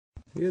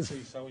He is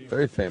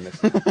very famous.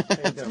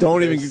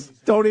 Don't even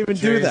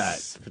do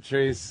that.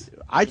 Patrice.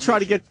 I try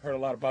to get. Heard a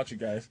lot about you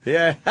guys.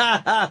 Yeah.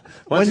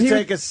 Why don't you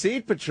take a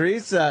seat,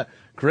 Patrice?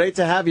 Great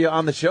to have you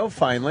on the show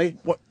finally.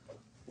 What?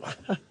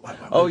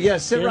 Oh yeah,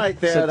 sit right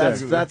there.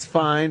 That's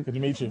fine. Good to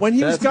meet you. When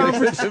he was gone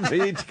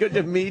good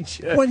to meet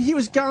you. When he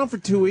was gone for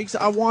 2 weeks,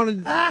 I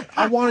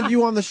wanted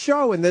you on the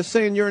show, and they're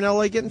saying you're in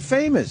L.A. getting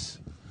famous.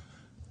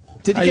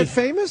 Did you get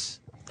famous?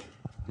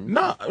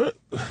 No,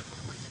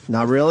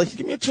 Not really.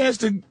 give me a chance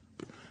to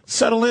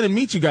settle in and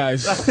meet you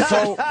guys.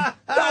 So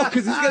no,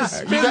 because he's gonna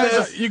spin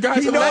this. You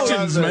guys He are knows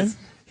legends, this. man.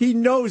 He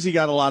knows he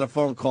got a lot of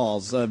phone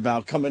calls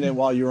about coming in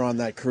while you were on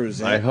that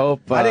cruise. I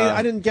hope.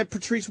 I didn't get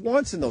Patrice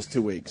once in those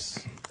 2 weeks.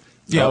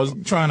 Yeah, I was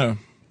trying to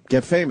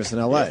Get famous in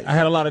L.A. I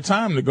had a lot of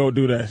time to go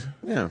do that.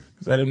 Yeah.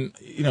 'Cause I didn't,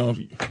 No.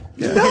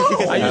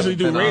 I usually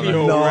do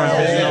radio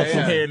around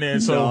from here and there.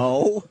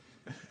 So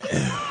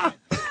how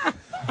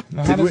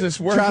does this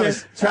work?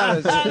 Travis,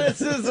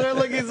 This is,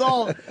 look,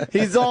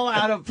 he's all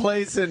out of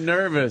place and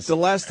nervous. the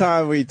last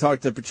time we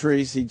talked to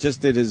Patrice, he just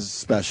did his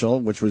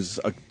special, which was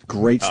a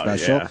great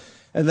special. yeah.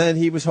 And then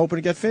he was hoping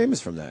to get famous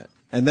from that.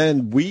 And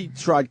then we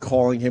tried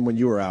calling him when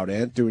you were out,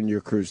 Ant, doing your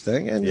cruise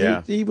thing,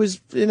 and he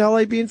was in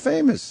L.A. being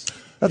famous.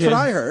 That's what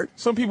I heard.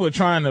 Some people are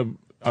trying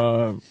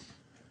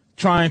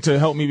to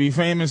help me be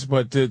famous,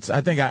 but I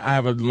think I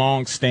have a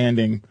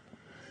long-standing.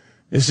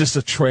 It's just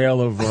a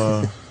trail of.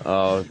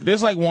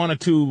 There's like one or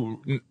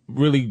two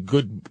really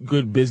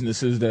good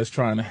businesses that's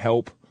trying to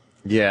help.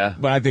 Yeah.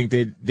 But I think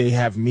they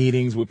have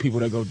meetings with people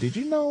that go, "Did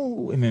you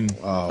know?" And then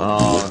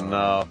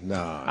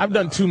no. I've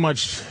done too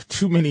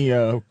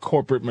many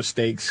corporate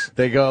mistakes.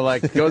 They go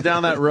go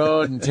down that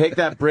road and take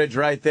that bridge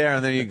right there,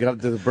 and then you come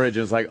to the bridge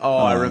and it's like,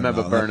 I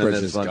remember burning that bridge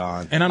this is one.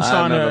 gone. And I'm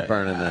starting to.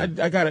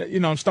 I gotta,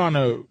 I'm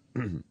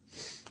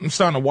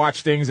starting to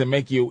watch things that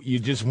make you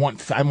just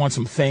want. I want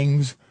some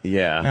things.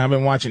 Yeah. And I've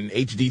been watching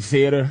HD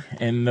Theater,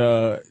 and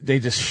they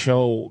just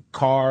show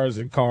cars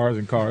and cars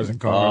and cars and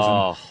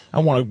cars. And I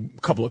want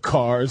a couple of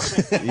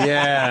cars.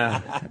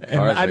 Yeah. And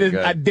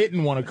I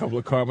didn't want a couple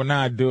of cars, but now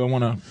I do. I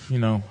want to,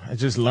 I'm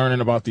just learning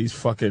about these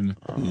fucking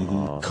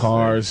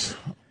cars.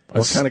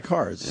 What kind of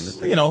cars? It's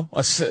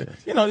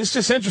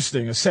just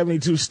interesting. A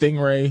 72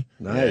 Stingray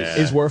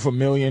is worth $1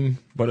 million,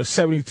 but a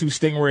 72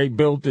 Stingray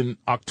built in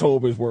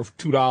October is worth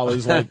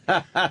 $2.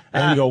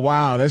 And you go,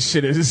 wow, this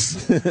shit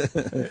is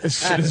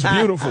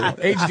beautiful.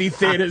 HD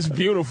Theater is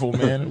beautiful,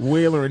 man.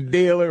 Wheeler and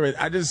Dealer.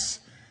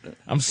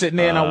 I'm sitting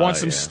there and I want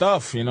some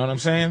stuff. You know what I'm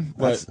saying?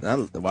 That's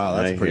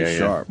pretty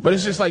sharp. But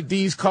it's just like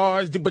these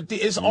cars. But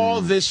it's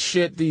all this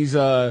shit. These.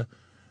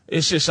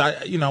 It's just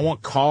I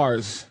want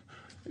cars.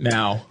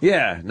 Now,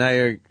 now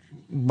you're,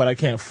 but I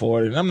can't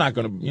afford it. And I'm not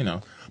gonna,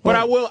 But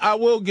I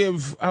will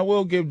give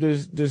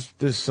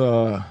this.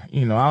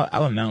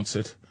 I'll announce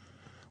it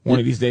one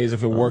of these days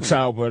if it works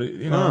out. But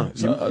you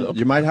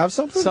might have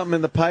something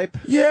in the pipe.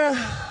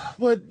 Yeah,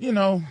 but you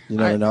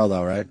never know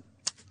though, right?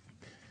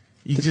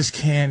 You just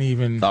can't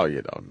even. Oh,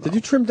 you don't know. Did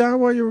you trim down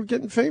while you were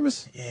getting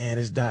famous? Yeah,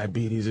 this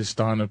diabetes is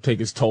starting to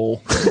take its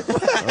toll.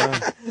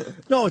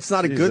 No, it's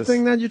not a good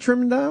thing that you're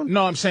trimming down.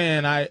 No, I'm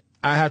saying I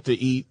have to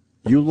eat.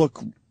 You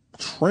look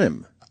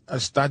trim. I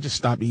just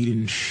stopped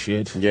eating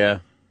shit. Yeah.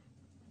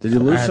 Did you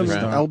lose some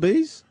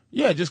lbs?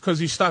 Yeah, just because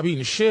you stop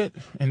eating shit,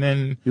 and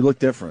then you look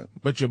different.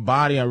 But your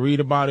body, I read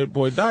about it.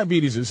 Boy,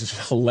 diabetes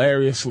is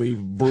hilariously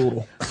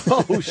brutal.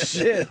 Oh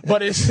shit!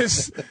 But it's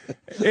just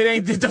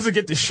it doesn't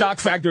get the shock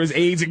factor as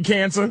AIDS and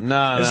cancer. It's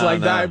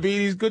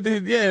diabetes. Good to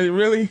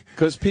really.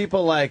 Because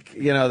people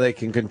they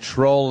can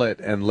control it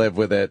and live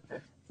with it,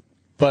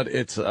 but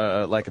it's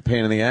like a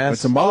pain in the ass.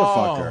 It's a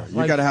motherfucker.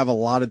 You got to have a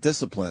lot of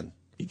discipline.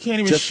 You can't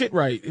even shit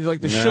right. It's like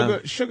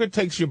the sugar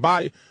takes your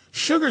body.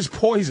 Sugar's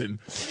poison.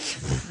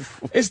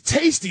 It's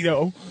tasty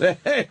though.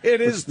 It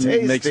is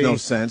tasty. Makes no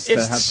sense to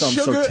have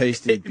something so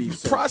tasty.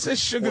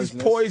 Processed sugar's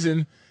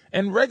poison,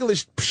 and regular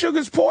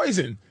sugar's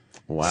poison.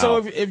 Wow. So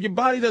if your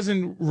body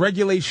doesn't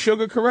regulate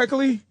sugar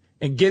correctly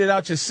and get it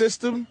out your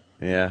system,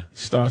 it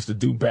starts to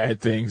do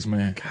bad things,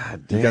 man.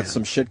 God damn. You got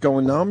some shit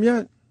going numb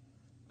yet?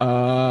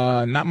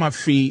 Not my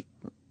feet.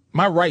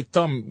 My right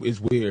thumb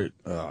is weird.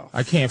 Oh.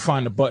 I can't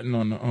find the button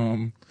on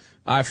the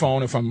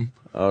iPhone if I'm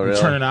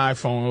turning the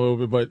iPhone a little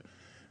bit, but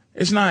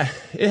it's not.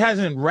 It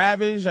hasn't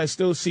ravaged. I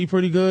still see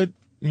pretty good.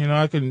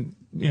 I can.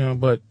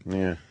 But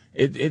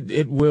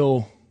it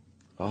will.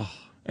 Oh.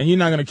 And you're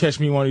not gonna catch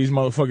me one of these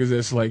motherfuckers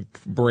that's like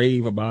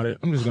brave about it.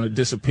 I'm just gonna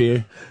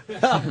disappear.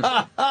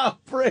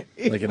 Brave.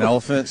 Like an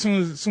elephant.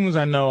 As soon as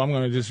I know, I'm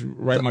gonna just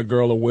write my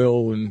girl a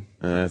will and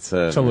tell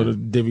her to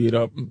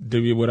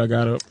divvy what I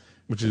got up.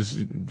 Which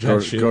is go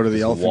to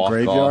the elephant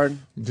graveyard.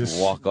 Just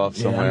walk off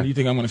somewhere. You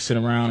think I'm going to sit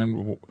around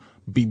and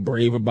be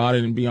brave about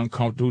it and be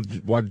uncomfortable?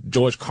 While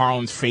George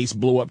Carlin's face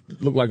blew up,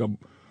 looked like he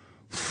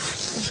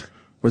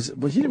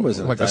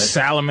wasn't like a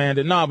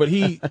salamander. No, but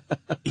he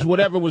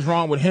whatever was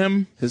wrong with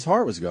him, his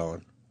heart was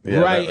going.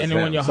 Yeah, right, and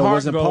then when your heart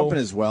wasn't pumping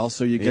as well,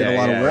 so you get a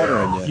lot of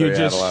water in you.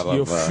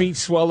 Your feet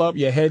swell up,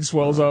 your head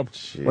swells up.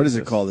 What is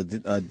it called?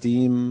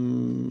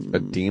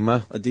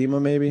 Edema,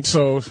 maybe.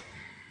 So.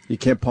 You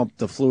can't pump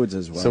the fluids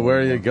as well. So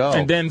where do you go?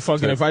 And then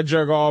fucking if I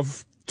jerk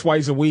off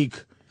twice a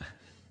week,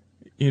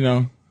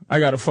 I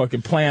got to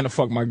fucking plan to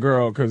fuck my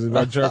girl because if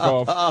I jerk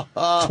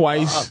off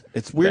twice,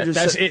 it's weird.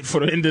 That's it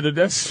for the end of the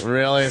day.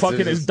 Really,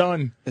 fucking is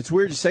done. It's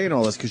weird you're saying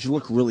all this because you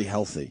look really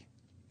healthy.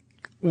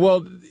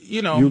 Well,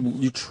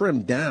 you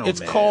trim down.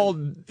 It's man.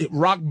 called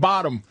rock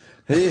bottom.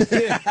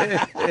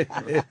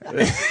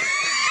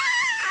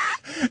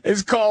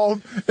 It's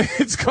called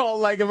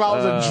like if I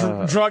was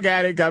a drug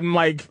addict, I'm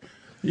like,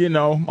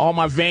 all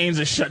my veins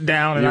are shut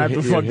down and I have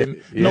to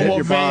fucking no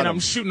more vein. Bottom. I'm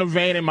shooting a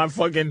vein in my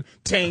fucking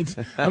taint.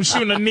 I'm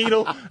shooting a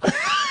needle in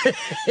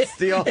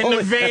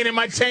the vein in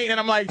my taint, and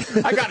I'm like,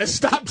 I gotta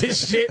stop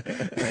this shit.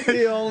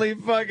 The only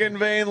fucking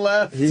vein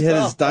left. He hit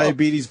his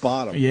diabetes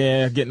bottom.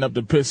 Yeah, getting up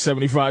to piss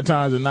 75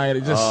 times a night.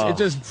 It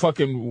just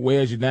fucking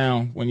wears you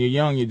down. When you're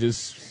young, you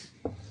just,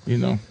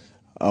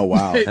 Oh,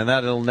 wow. And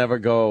that'll never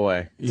go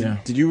away. Yeah.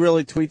 Did you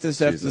really tweet this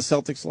after the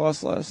Celtics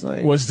lost last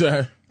night? What's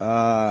that?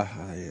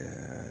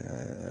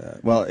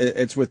 Well,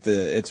 it's with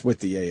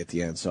the A at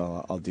the end,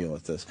 so I'll deal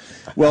with this.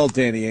 Well,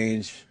 Danny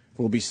Ainge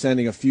will be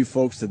sending a few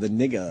folks to the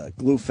nigga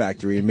glue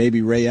factory, and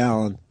maybe Ray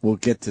Allen will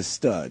get to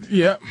stud.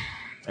 Yeah,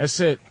 that's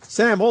it.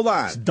 Sam, hold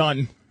on. It's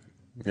done.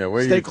 Yeah,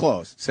 where Stay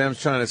close. Sam's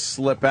trying to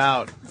slip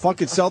out.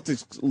 Fucking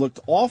Celtics looked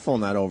awful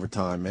in that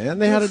overtime, man.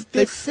 They're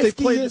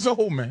 50 years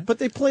old, man. But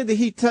they played the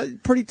Heat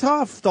pretty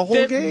tough the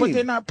whole game. But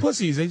they're not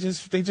pussies. They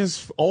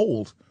just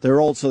old.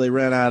 They're old, so they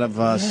ran out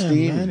of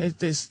steam. Man,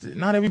 it's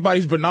not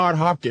everybody's Bernard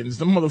Hopkins.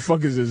 The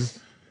motherfuckers is.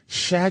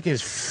 Shaq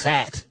is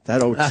fat.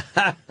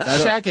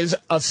 Shaq is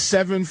a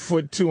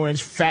 7'2"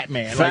 fat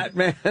man. Fat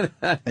man.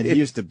 And he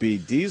used to be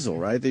Diesel,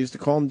 right? They used to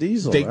call him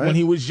Diesel, right? When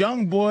he was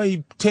young, boy,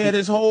 he teared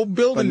his whole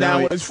building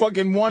down with his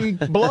fucking one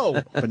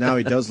blow. But now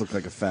he does look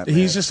like a fat man.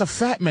 He's just a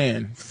fat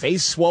man.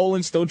 Face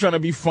swollen, still trying to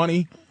be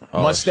funny.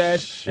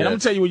 Mustache. Shit. And I'm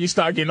gonna tell you when you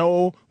start getting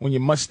old, when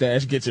your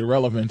mustache gets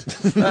irrelevant.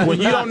 When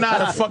you don't know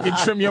how to fucking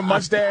trim your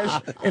mustache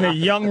in a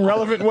young,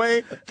 relevant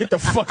way, get the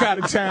fuck out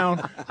of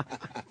town.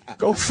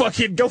 Go fuck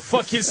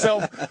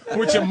yourself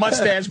with your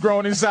mustache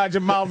growing inside your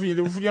mouth. You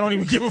don't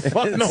even give a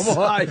fuck no more.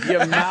 Inside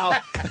your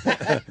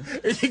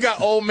mouth. You got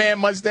old man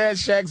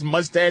mustache, Shaq's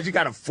mustache. You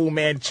got a Fu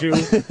Manchu.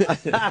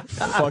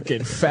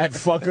 Fucking fat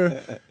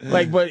fucker.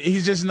 But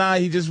he's just not.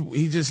 He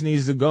just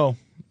needs to go.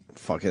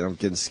 Fuck it, I'm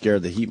getting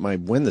scared the Heat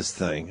might win this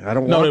thing. I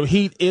don't No, want. the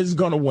Heat is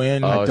gonna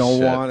win. I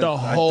don't want the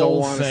I whole don't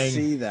want to thing.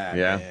 see that.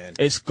 Yeah. Man.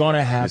 It's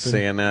gonna happen. You're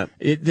saying that.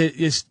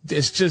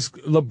 It's just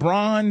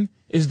LeBron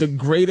is the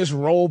greatest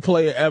role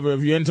player ever.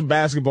 If you're into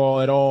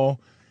basketball at all,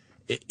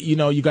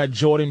 you got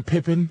Jordan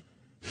Pippen.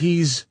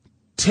 He's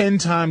 10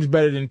 times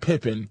better than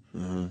Pippen.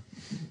 Mm-hmm.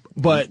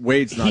 But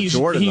Wade's not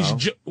Jordan, though.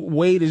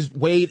 Wade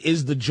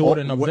is the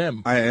Jordan of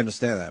them. I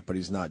understand that, but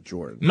he's not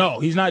Jordan. No,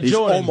 he's not He's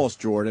Jordan.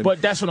 almost Jordan.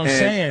 But that's what I'm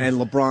saying. And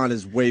LeBron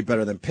is way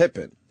better than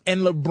Pippen.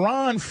 And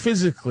LeBron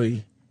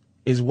physically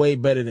is way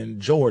better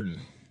than Jordan.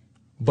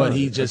 But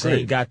he just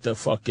ain't got the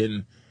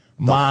fucking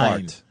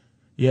mind. Heart.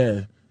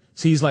 Yeah.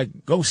 So he's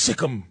like, go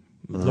sick him,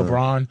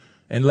 LeBron,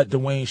 and let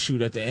Dwayne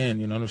shoot at the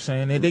end. You know what I'm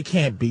saying? They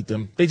can't beat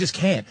them. They just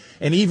can't.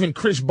 And even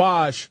Chris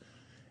Bosh,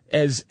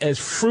 as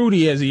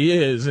fruity as he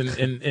is,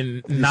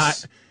 and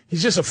not,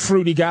 he's just a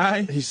fruity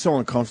guy. He's so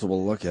uncomfortable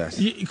to look at.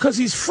 Because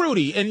he's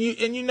fruity, and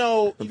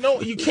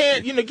you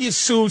can't get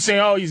sued saying,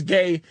 oh, he's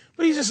gay,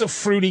 but he's just a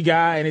fruity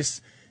guy, and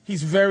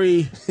he's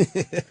very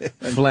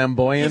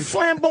flamboyant.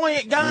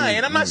 Flamboyant guy,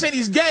 and I'm not saying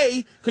he's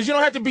gay because you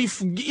don't have to be,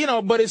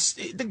 but it's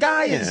the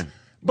guy is.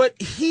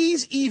 But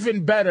he's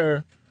even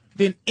better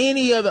than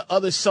any other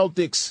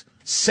Celtics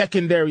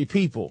secondary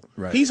people.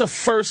 Right. He's a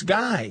first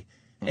guy,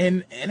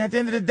 and at the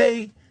end of the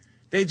day,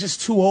 they're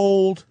just too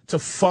old to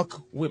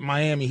fuck with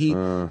Miami Heat,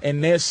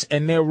 and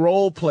their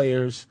role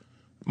players.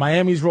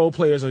 Miami's role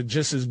players are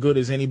just as good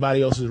as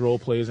anybody else's role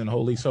players in the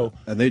whole league. So,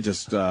 and they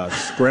just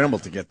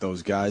scrambled to get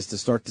those guys to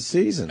start the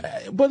season.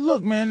 But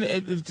look, man,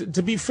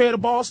 to be fair to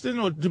Boston,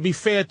 or to be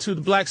fair to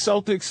the Black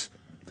Celtics,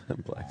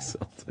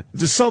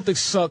 the Celtics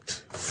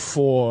sucked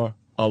for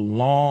a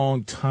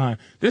long time.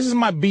 This is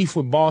my beef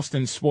with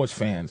Boston sports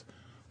fans.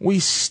 We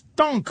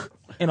stunk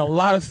in a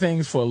lot of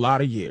things for a lot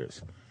of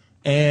years,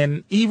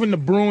 and even the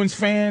Bruins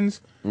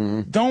fans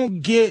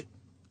don't get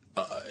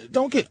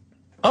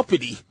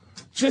uppity.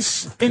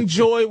 Just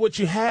enjoy what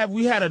you have.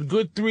 We had a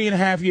good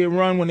 3.5 year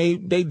run when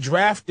they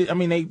drafted. I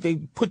mean, they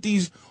put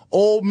these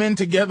old men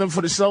together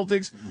for the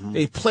Celtics.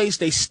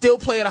 They still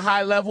play at a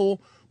high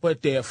level,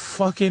 but they're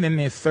fucking in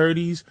their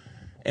 30s.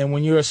 And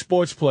when you're a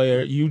sports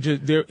player,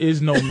 there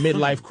is no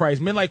midlife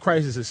crisis. Midlife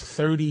crisis is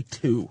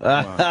 32.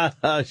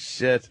 Oh,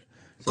 shit.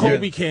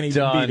 Kobe can't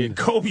even beat it.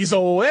 Kobe's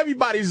old.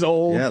 Everybody's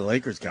old. Yeah,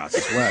 Lakers got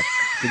swept.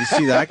 Did you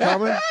see that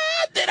coming?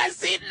 Did I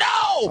see it?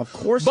 No. Of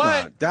course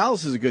not.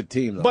 Dallas is a good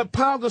team, though. But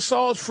Pau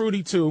Gasol's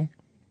fruity, too.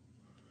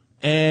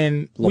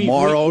 And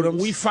Lamar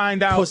Odom, we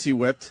find out. Pussy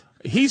whipped.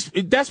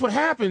 That's what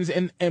happens.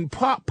 And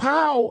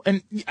Pau,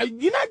 and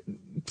you're not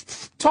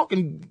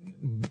talking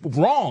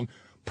wrong.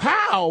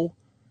 Pau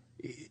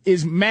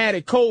is mad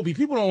at Kobe.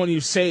 People don't want to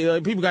say,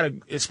 people got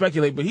to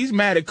speculate, but he's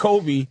mad at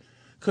Kobe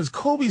because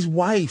Kobe's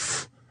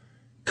wife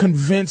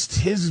convinced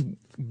his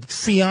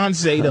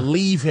fiance to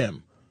leave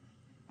him.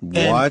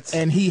 What?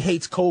 And he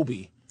hates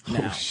Kobe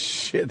now. Oh,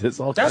 shit, there's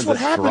all That's kinds what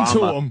of happened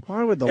drama. to him.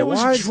 Why would the It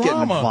was wives get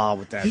drama. involved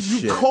with that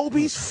shit?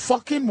 Kobe's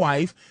fucking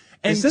wife.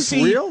 And Is this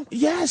real?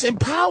 Yes, and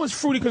Powell is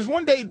fruity because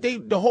one day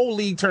the whole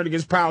league turned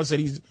against Powell and said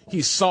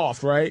he's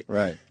soft, right?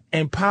 Right.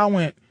 And Powell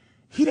went,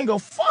 he didn't go,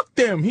 fuck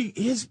them.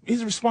 His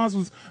response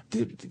was,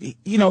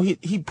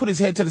 he put his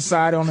head to the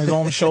side on his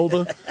own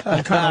shoulder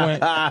and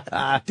kind of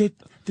went,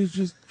 they're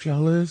just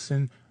jealous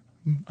and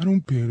I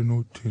don't pay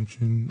no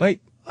attention.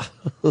 Like,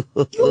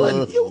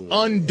 you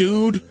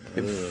undude.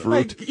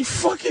 Like, you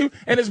fucking,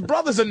 and his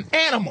brother's an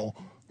animal.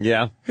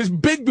 Yeah. His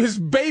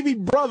baby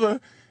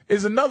brother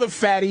is another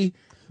fatty,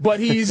 but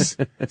he's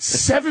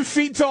 7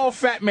 feet tall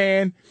fat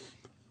man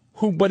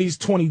but he's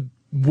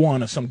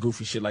 21 or some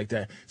goofy shit like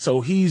that.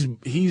 So he's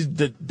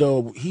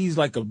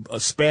like a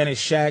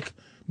Spanish Shaq,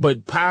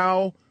 but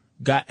Powell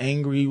got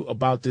angry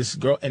about this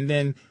girl, and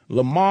then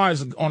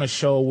Lamar's on a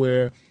show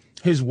where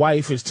his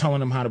wife is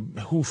telling him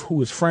who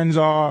his friends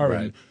are,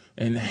 right,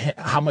 and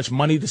how much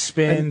money to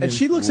spend. And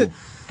she looks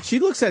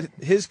at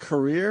his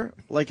career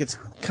like it's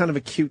kind of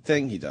a cute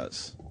thing he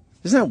does.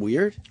 Isn't that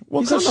weird?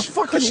 Well, he's on the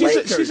fucking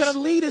Lakers. She's an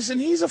elitist, and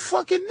he's a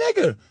fucking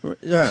nigger.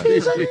 Yeah.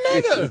 He's a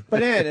nigger.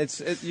 But Ed,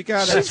 you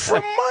got. She's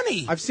from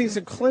money. I've seen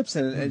some clips,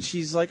 and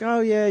she's like, "Oh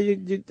yeah, you're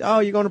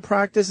going to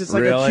practice." It's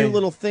like Really? a cute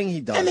little thing he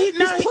does. And he's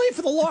playing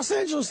for the Los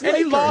Angeles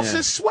Lakers. And he lost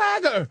his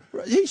swagger.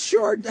 He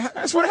sure.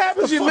 That's what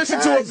happens. You listen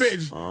to a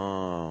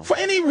bitch for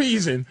any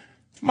reason.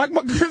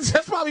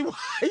 That's probably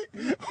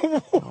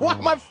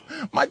why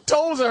my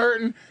toes are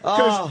hurting.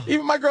 Because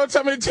even my girl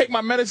tell me to take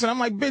my medicine. I'm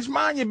like, bitch,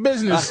 mind your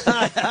business.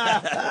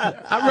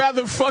 I'd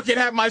rather fucking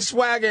have my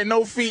swagger and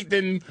no feet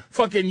than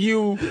fucking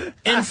you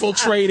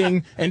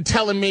infiltrating and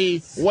telling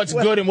me what's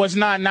good and what's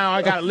not. Now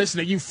I gotta listen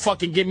to you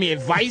fucking give me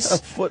advice.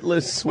 A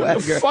footless swagger.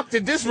 When the fuck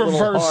did this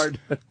reverse?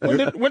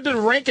 When did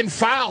rank and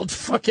file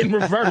fucking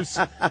reverse?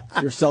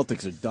 Your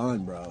Celtics are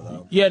done, bro.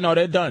 Though. Yeah, no,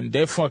 they're done.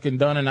 They're fucking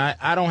done, and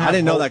I don't have. I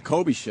didn't know that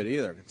Kobe shit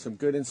either. Some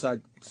good inside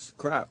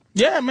crap.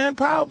 Yeah, man,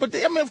 Powell. But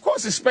of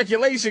course, it's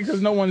speculation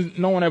because no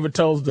one ever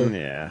tells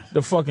the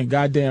fucking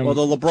goddamn. Well,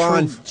 the LeBron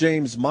truth.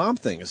 James mom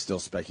thing is still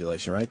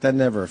speculation, right? That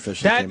never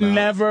officially That came out.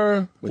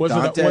 never was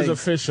Dante.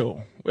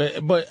 official.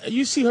 But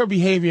you see her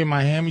behavior in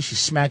Miami. She's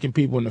smacking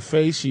people in the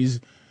face. She's,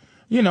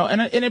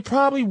 and it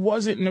probably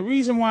wasn't. And the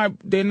reason why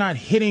they're not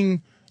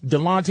hitting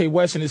Delonte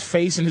West in his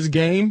face in his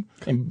game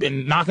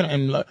and knocking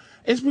him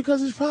is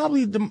because it's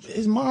probably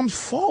his mom's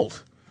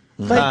fault.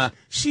 Like,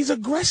 she's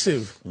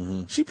aggressive.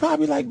 Mm-hmm. She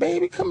probably like,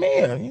 baby, come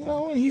here,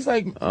 and he's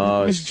like,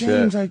 Miss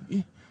James, like,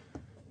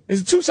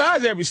 there's two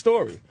sides to every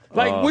story.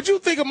 Like, would you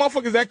think a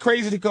motherfucker's that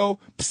crazy to go,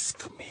 psst,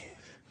 come here?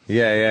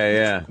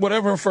 Yeah.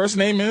 Whatever her first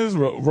name is,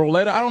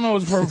 Roletta, I don't know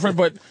his first,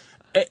 but,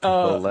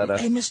 Roletta.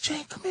 Hey, Miss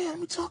James, come here, let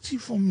me talk to you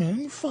for a minute,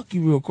 let me fuck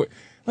you real quick.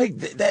 Like,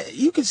 that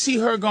you could see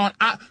her going,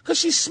 because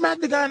she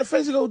smacked the guy in the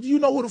face and go, do you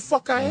know who the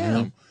fuck I am?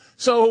 Mm-hmm.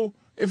 So,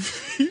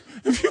 if you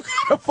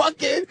got a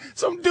fucking,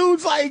 some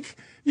dude's like,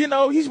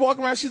 he's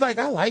walking around. She's like,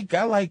 I like,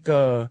 and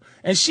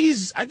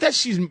I guess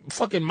she's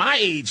fucking my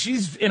age.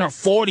 She's in her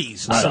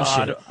 40s or some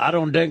shit. I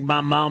don't think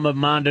my mama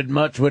minded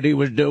much what he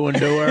was doing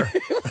to her.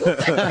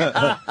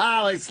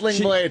 Like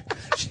Sling Blade.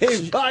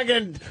 She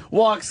fucking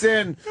walks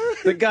in.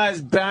 The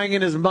guy's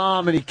banging his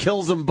mom and he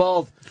kills them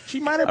both. She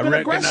might have been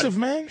aggressive,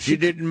 man. She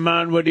didn't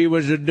mind what he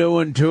was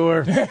doing to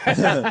her.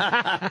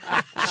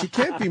 She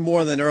can't be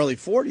more than early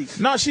 40s.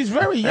 No, she's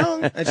very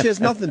young. And she has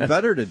nothing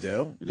better to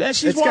do. And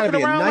she's it's walking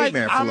be around a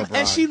nightmare like, for LeBron.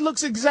 and she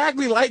looks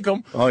exactly like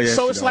him. Oh, yeah,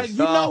 so she it's does. like, you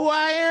know who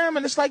I am?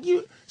 And it's like,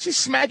 she's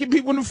smacking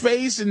people in the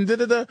face and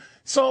da-da-da.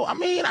 So, I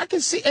mean, I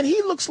can see, and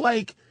he looks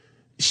like,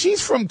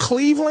 she's from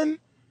Cleveland.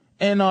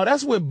 And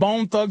that's where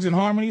Bone Thugs and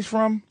Harmony's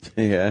from.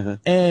 Yeah.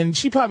 And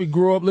she probably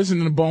grew up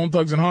listening to Bone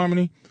Thugs and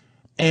Harmony.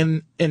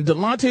 And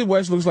Delonte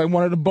West looks like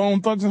one of the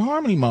Bone Thugs and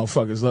Harmony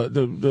motherfuckers,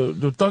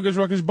 the Thuggish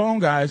Ruckish Bone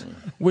guys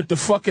with the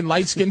fucking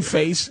light skinned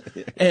face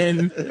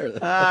and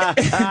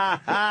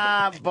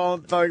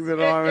Bone Thugs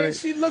and Harmony. And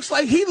he looks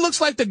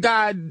like the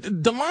guy.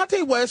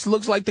 Delonte West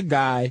looks like the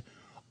guy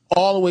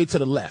all the way to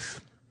the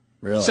left.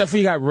 Really? Except for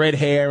he got red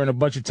hair and a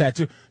bunch of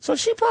tattoos. So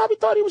she probably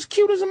thought he was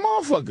cute as a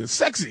motherfucker,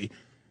 sexy.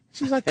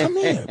 She's like, come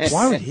here.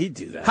 Why would he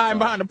do that? Hiding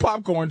behind the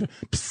popcorn.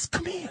 Psst,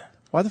 come here.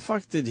 Why the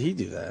fuck did he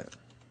do that?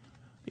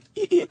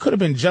 It could have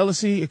been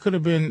jealousy. It could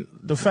have been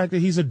the fact that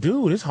he's a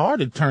dude. It's hard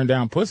to turn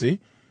down pussy.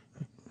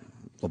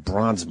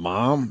 LeBron's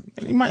mom?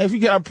 If you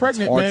get her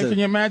pregnant, man, can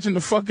you imagine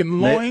the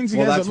fucking loins? He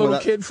has a little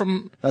kid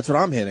from... That's what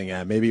I'm hinting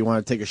at. Maybe you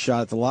want to take a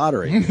shot at the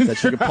lottery. That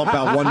she could pump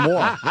out one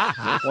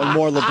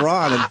more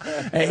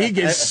LeBron. And he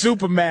gets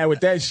super mad with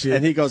that shit.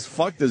 And he goes,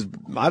 fuck this.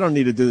 I don't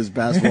need to do this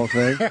basketball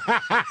thing.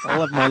 I'll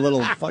let my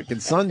little fucking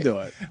son do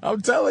it.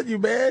 I'm telling you,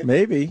 man.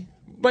 Maybe.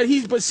 But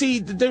see,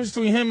 the difference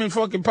between him and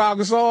fucking Pau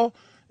Gasol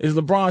is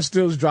LeBron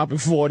still is dropping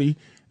 40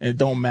 and it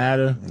don't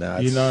matter. You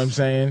know what I'm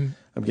saying?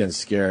 I'm getting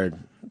scared.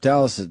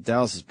 Dallas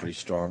is pretty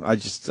strong. I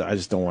just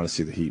don't want to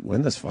see the Heat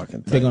win this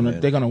fucking thing.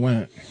 They're gonna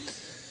win.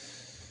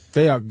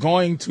 They are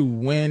going to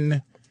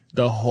win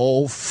the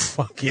whole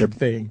fucking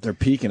thing. They're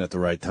peaking at the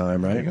right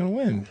time, They're right? gonna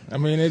win. I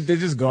mean, they're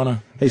just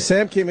gonna. Hey,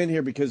 Sam came in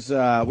here because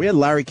we had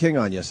Larry King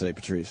on yesterday,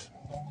 Patrice.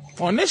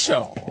 On this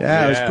show.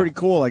 Yeah, it was pretty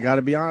cool. I got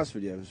to be honest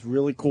with you. It was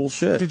really cool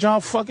shit. Did y'all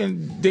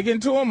fucking dig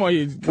into him, or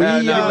you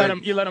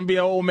let him be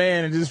an old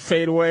man and just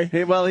fade away? He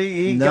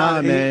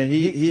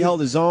held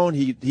his own.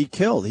 He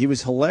killed. He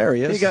was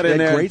hilarious. He got in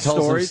there, great and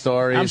told stories. some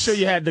stories. I'm sure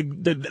you had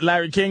the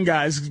Larry King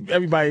guys.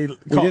 Everybody.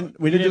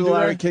 We didn't do the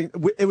Larry King.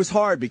 It was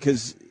hard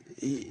because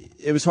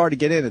it was hard to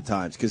get in at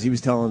times because he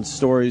was telling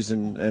stories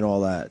and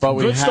all that. But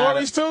Good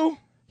stories too.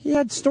 He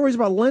had stories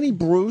about Lenny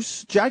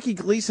Bruce, Jackie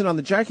Gleason on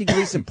the Jackie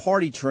Gleason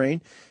party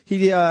train.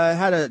 He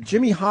had a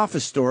Jimmy Hoffa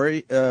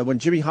story when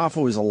Jimmy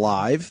Hoffa was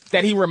alive.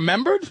 That he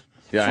remembered?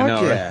 Yeah, Fuck I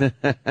know. yeah.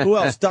 Right? Who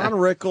else? Don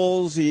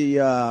Rickles. He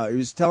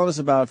was telling us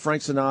about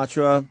Frank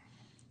Sinatra.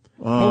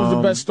 What was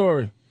the best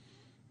story?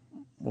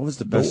 What was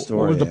the best story?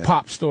 What was the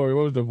pop story?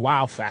 What was the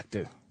wow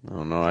factor? I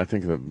don't know. I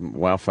think the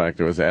wow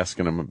factor was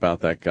asking him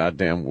about that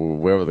goddamn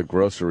where were the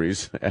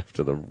groceries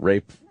after the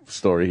rape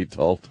story he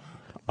told.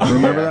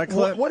 Remember that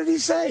clip? What did he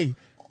say?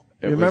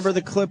 Remember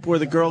the clip where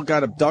the girl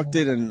got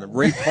abducted and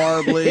raped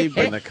horribly?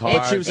 In the car.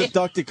 But she was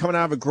abducted coming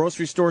out of a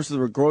grocery store, so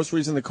there were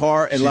groceries in the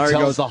car. And She Larry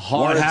tells goes, the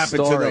horrid "What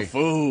happened story. to the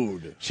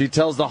food?" She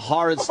tells the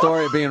horrid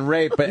story of being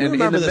raped, but You in the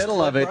remember this middle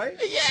clip, of it, right?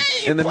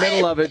 in the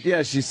middle of it,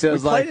 yeah, she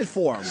says We like, played it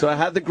for him. so I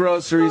had the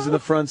groceries in the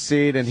front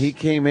seat, and he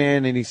came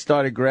in and he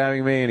started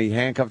grabbing me and he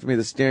handcuffed me to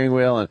the steering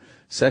wheel and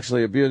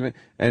sexually abused me.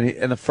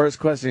 And the first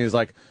question he's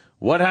like,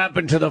 "What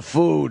happened to the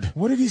food?"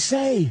 What did he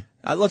say?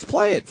 Let's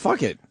play it.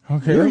 Fuck it.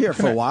 Okay, You're here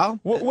for a while.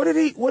 What did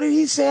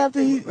he say after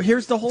he?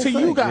 Here's the whole to thing.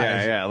 you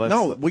guys. Yeah.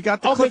 No, we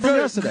got the Okay, clip from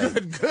good, yesterday.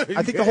 good,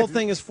 I think the whole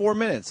thing is 4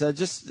 minutes.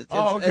 It's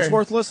okay.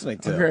 worth listening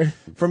to. Okay.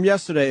 From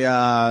yesterday,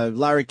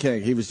 Larry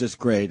King, he was just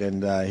great,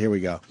 and here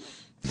we go.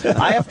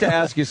 I have to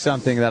ask you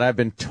something that I've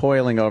been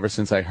toiling over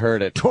since I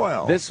heard it.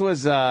 Toil. This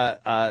was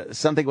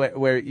something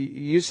where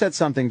you said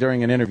something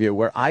during an interview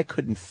where I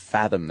couldn't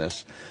fathom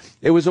this.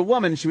 It was a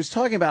woman. She was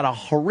talking about a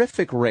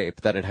horrific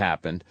rape that had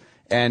happened,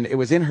 and it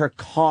was in her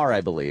car,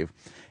 I believe.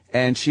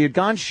 And she had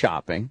gone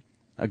shopping,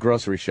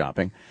 grocery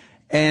shopping,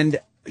 and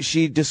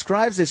she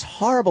describes this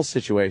horrible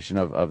situation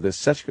of this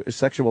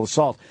sexual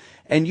assault.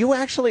 And you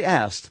actually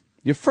asked,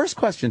 your first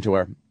question to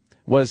her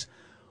was,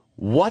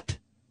 "What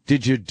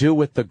did you do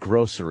with the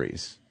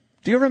groceries?"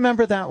 Do you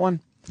remember that one?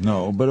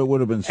 No, but it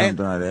would have been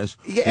something I'd ask.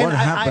 Yeah, what and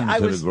happened I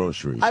to was, the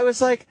groceries? I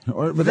was like,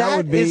 But that that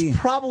would be- is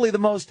probably the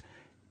most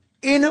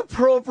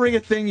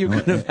inappropriate thing you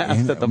could have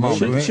asked at the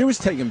moment. She was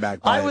taken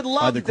back by I would by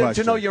love the to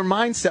question. know your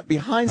mindset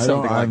behind I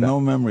something like have that. no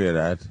memory of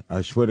that.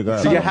 I swear to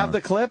God. Do I you don't have know.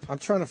 the clip? I'm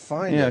trying to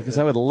find Yeah, it. because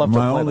I would love to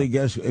My play only that.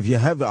 guess, if you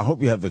have, I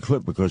hope you have the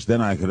clip because then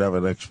I could have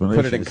an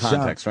explanation. Put it in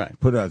context, right.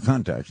 Put it in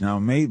context. Now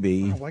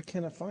maybe. Why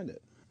can't I find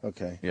it?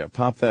 Okay. Yeah,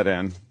 pop that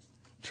in.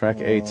 Track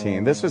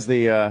 18. This was the.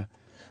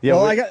 Yeah.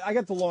 Well, we- I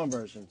got the long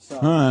version. So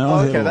All right, I'll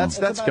okay, hear that's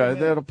It's about a good.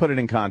 minute. That'll put it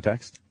in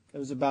context. it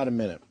was about a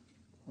minute.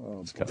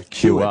 It's got to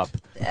cue it. up.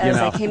 As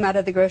I came out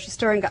of the grocery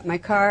store and got in my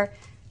car,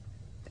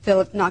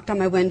 Philip knocked on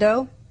my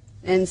window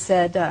and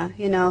said,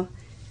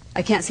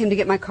 I can't seem to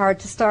get my car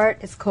to start.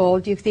 It's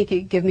cold. Do you think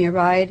you could give me a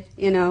ride?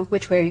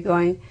 Which way are you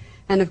going?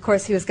 And of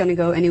course, he was going to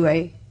go any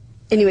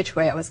which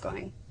way I was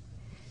going.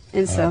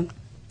 And so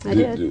I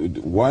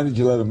did. Why did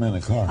you let him in the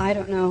car? I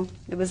don't know.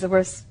 It was the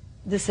worst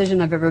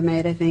decision I've ever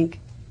made, I think.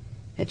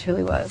 It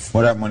truly was.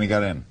 What happened when he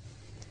got in?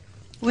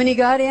 When he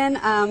got in,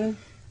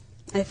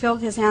 I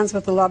filled his hands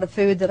with a lot of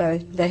food that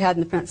they had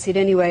in the front seat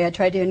anyway. I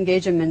tried to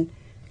engage him in...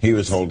 He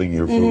was holding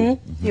your food.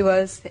 He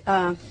was.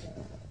 I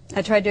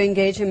tried to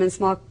engage him in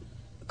small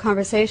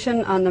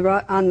conversation on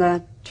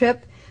the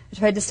trip. I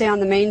tried to stay on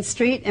the main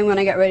street, and when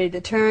I got ready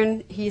to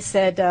turn, he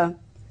said, well,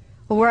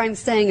 where I'm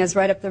staying is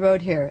right up the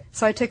road here.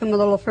 So I took him a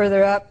little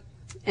further up,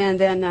 and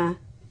then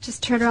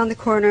just turned around the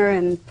corner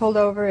and pulled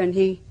over, and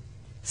he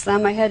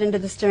slammed my head into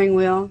the steering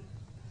wheel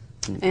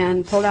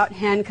and pulled out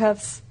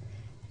handcuffs.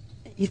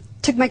 He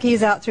took my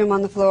keys out, threw them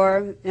on the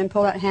floor, and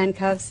pulled out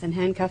handcuffs and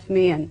handcuffed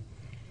me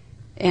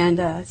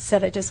and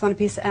said, "I just want a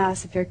piece of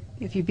ass.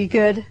 If you be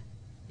good,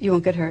 you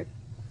won't get hurt."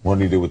 What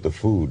did he do with the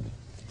food?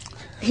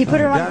 He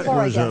put it on the That floor,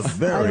 I was guess. a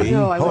very. I don't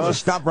know. I Hold on, was,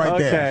 stop right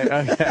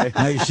there. Okay.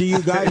 Now you see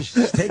you guys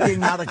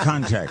taking out of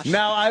context.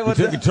 Now I would.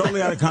 You took it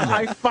totally out of context.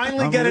 I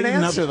finally get an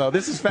reading answer, though.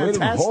 This is Wait a minute,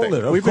 fantastic. hold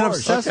it. Of We've been course.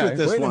 obsessed with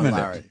this Wait a one, minute.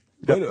 Larry.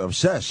 Wait,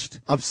 obsessed.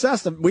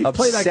 Obsessed. We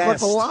played that clip a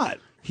Obsessed. lot.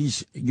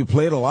 You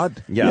played a lot?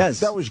 Yes.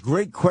 That was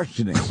great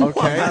questioning.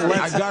 Okay.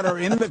 I got her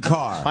in the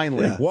car.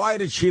 Finally. Yeah. Why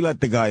did she let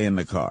the guy in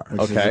the car?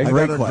 Okay. I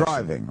Great got her question.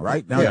 driving,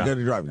 right? Now Yeah. I got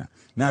her driving.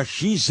 Now,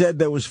 she said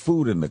there was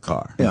food in the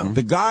car. Yeah.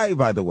 The guy,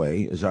 by the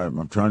way,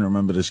 I'm trying to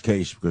remember this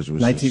case because it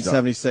was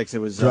 1976. It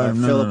was No,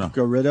 no, Philip no.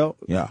 Garrido.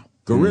 Yeah.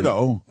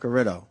 Garrido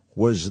Garrido.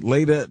 was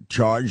later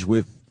charged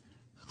with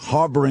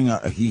harboring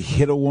he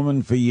hit a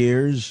woman for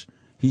years.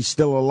 He's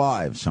still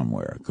alive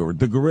somewhere.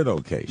 The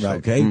Garrido case, Right.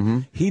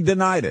 okay? He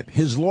denied it.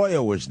 His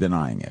lawyer was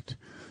denying it.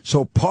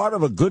 So part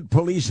of a good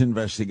police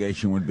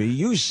investigation would be,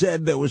 you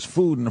said there was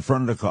food in the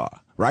front of the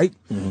car, right?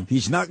 Mm-hmm.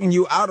 He's knocking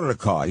you out of the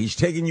car. He's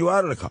taking you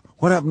out of the car.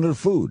 What happened to the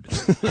food?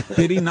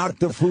 Did he knock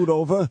the food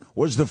over?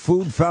 Was the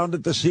food found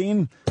at the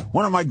scene?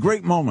 One of my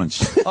great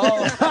moments.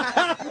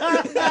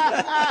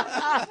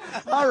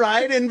 All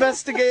right,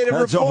 investigative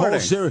That's reporting. a whole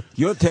series.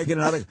 You're taking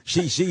it out of...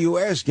 See, you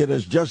ask it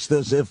as just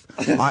as if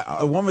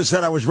a woman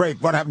said I was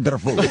raped. What happened to the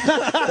food?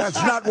 That's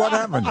not what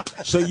happened.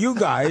 So you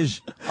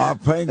guys are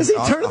playing... Is he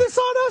turning this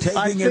on us? Taking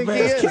I think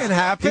advantage. he is. Can't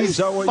happen.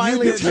 So what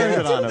finally you did turned there,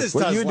 it on us.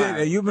 what you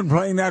did, you've been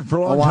playing that for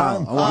a long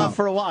while. time?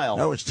 For a while.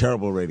 That was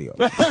terrible radio.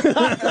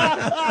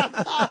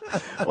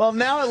 Well,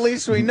 now at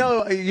least we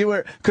know you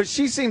were, because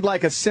she seemed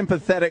like a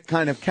sympathetic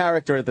kind of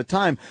character at the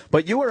time,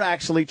 but you were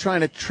actually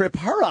trying to trip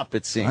her up,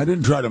 it seemed. I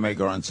didn't try to make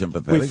her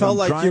unsympathetic. We felt I'm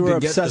like trying you were to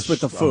get obsessed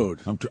with the food.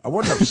 I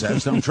wasn't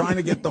obsessed. I'm trying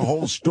to get the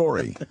whole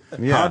story.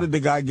 Yeah. How did the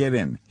guy get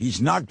in?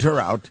 He's knocked her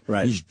out.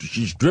 Right.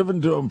 She's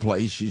driven to a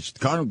place. He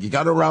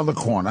got her around the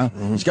corner.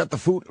 Mm-hmm. He's got the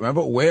food.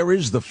 Remember, where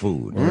is the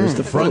food? Where's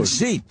the front food?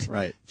 seat?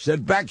 Right. He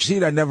said back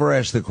seat. I never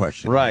asked the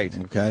question. Right.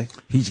 Okay.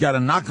 He's got to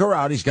knock her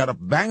out. He's got to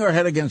bang her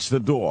head against the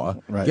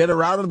door. Right. Get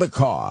her out of the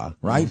car.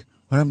 Right. Mm-hmm.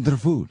 What happened to the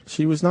food?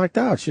 She was knocked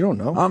out. You don't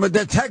know. I'm a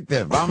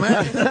detective. I'm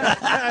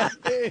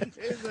in.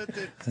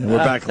 And we're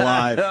back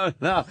live.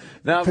 Now,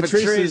 Patrice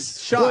Patrice,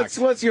 is shocked.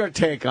 what's your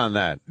take on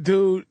that?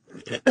 Dude,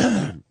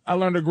 I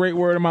learned a great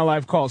word in my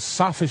life called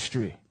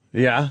sophistry.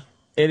 Yeah.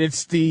 And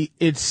it's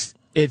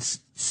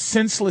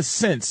senseless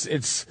sense.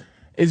 It's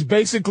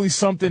basically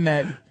something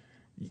that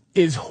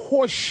is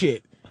horse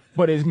shit,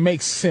 but it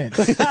makes sense.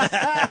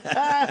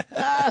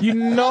 You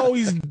know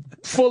he's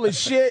full of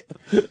shit,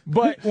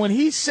 but when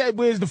he said,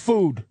 "Where's the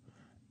food?"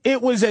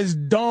 it was as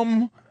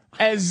dumb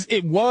as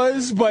it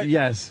was, but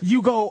yes,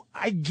 you go,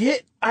 I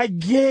get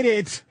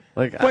it,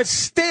 but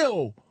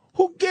still,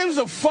 who gives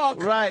a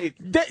fuck? Right.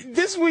 This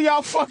is where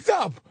y'all fucked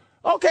up.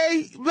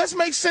 Okay, let's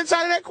make sense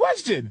out of that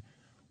question.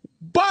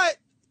 But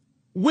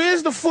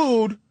where's the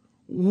food?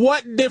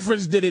 What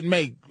difference did it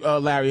make,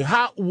 Larry?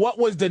 What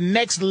was the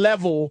next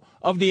level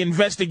of the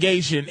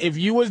investigation? If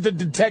you was the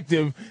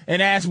detective and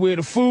asked where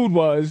the food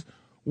was,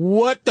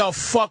 what the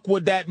fuck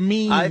would that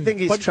mean? I think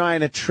he's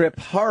trying to trip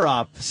her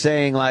up,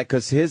 saying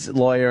because his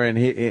lawyer and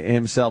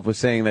himself was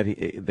saying that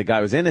the guy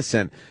was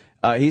innocent.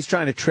 He's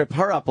trying to trip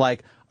her up,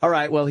 all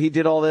right, well, he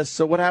did all this,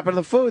 so what happened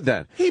to the food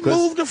then? He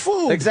moved the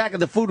food. Exactly.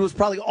 The food was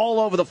probably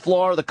all over the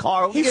floor of the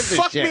car. He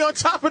fucked me on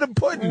top of the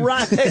pudding.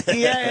 Right.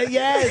 Yeah,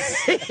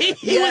 yes.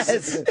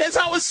 That's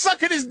how I was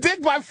sucking his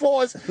dick by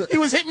force. He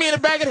was hitting me in the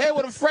back of the head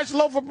with a fresh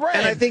loaf of bread.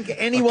 And I think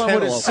anyone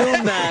would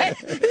assume that.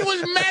 He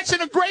was matching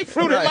a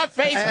grapefruit in my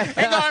face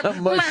and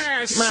going,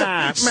 man, suck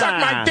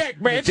my dick,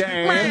 bitch.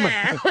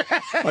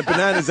 My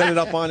bananas ended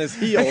up on his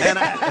heel. And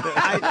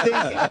I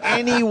think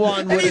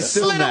anyone would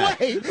assume that.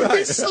 He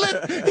slid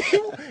away.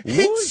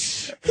 He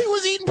slid. He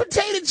was eating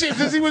potato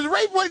chips as he was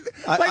raped. What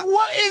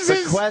is the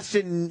his... The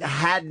question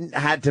hadn't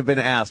had to have been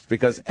asked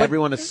because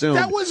everyone assumed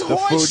that was the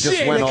food just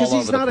horseshit. went all Because over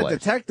he's the not a place.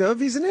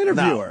 detective, he's an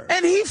interviewer.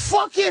 And he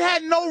fucking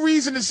had no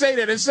reason to say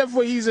that except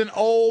for he's an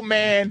old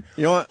man.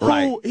 You know what?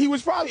 Who he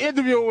was probably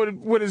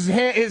interviewing with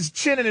his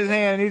chin in his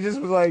hand, and he just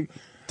was like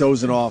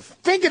dozing off,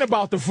 thinking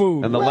about the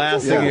food. And the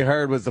last thing he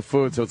heard was the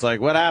food, so it's like,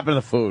 what happened to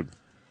the food?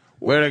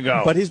 Where'd it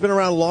go? But he's been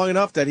around long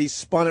enough that he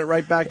spun it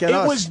right back at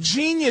us. It was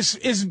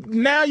genius.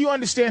 Now you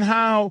understand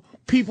how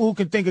people who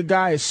can think a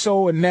guy is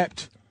so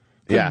inept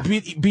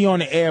could be on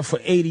the air for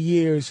 80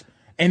 years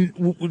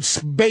and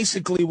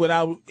basically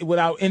without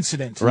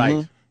incident.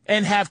 Right.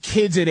 And have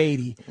kids at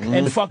 80.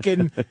 And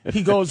fucking,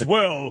 he goes,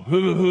 well,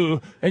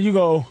 and you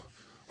go,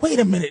 wait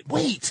a minute,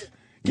 wait.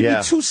 Give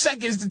me 2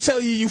 seconds to tell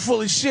you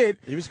full of shit.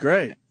 He was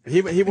great. He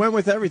went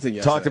with everything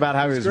yesterday. Talked about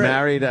how he was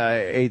married.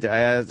 I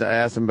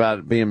asked him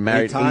about being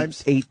married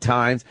 8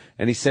 times,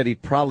 and he said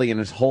he'd probably in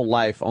his whole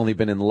life only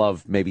been in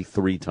love maybe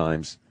 3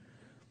 times,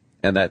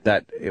 and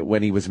that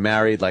when he was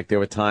married, there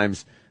were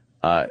times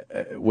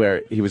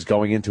where he was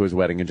going into his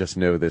wedding and just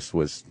knew this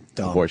was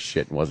horse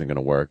shit and wasn't going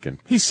to work. And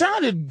he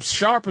sounded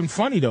sharp and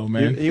funny though,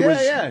 man. He was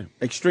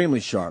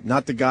extremely sharp.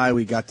 Not the guy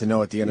we got to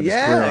know at the end of his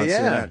career on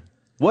CNN.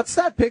 What's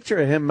that picture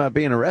of him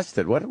being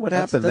arrested? What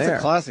happened there? That's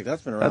a classic.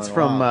 That's been around. That's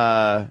from,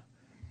 I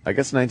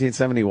guess,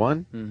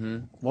 1971. Mm-hmm.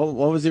 What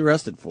was he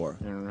arrested for?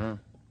 I don't know.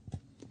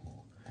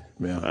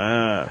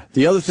 Yeah.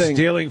 The other thing,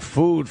 stealing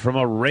food from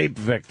a rape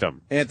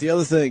victim. And the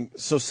other thing,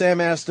 so Sam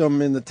asked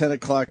him in the 10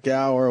 o'clock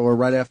hour or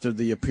right after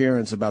the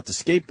appearance about the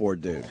skateboard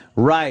dude.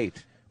 Right.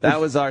 That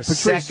was our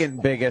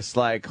second biggest,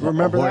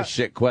 horse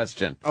shit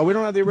question. Oh, we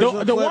don't have the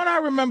original The one I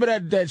remember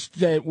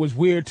that was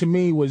weird to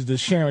me was the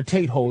Sharon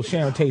Tate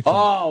thing.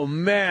 Oh,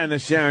 man, the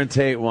Sharon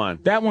Tate one.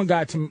 That one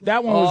got to me.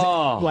 That one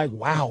was like,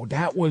 wow,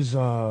 that was...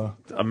 A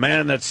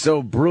man that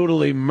so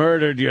brutally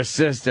murdered your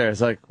sister.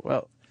 It's like,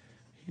 well,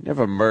 he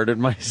never murdered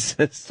my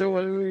sister.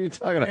 What are you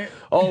talking about?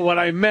 Oh, what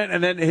I meant.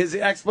 And then his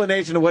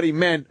explanation of what he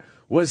meant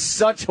was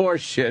such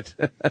horseshit.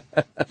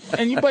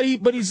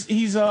 But he's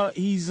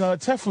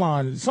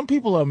Teflon. Some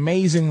people are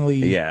amazingly.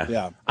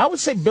 Yeah. I would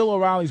say Bill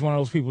O'Reilly's one of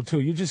those people too.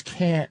 You just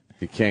can't.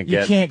 You can't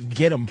you can't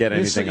get them. Get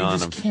anything on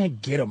them. You just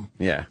can't get them.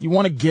 Yeah. You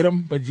want to get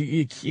them, but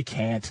you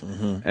can't.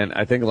 Mm-hmm. And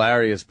I think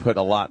Larry has put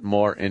a lot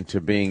more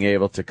into being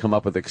able to come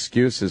up with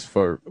excuses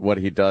for what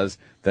he does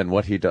than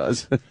what he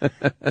does.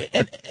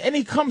 and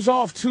he comes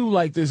off, too,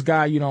 like this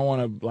guy you don't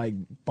want to, like,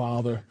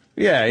 bother.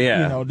 Yeah.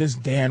 You know, this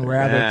Dan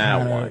Rather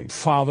kind of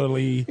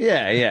fatherly.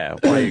 Yeah.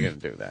 Why are you going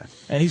to do that?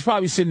 And he's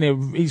probably sitting there.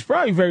 He's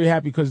probably very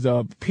happy because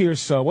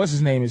Pierce, what's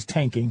his name, is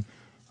tanking.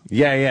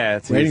 Yeah.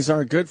 Ratings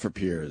aren't good for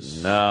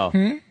Piers.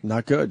 No.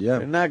 Not good, yeah.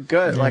 They're not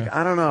good. Yeah. Like,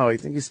 I don't know. I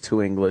think he's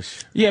too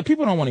English. Yeah,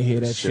 people don't want to hear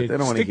that shit. They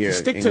don't want to hear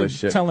Stick English to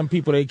shit. telling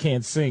people they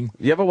can't sing.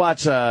 You ever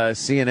watch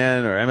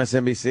CNN or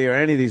MSNBC or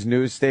any of these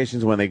news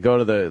stations when they go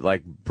to the,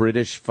 like,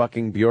 British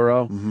fucking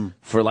bureau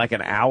for, like,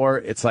 an hour?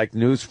 It's like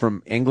news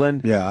from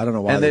England. Yeah, I don't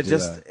know why and they they're do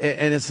just,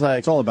 that. And it's like...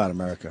 It's all about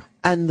America.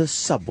 And the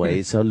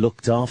subways are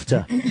looked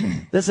after.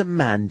 There's a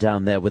man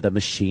down there with a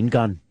machine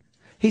gun.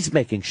 He's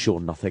making sure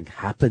nothing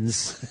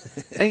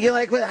happens. And you're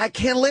like, well, I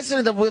can't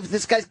listen to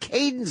this guy's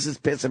cadence is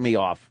pissing me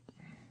off.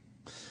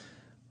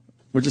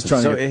 We're just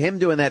trying So to... him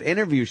doing that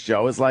interview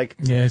show is like...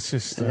 Yeah, it's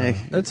just...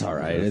 It's all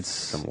right. It's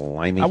some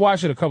limey. I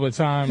watched it a couple of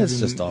times. It's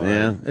just all right.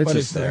 Yeah, It's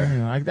just there. You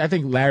know, I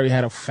think Larry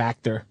had a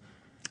factor.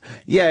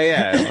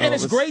 Yeah. And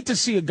it's great to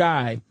see a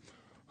guy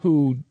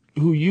who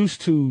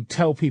used to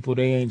tell people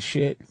they ain't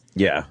shit,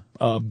 Yeah.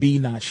 be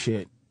not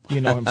shit,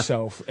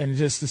 himself. And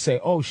just to say,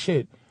 oh,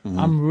 shit,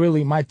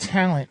 my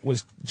talent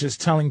was just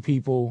telling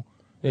people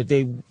that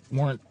they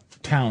weren't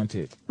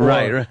talented.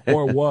 Right.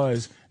 Or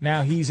was.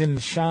 Now he's in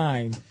the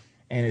shine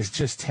and it's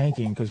just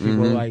tanking because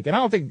people are like, and I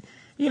don't think,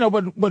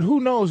 but who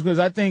knows? Because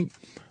I think,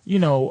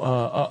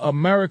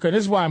 America,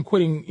 this is why I'm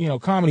quitting,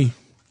 comedy.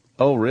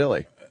 Oh,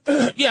 really?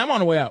 Yeah, I'm on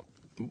the way out.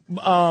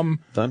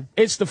 Done?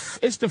 It's the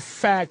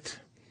fact,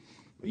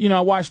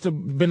 I watched the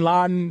Bin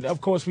Laden.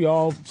 Of course, we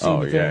all seen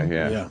the thing.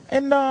 Yeah.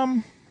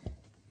 And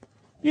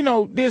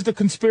there's the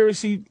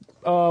conspiracy,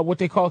 what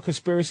they call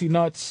conspiracy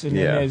nuts, and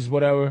then there's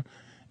whatever.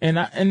 And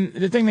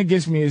the thing that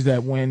gets me is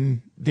that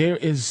when there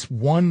is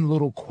one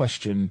little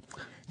question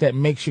that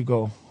makes you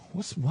go,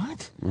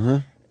 what?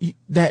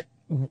 That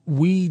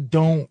we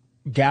don't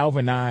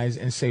galvanize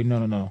and say,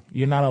 no,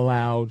 you're not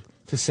allowed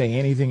to say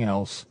anything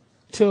else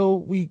till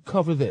we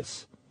cover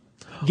this.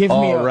 Give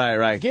me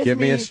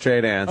a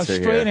straight answer. A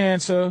straight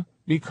answer,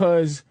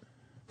 because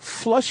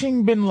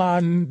flushing Bin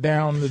Laden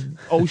down the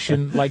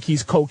ocean like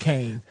he's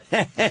cocaine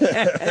from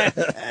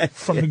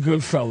the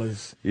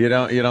Goodfellas. You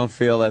don't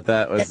feel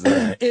that was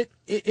It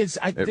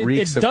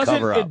reeks of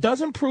cover-up. It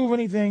doesn't prove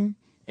anything.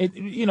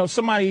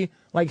 Somebody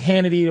like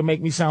Hannity to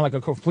make me sound like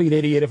a complete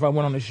idiot if I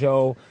went on the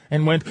show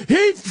and went,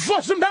 he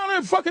flushed him down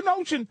in the fucking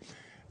ocean.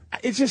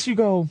 It's just, you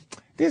go,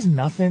 there's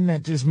nothing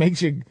that just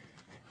makes you...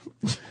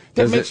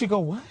 you go,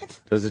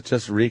 what? Does it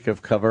just reek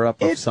of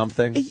cover-up of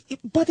something?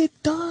 But it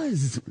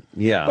does.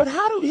 Yeah. But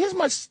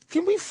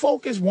can we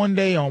focus one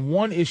day on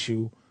one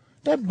issue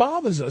that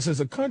bothers us as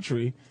a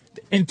country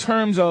in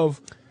terms of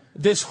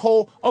this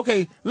whole,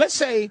 let's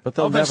say... But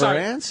they'll never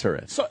answer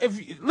it. So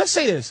let's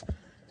say this,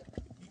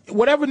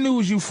 whatever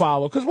news you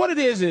follow, because what it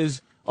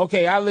is,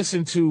 I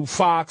listen to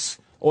Fox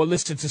or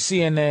listen to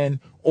CNN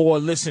or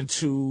listen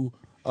to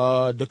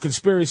the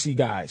conspiracy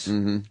guys,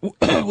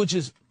 which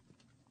is...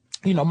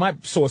 my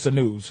source of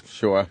news.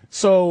 Sure.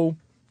 So,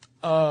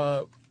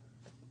 there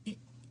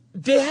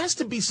has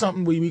to be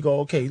something where we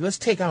go, let's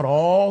take out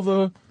all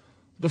the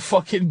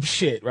fucking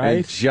shit, right?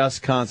 And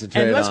just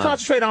concentrate and let's on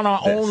concentrate on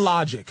our this. own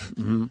logic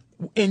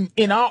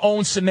in our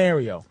own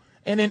scenario.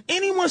 And in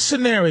anyone's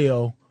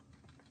scenario,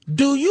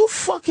 do you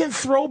fucking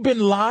throw Bin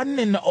Laden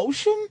in the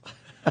ocean?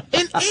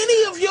 In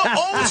any of your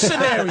own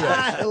scenarios.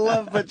 I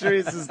love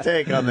Patrice's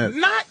take on this.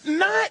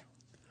 Not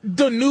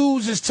the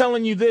news is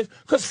telling you this,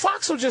 because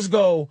Fox will just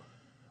go...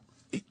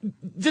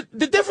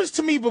 The difference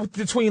to me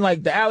between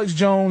like the Alex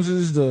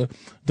Joneses, the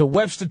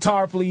Webster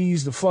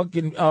Tarpleys, the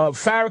fucking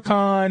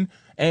Farrakhan,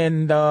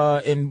 and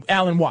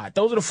Alan Watt.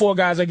 Those are the four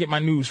guys I get my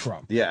news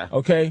from. Yeah.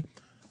 Okay?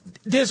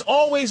 There's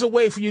always a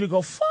way for you to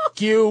go,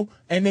 fuck you,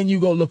 and then you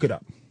go look it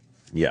up.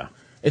 Yeah.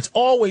 It's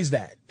always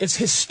that. It's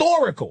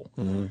historical.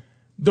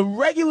 The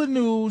regular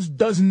news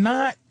does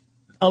not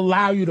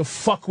allow you to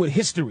fuck with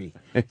history.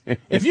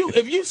 If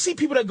you see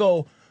people that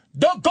go,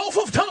 the Gulf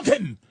of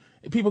Tonkin,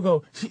 people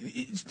go,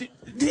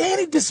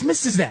 Danny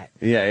dismisses that.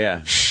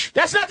 Yeah. Shh,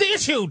 that's not the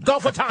issue.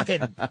 Gulf of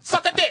Tonkin,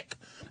 suck a dick.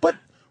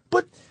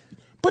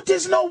 But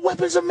there's no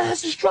weapons of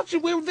mass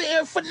destruction. We're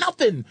there for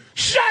nothing.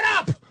 Shut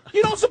up.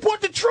 You don't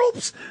support the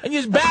troops, and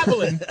you're just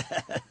babbling.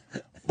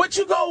 But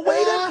you go,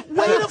 wait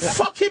a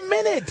fucking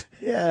minute.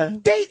 Yeah.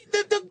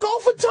 The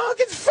Gulf of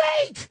Tonkin's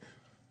fake.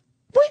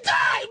 We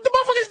died. The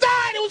motherfuckers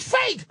died. It was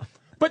fake.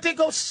 But they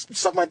go,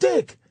 suck my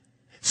dick.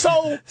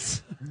 So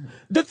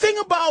the thing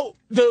about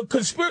the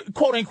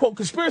quote-unquote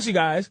conspiracy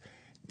guys,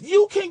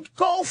 you can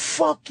go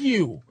fuck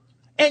you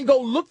and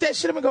go look that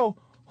shit up and go,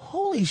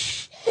 holy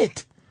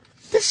shit.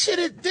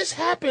 This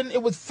happened.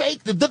 It was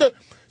fake.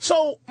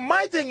 So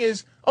my thing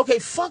is,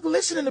 fuck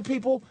listening to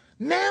people.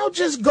 Now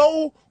just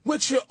go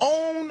with your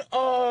own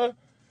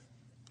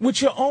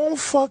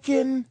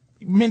fucking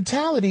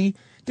mentality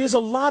there's a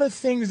lot of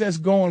things that's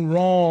going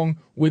wrong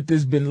with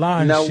this Bin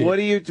Laden Now,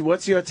 shit.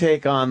 what's your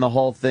take on the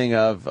whole thing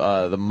of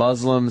the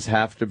Muslims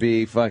have to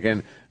be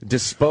fucking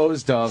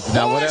disposed of,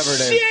 now whatever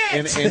it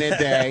is, in a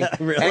day?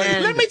 Really?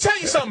 And Let me tell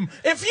you something.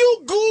 If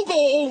you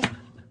Google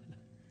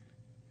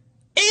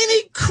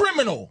any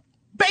criminal,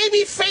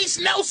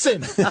 Babyface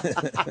Nelson,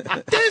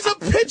 there's a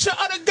picture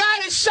of the guy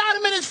that shot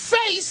him in his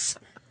face,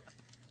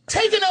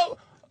 taking a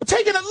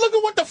look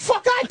at what the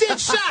fuck I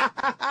did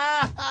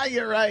shot.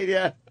 You're right,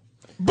 yeah.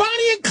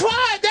 Bonnie and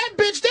Clyde, that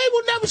bitch, they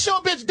will never show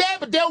a bitch dead,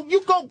 but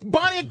you go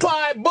Bonnie and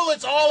Clyde,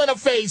 bullets all in her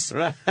face.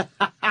 And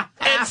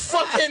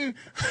fucking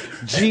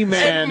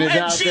G-Man is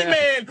out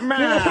G-Man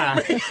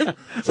there.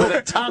 With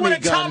a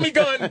Tommy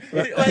gun.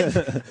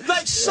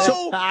 Like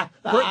so.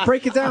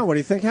 Break it down. What do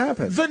you think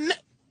happened?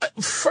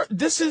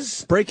 This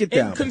is Break it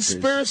down, in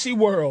conspiracy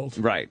world.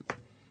 Right.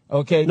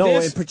 Okay. No,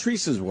 in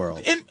Patrice's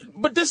world.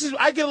 But this is,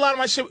 I get a lot of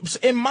my shit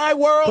in my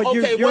world. But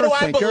okay, you're what do a I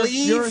thinker.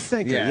 believe? You're a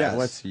thinker. Yeah. Yes.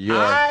 What's your?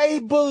 I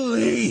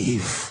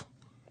believe.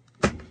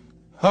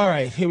 All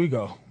right, here we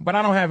go. But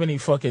I don't have any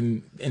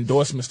fucking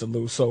endorsements to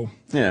lose, so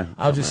Yeah.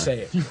 I'll just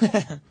say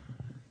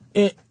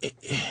it.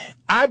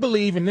 I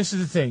believe, and this is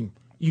the thing,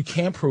 you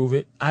can't prove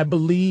it. I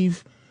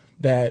believe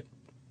that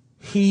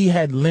he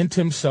had lent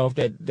himself,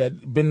 that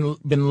Bin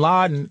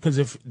Laden, because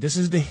if this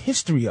is the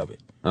history of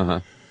it,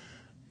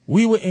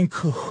 we were in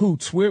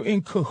cahoots. We're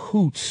in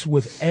cahoots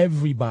with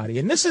everybody.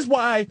 And this is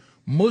why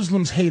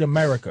Muslims hate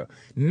America.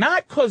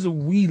 Not because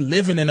we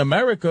living in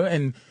America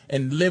and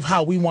live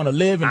how we want to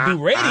live and do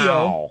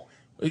radio.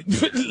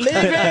 Live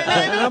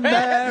in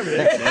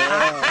America.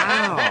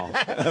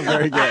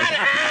 Very good.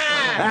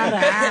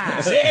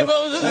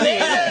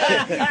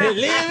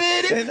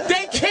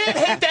 They can't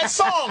hate that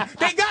song.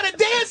 They gotta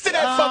dance to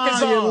that fucking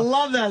song. You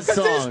love that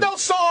song. There's no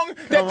song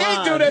that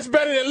they do that's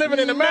better than living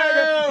in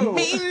America. No.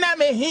 Being not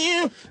me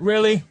here.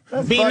 Really?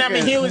 Being not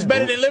me here is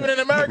better than living in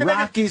America? nigga?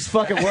 Rocky's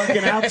fucking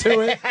working out to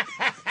it.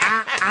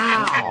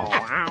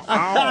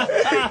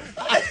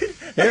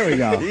 Here we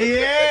go.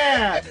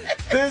 Yeah.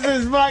 This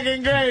is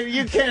fucking great.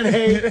 You can't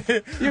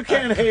hate. You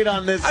can't hate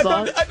on this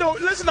song. I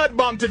don't. Let's not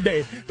bomb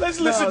today. Let's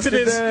listen to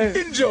today. this.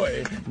 Enjoy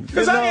it.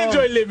 Because You I know,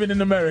 enjoy living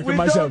in America We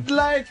myself. don't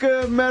like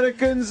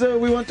Americans.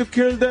 We want to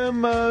kill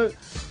them.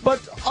 But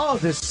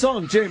this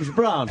song, James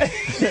Brown.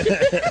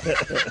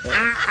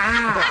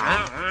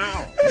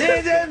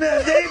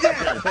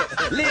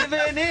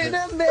 Living in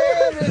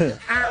America.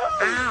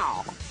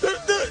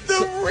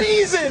 The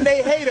reason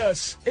they hate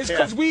us is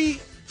because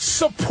we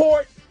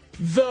support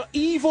the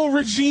evil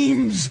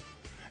regimes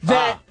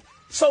that.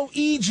 So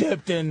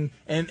Egypt and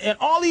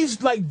all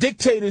these like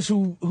dictators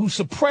who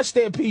suppress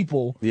their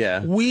people.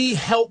 Yeah. We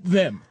help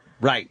them.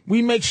 Right.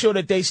 We make sure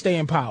that they stay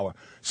in power.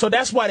 So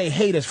that's why they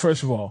hate us,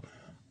 first of all.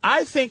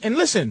 I think, and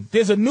listen,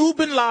 there's a new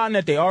Bin Laden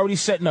that they already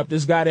setting up,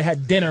 this guy that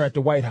had dinner at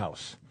the White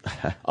House.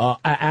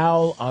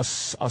 Al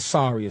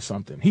Asari or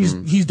something. He's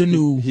the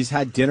new... He's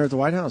had dinner at the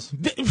White House?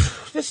 Yeah,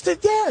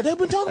 they've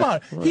been talking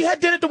about it. He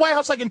had dinner at the White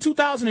House like in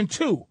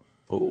 2002.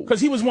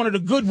 Because he was one of the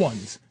good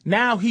ones.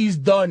 Now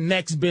he's the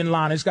next Bin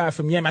Laden, this guy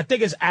from Yemen. I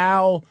think it's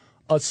Al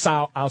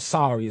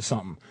Asari or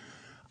something.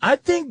 I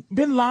think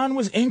Bin Laden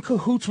was in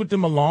cahoots with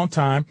them a long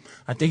time.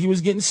 I think he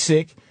was getting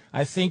sick.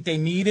 I think they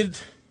needed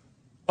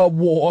a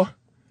war.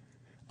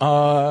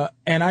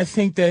 And I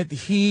think that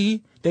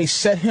they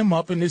set him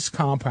up in this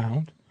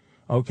compound,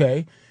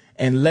 okay,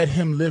 and let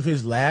him live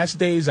his last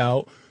days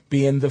out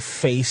being the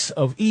face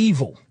of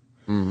evil.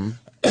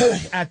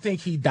 I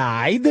think he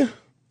died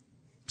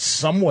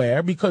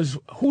somewhere because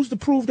who's to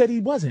prove that he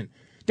wasn't?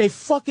 They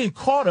fucking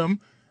caught him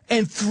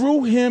and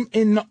threw him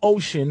in the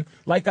ocean,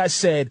 like I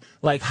said,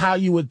 like how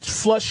you would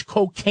flush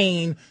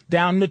cocaine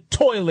down the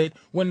toilet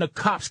when the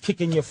cops kick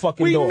in your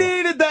fucking door. We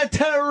needed that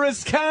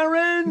terrorist,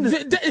 Karen.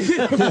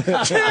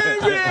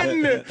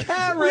 Karen!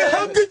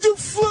 How could you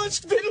flush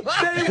Bin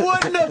Laden? They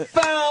wouldn't have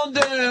found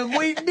him.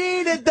 We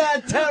needed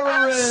that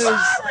terrorist.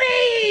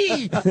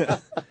 Sorry!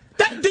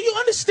 Do you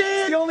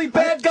understand? The only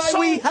bad guy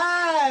we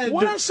had.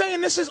 What I'm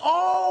saying, this is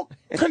all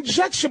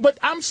conjecture, but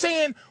I'm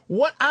saying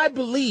what I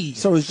believe.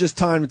 So it was just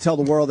time to tell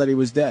the world that he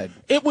was dead.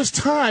 It was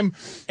time,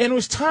 and it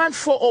was time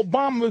for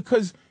Obama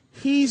because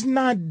he's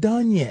not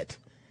done yet.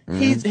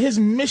 His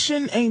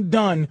mission ain't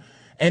done,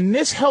 and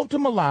this helped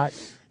him a lot.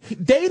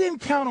 They didn't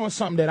count on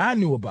something that I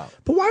knew about.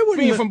 But why wouldn't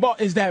Being from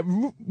Boston is that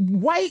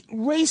white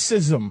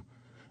racism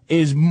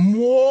is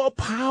more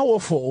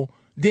powerful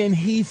than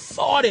he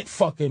thought it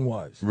fucking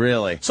was.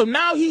 Really? So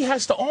now he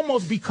has to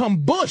almost become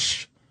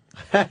Bush.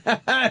 Yeah,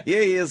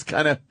 he is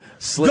kind of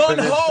slipping.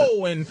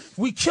 Gun-ho, and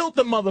we killed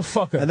the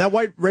motherfucker. And that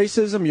white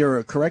racism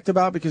you're correct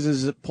about because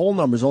his poll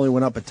numbers only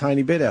went up a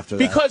tiny bit after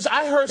that. Because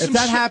I heard some if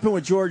that shit. happened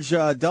with George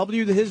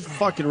W., his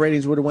fucking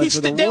ratings would have went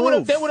through the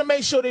roof. They would have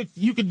made sure that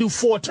you could do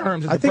 4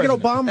 terms as I the think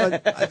president.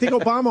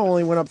 Obama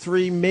only went up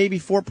 3, maybe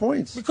 4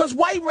 points. Because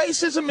white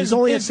racism is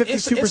only at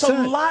it's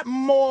 52%. a lot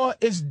more.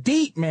 It's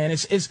deep, man.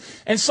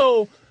 And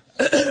so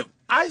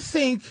I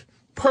think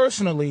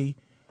personally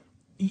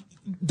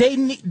they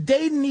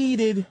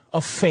needed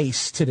a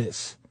face to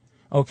this.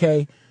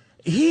 Okay,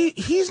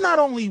 he's not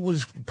only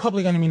was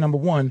public enemy number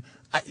one,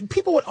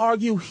 people would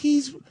argue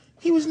he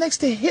was next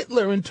to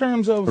Hitler in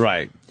terms of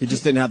He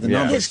just didn't have the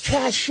numbers. His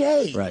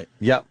cachet. Right.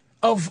 Yep.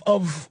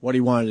 Of what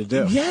he wanted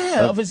to do.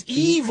 Yeah, of his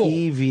evil.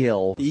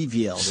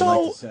 Evil.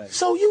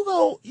 So you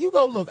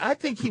go. Look, I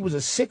think he was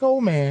a sick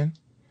old man.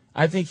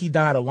 I think he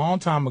died a long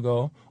time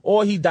ago,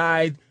 or he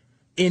died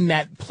in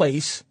that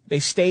place. They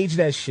staged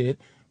that shit,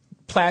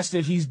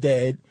 plastered he's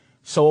dead,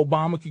 so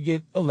Obama could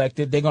get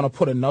elected. They're gonna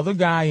put another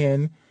guy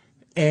in,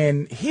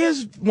 and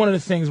here's one of the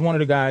things. One of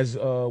the guys,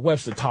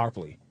 Webster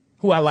Tarpley,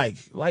 who I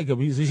like him.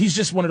 He's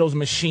just one of those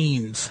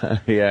machines.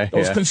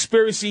 Those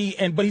conspiracy,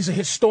 but he's a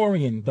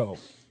historian though.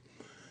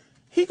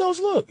 He goes,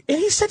 look, and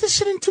he said this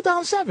shit in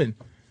 2007.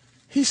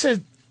 He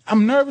said,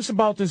 I'm nervous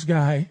about this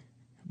guy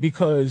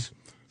because,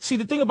 see,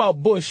 the thing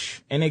about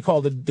Bush, and they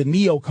call the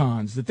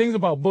neocons, the things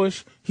about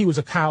Bush, he was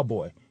a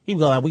cowboy. He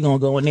was like, we're going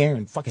to go in there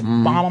and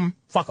fucking bomb him,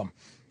 fuck him.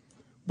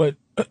 But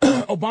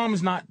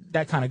Obama's not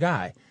that kind of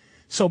guy.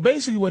 So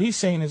basically what he's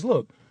saying is,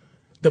 look,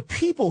 the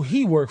people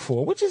he worked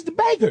for, which is the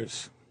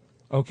bankers,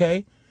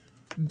 okay,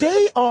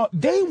 they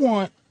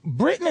want,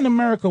 Britain and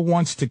America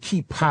wants to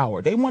keep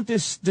power. They want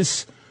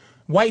this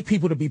white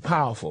people to be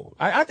powerful.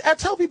 I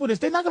tell people this: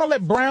 they're not going to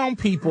let brown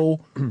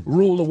people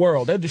rule the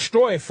world. They'll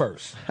destroy it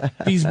first.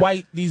 These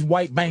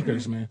white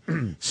bankers,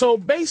 man. So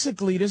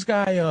basically, this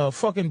guy,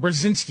 fucking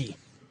Brzezinski,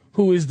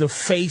 who is the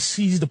face,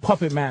 he's the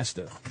puppet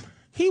master.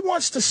 He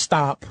wants to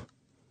stop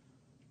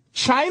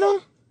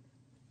China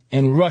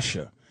and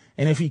Russia,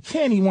 and if he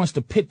can, he wants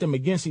to pit them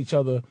against each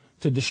other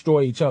to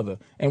destroy each other.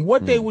 And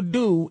what they would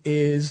do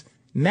is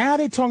now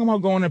they're talking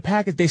about going to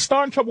Pakistan. They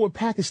start in trouble with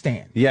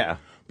Pakistan. Yeah.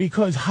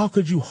 Because how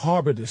could you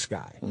harbor this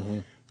guy?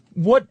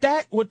 What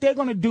they're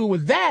going to do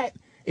with that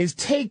is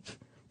take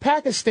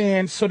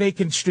Pakistan so they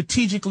can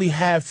strategically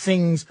have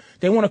things.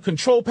 They want to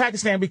control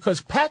Pakistan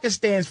because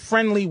Pakistan's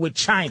friendly with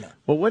China.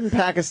 Well, wouldn't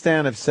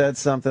Pakistan have said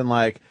something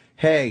like,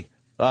 hey,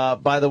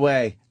 by the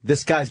way,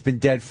 this guy's been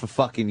dead for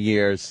fucking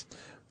years.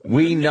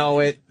 We know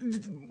it.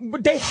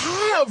 But they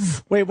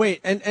have.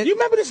 Wait. And you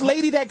remember this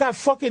lady that got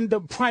fucking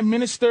the prime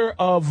minister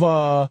of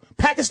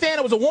Pakistan?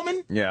 It was a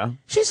woman? Yeah.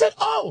 She said,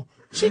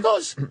 she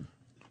goes,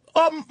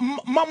 what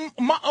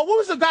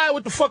was the guy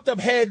with the fucked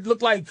up head?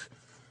 Looked like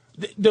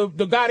the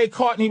guy they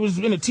caught and he was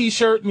in a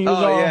T-shirt and he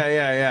was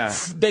yeah.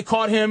 They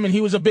caught him and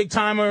he was a big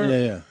timer.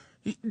 Yeah.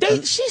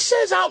 She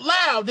says out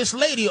loud, this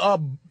lady,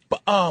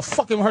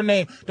 fucking her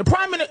name, the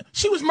prime minister,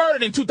 she was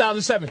murdered in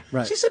 2007.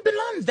 Right. She said Bin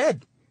Laden's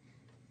dead.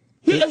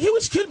 He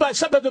was killed by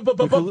something. We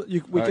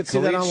could see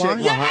that online?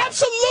 Yeah,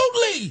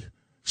 absolutely.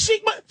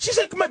 She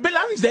said Bin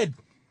Laden's dead.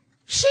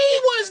 She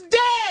was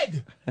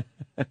dead.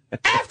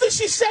 After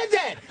she said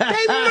that,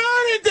 they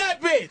murdered that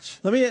bitch.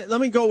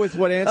 Let me go with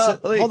what Ann said.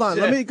 Hold on.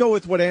 Let me go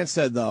with what Ann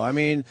said, though. I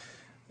mean,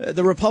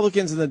 the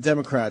Republicans and the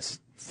Democrats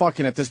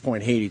fucking at this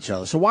point hate each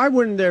other. So why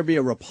wouldn't there be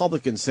a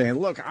Republican saying,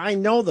 look, I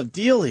know the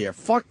deal here.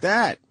 Fuck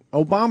that.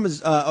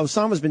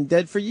 Osama's been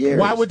dead for years.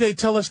 Why would they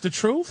tell us the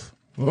truth?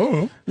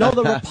 No,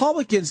 the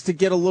Republicans to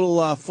get a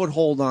little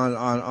foothold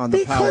on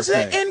the power. Because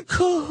they're in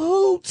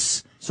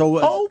cahoots.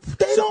 So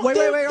they don't. Wait.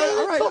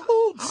 All right.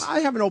 I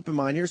have an open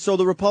mind here. So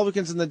the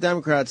Republicans and the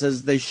Democrats,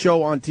 as they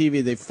show on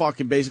TV, they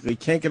fucking basically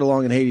can't get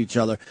along and hate each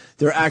other.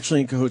 They're actually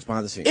in cahoots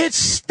behind the scenes. It's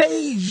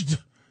staged.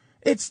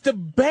 It's the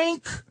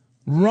bank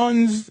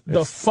runs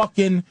the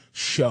fucking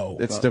show.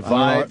 It's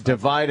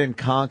divide and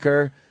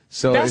conquer.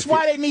 So that's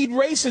why they need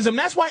racism.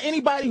 That's why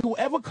anybody who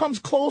ever comes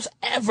close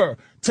ever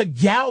to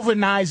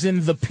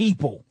galvanizing the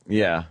people,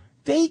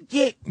 they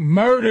get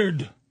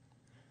murdered.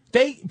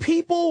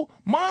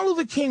 Martin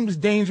Luther King was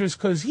dangerous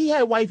because he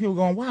had white people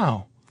going,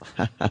 wow,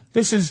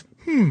 this is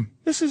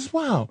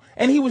wow.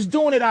 And he was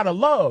doing it out of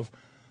love.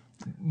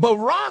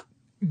 Barack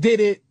did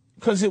it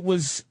because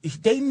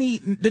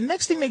the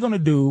next thing they're going to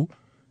do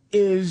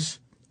is,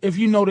 if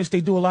you notice,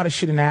 they do a lot of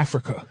shit in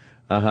Africa.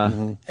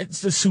 It's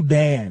the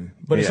Sudan,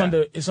 but it's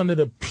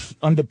under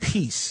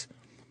peace.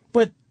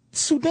 But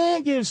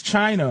Sudan gives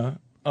China,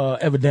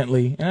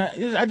 evidently,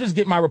 and I just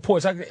get my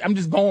reports. I'm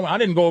just going. I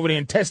didn't go over there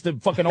and test the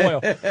fucking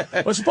oil.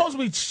 But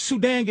supposedly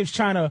Sudan gives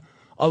China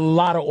a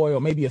lot of oil,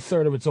 maybe a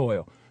third of its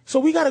oil. So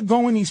we got to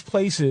go in these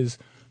places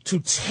to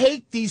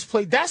take these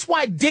places. That's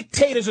why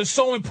dictators are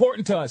so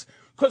important to us,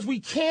 because we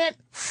can't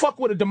fuck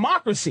with a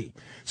democracy.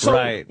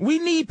 So we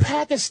need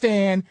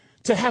Pakistan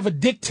to have a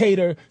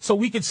dictator so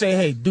we could say,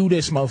 hey, do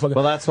this, motherfucker.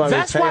 Well, that's why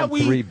we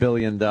pay him $3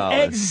 billion.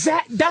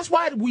 That's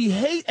why we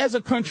hate as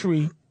a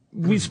country.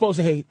 We're supposed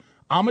to hate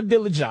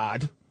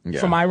Ahmadinejad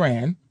from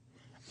Iran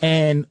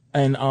and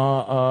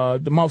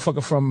the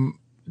motherfucker from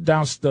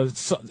down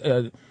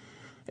South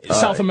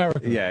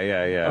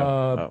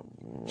America.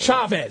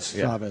 Chavez.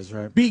 Chavez,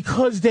 right.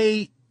 Because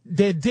they're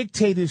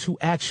dictators who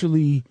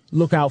actually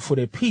look out for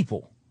their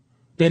people.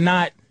 They're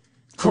not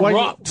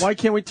corrupt. Why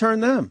can't we turn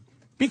them?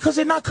 Because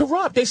they're not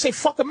corrupt. They say,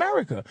 fuck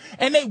America.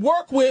 And they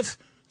work with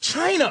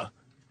China.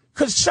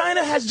 Because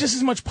China has just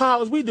as much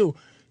power as we do.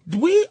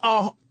 We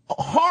are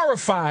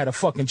horrified of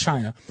fucking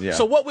China.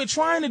 So what we're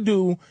trying to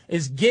do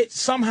is get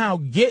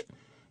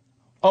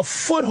a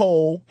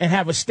foothold and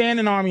have a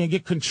standing army and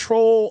get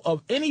control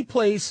of any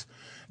place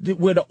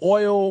where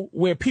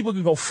where people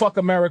can go fuck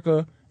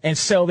America and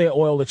sell their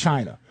oil to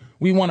China.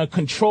 We want to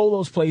control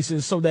those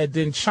places so that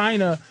then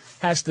China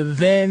has to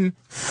then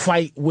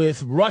fight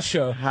with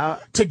Russia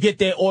to get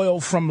their oil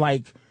from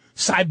like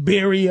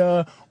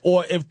Siberia,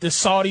 or if the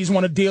Saudis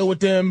want to deal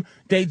with them,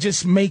 they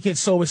just make it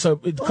so it's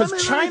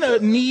because China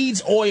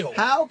needs oil.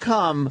 How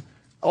come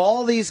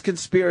all these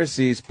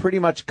conspiracies pretty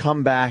much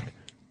come back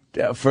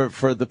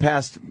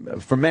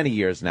for many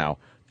years now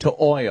to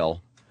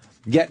oil,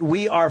 yet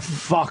we are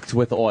fucked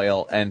with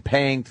oil and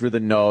paying through the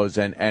nose,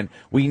 and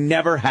we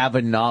never have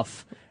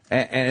enough,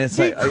 and it's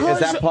like, is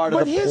that part of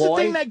the ploy? But here's the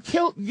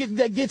thing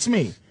that gets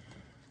me.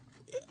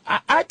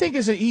 I think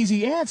it's an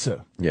easy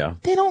answer. Yeah.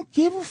 They don't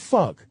give a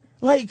fuck,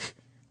 like,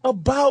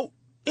 about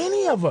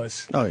any of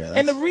us. Oh, yeah.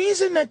 And the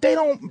reason that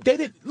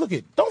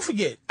don't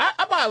forget,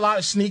 I buy a lot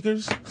of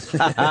sneakers.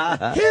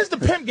 Here's the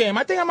pimp game.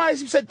 I think I might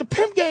have said the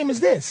pimp game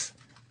is this.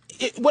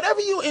 Whatever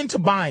you're into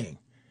buying,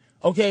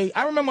 okay?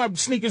 I remember my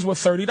sneakers were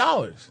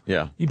 $30.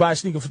 Yeah. You buy a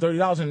sneaker for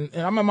 $30, and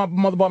I remember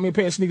my mother bought me a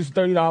pair of sneakers for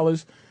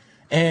 $30,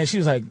 and she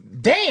was like,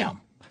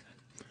 damn.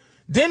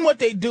 Then what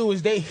they do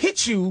is they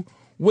hit you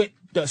with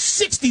the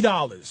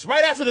 $60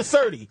 right after the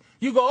 30.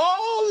 You go,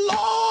 oh,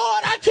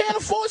 Lord, I can't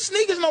afford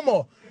sneakers no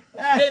more.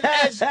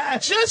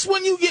 And just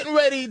when you getting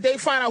ready, they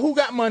find out who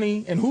got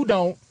money and who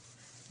don't.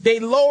 They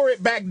lower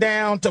it back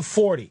down to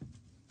 40.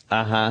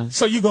 Uh-huh.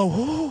 So you go,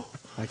 oh,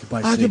 I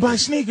can buy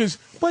sneakers.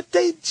 But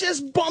they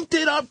just bumped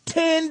it up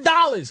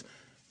 $10.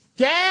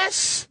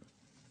 Gas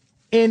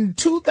in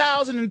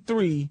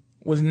 2003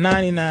 was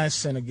 99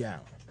 cents a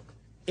gallon.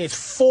 It's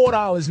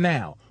 $4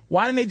 now.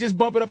 Why didn't they just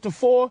bump it up to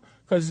 $4?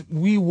 Because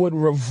we would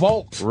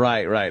revolt.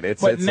 Right.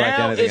 It's now like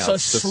anything it's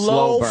else. a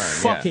slow burn.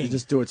 Fucking. You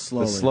just do it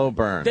slowly. The slow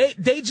burn.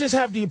 They just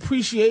have the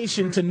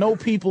appreciation to know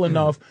people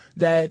enough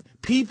that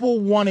people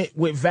want it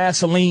with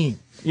Vaseline.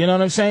 You know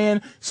what I'm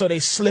saying? So they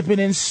slip it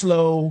in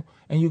slow,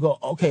 and you go,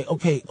 okay,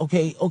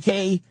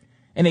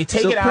 and they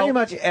take it out. So pretty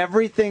much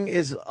everything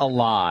is a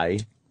lie.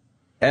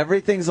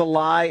 Everything's a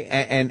lie,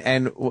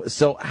 and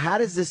so how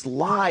does this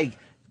lie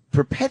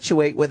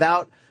perpetuate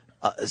without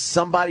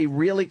somebody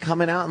really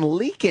coming out and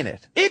leaking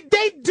it?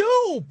 They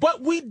do,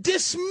 but we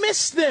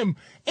dismiss them.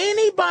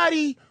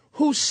 Anybody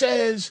who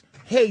says,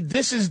 hey,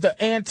 this is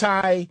the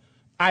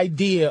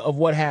anti-idea of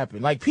what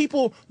happened. Like,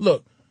 people,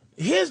 look,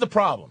 here's the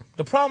problem.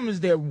 The problem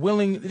is they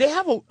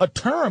have a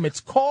term.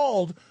 It's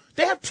called,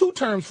 they have two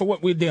terms for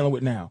what we're dealing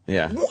with now.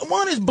 Yeah.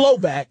 One is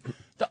blowback.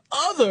 The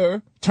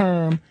other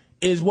term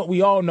is what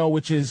we all know,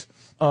 which is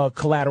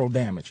collateral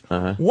damage.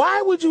 Uh-huh.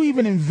 Why would you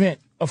even invent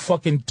a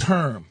fucking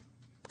term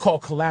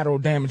called collateral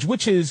damage,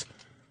 which is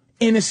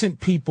innocent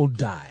people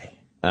die?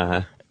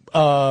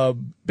 Uh-huh.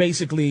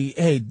 Basically,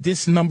 hey,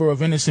 this number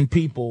of innocent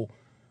people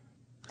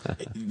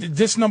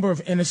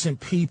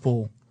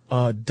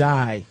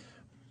die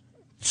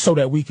so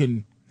that we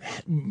can.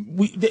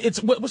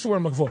 It's what's the word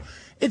I'm looking for?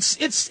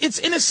 It's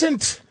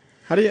innocent.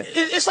 How do you?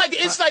 It's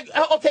like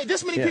okay,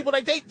 this many people,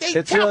 like they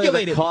it's calculated.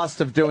 Really the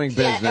cost of doing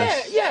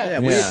business. Yeah.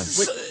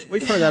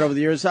 We've heard that over the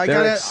years.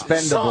 They're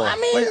expendable. So, I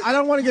mean, wait, I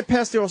don't want to get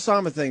past the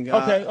Osama thing.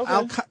 Okay.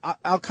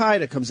 Al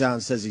Qaeda comes out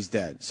and says he's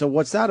dead. So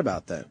what's that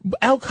about then?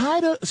 Al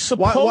Qaeda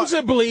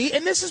supposedly,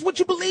 and this is what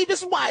you believe.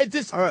 This is why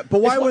this. All right,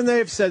 but why wouldn't they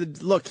have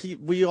said, "Look,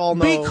 we all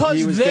know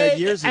he was dead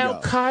years ago"?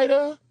 Al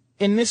Qaeda,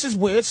 and this is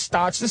where it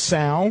starts to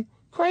sound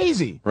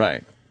crazy.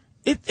 Right.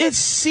 It's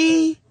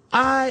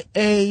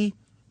CIA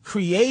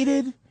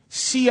created,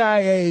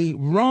 CIA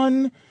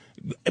run.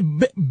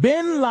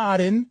 Bin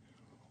Laden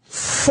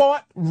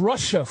fought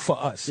Russia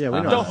for us. Yeah, we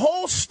know the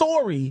whole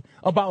story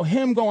about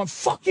him going,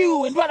 fuck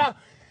you, and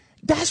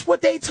that's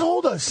what they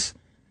told us.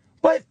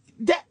 But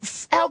that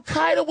Al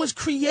Qaeda was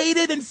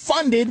created and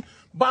funded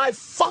by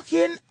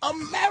fucking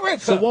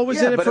America. So what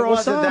was in it for Osama? It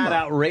wasn't that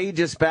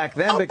outrageous back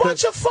then. A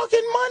bunch of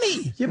fucking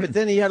money. Yeah, but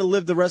then he had to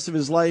live the rest of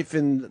his life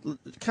in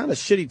kind of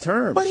shitty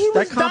terms. But he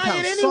was that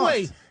dying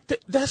anyway.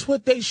 That's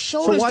what they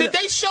showed us. Did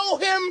they show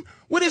him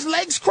with his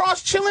legs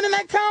crossed chilling in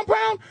that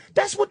compound?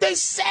 That's what they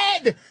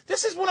said.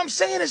 This is what I'm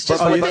saying. It's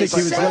just what you they think he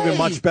was say. living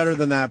much better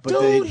than that? But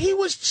dude, he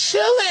was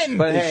chilling.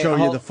 But they show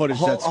you the footage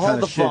that's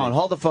kind of shitty.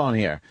 Hold the phone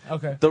here.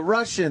 Okay. The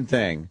Russian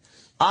thing.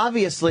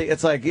 Obviously,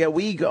 it's like,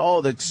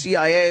 the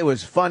CIA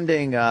was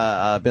funding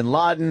Bin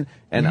Laden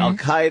and Al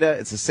Qaeda.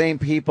 It's the same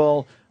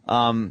people.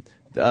 When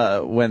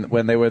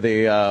they were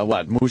the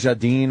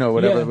Mujahideen or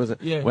whatever it was,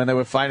 when they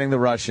were fighting the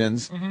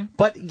Russians.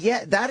 But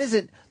that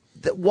isn't.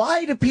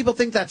 Why do people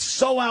think that's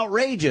so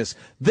outrageous?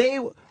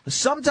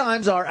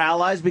 Sometimes our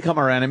allies become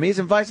our enemies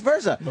and vice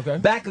versa. Okay.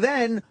 Back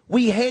then,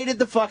 we hated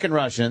the fucking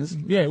Russians.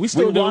 Yeah, we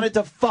still do. wanted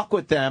to fuck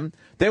with them.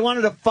 They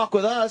wanted to fuck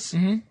with us.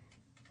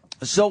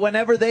 So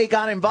whenever they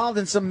got involved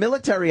in some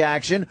military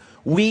action,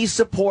 we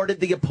supported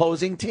the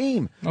opposing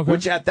team,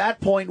 which at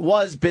that point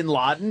was Bin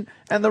Laden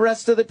and the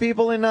rest of the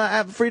people in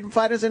freedom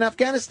fighters in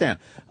Afghanistan.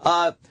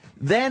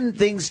 Then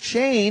things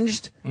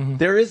changed.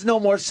 There is no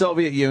more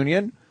Soviet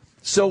Union,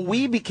 so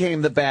we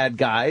became the bad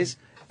guys.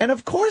 And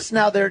of course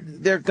now they're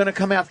going to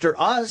come after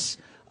us.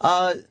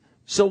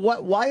 So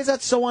what? Why is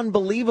that so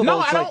unbelievable? No,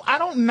 I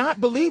don't not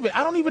believe it.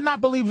 I don't even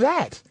not believe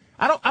that.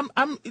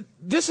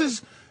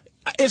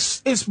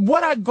 It's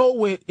what I go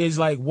with is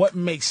like what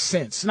makes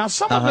sense. Now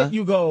some of it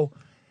you go,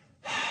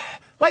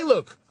 like,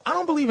 look, I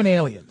don't believe in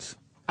aliens.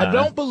 I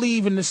don't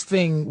believe in this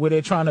thing where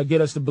they're trying to get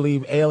us to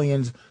believe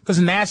aliens because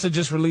NASA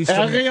just released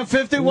Area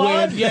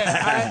 51.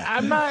 Yeah,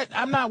 I'm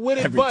not with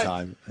it. Every but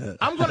time.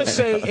 I'm gonna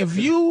say if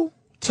you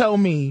tell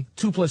me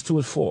 2 + 2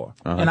 is 4,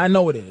 and I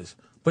know it is,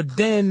 but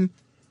then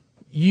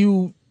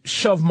you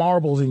shove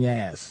marbles in your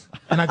ass,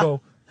 and I go,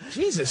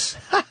 Jesus,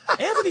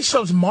 Anthony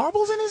shoves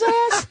marbles in his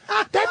ass?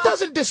 That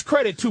doesn't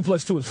discredit 2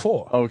 + 2 is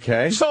 4.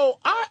 Okay. So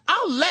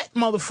I'll let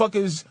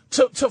motherfuckers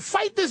to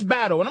fight this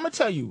battle, and I'm gonna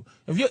tell you,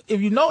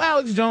 if you know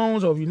Alex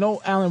Jones or if you know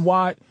Alan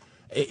Watt,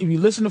 if you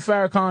listen to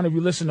Farrakhan, if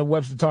you listen to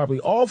Webster Tarpley,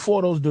 all 4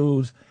 of those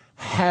dudes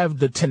have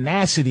the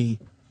tenacity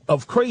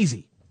of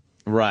crazy.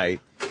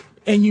 Right.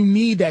 And you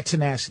need that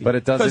tenacity. But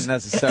it doesn't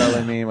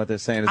necessarily mean what they're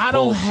saying is I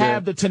don't bullshit.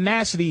 have the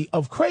tenacity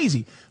of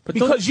crazy.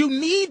 Because you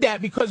need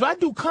that, because I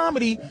do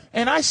comedy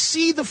and I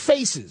see the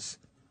faces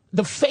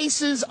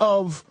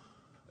of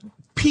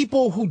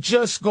people who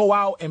just go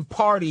out and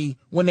party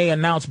when they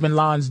announce Bin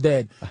Laden's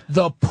dead.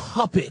 The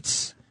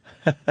puppets,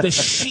 the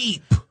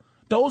sheep.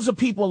 Those are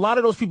people, a lot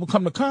of those people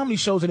come to comedy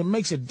shows and it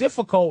makes it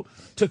difficult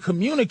to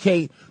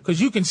communicate because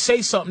you can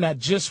say something that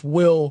just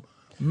will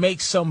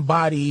make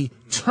somebody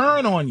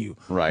turn on you.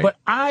 Right. But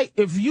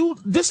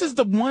this is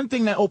the one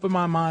thing that opened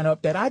my mind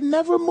up that I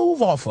never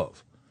move off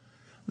of.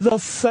 The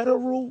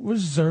Federal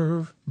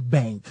Reserve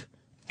Bank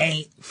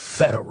ain't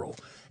federal.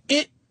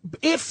 It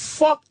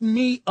fucked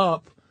me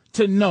up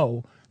to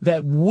know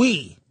that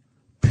we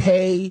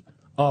pay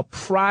a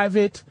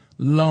private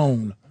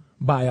loan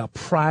by a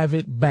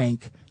private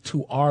bank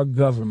to our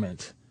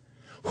government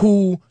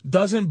who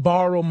doesn't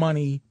borrow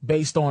money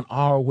based on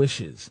our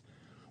wishes.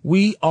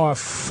 We are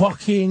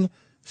fucking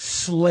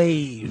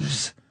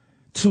slaves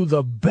to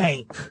the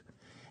bank.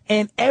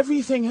 And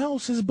everything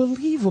else is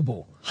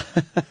believable.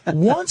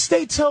 Once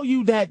they tell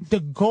you that the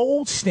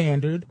gold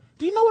standard,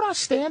 do you know what our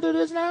standard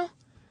is now?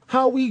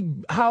 How we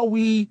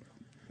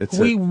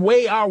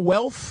weigh our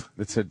wealth?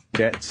 It's a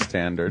debt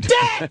standard.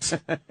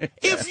 Debt!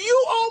 If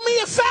you owe me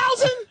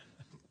 1,000,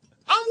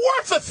 I'm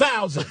worth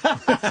 1,000.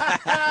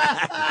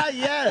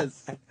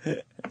 Yes.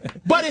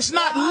 But it's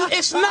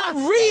not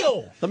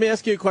real. Let me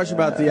ask you a question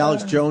about the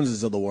Alex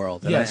Joneses of the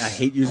world. And Yes. I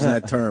hate using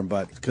that term,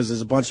 but because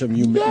there's a bunch of them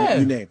you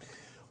name.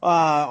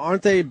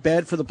 Aren't they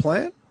bad for the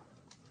plan?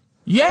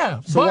 Yeah.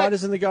 So why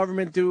doesn't the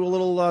government do a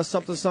little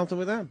something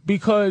with them?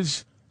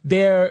 Because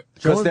they're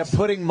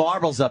putting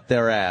marbles up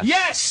their ass.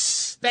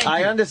 Yes. Thank you.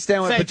 I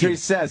understand what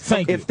Patrice says.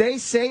 If they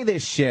say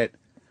this shit,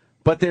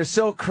 but they're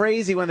so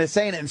crazy when they're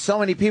saying it, and so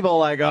many people are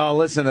like, oh,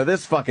 listen to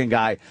this fucking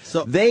guy.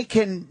 So they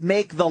can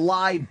make the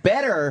lie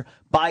better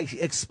by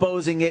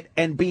exposing it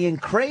and being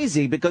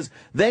crazy, because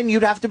then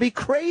you'd have to be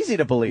crazy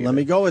to believe Let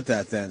me go with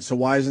that then. So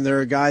why isn't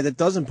there a guy that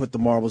doesn't put the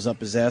marbles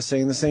up his ass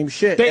saying the same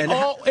shit? Hold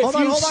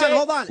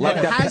on.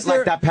 Like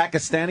that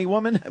Pakistani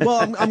woman? Well,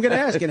 I'm going to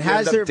ask, and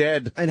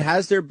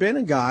has there been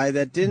a guy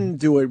that didn't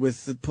do it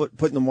with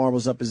putting the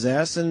marbles up his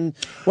ass, and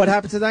what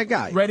happened to that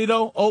guy? Ready,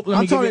 though?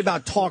 I'm talking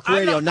about talk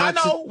radio, I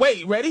know.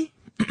 Wait, ready?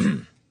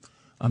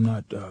 I'm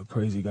not a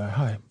crazy guy.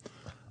 Hi.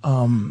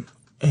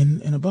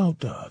 In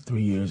about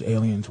 3 years,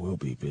 aliens will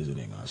be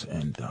visiting us,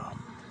 and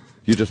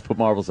you just put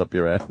marbles up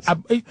your ass.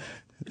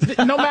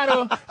 No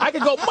matter, I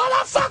could go,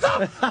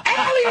 motherfucker,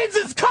 aliens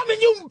is coming,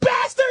 you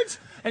bastards,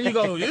 and you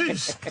go,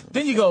 yeesh.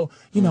 Then you go,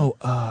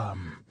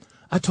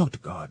 I talked to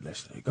God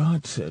yesterday.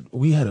 God said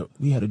we had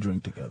a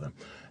drink together,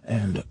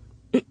 and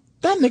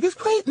that nigga's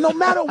crazy. No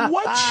matter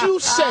what you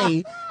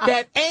say,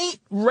 that ain't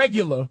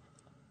regular.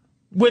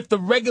 With the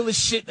regular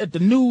shit that the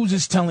news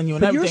is telling you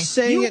and everything. You're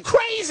saying you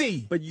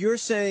crazy. But you're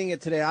saying it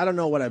today. I don't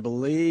know what I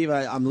believe.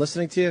 I'm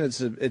listening to you,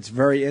 and it's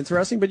very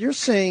interesting. But you're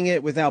saying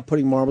it without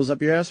putting marbles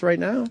up your ass right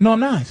now? No, I'm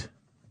not.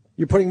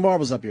 You're putting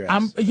marbles up your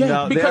ass.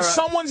 Because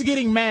someone's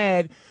getting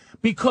mad.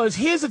 Because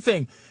here's the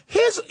thing.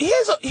 Here's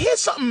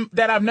something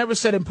that I've never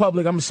said in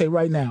public. I'm gonna say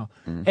right now,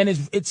 and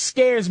it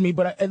scares me.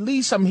 But at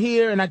least I'm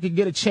here, and I can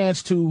get a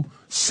chance to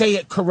say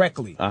it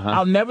correctly.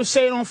 I'll never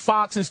say it on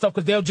Fox and stuff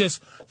because they'll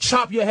just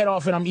chop your head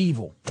off, and I'm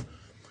evil.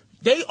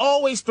 They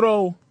always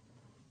throw.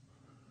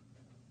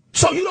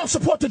 So you don't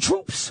support the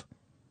troops,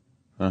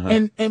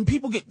 and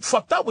people get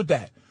fucked up with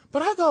that.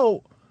 But I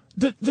go,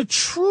 the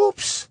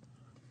troops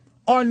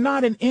are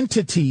not an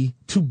entity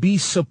to be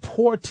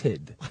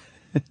supported.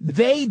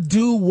 They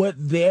do what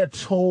they're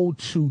told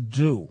to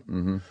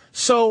do.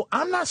 So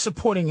I'm not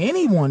supporting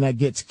anyone that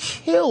gets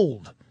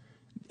killed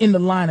in the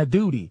line of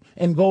duty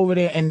and go over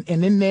there and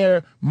in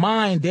their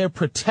mind, they're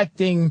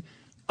protecting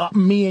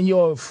me and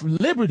your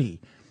liberty.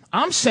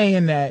 I'm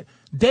saying that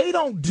they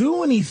don't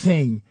do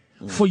anything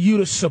for you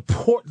to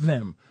support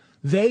them.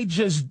 They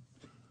just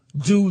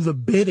do the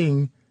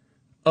bidding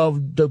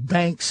of the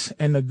banks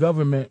and the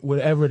government,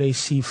 whatever they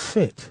see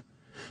fit.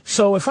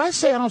 So if I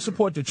say I don't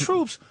support the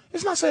troops,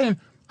 it's not saying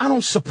I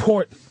don't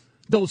support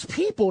those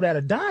people that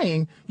are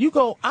dying. You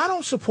go, I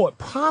don't support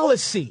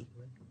policy.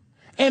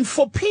 And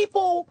for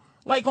people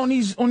like on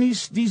these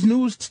news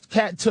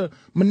to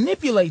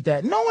manipulate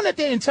that, knowing that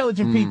they're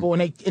intelligent people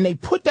and they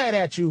put that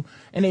at you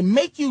and they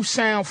make you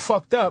sound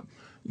fucked up,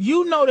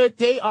 you know that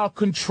they are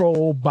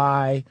controlled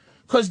by,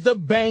 because the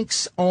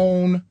banks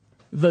own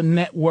the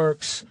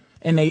networks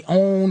and they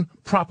own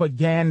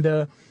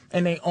propaganda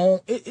and they own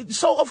it.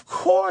 So of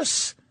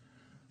course,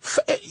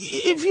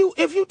 if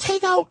you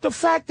take out the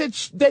fact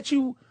that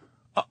you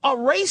are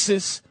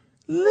racist,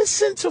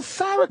 listen to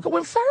Farrakhan.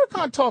 When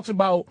Farrakhan talks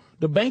about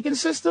the banking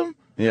system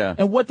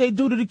and what they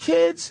do to the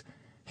kids,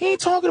 he ain't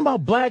talking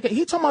about black.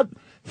 He talking about,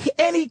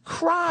 and he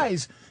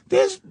cries.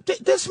 This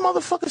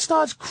motherfucker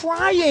starts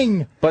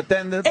crying. But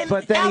then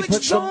Alex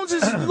Jones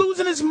is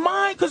losing his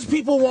mind because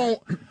people won't.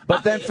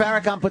 But then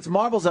Farrakhan puts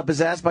marbles up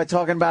his ass by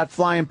talking about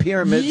flying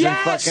pyramids and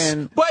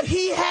fucking. But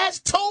he has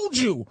told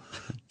you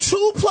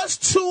 2 +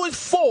 2 is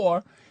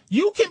 4.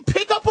 You can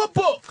pick up a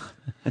book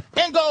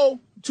and go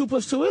 2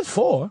 + 2 is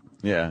 4.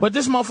 Yeah. But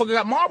this motherfucker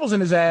got marbles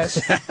in his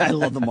ass. I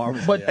love the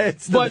marbles. But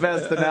it's the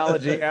best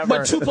analogy ever.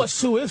 But 2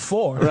 + 2 is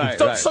 4.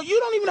 Right. So you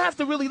don't even have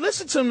to really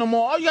listen to him no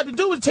more. All you have to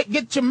do is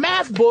get your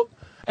math book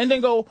and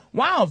then go,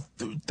 wow,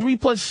 3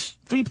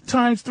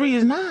 times 3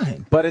 is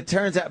 9. But it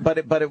turns out,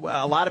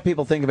 a lot of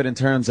people think of it in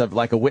terms of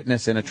like a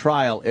witness in a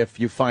trial. If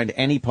you find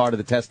any part of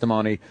the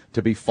testimony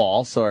to be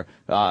false, or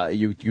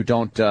you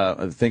don't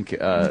think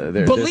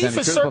there's belief any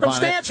is truth upon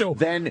circumstantial. it,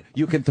 then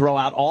you can throw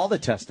out all the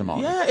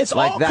testimony. Yeah, it's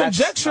like all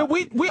conjecture.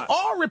 We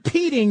are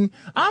repeating.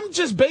 I'm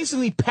just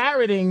basically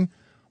parroting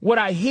what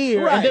I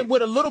hear, and then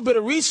with a little bit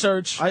of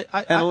research and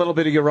a little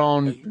bit of your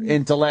own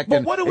intellect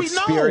and what do we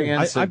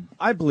experience. know?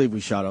 I believe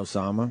we shot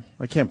Osama.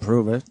 I can't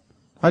prove it.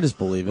 I just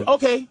believe it.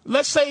 Okay,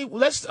 let's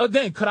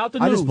then cut out the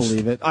news. I just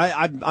believe it.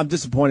 I'm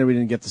disappointed we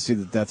didn't get to see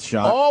the death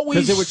shot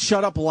because it would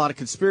shut up a lot of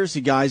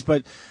conspiracy guys.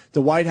 But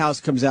the White House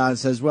comes out and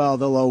says, "Well,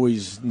 they'll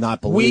always not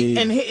believe."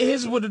 And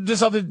here's what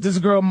this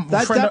girl,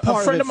 a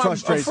friend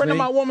of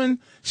my woman.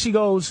 She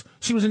goes,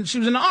 she was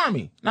in the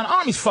Army. Now the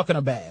Army's fucking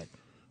her bad.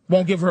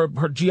 Won't give her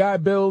GI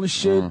Bill and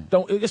shit.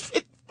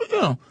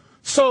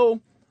 So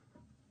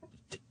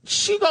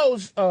she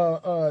goes,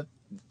 well,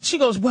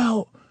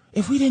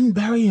 if we didn't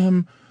bury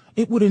him,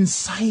 it would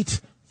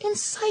incite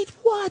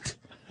what?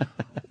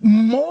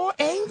 More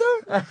anger?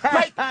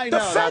 Like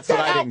the fact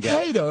that Al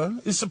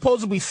Qaeda is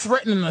supposedly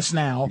threatening us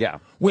now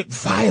with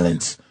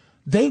violence.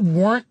 They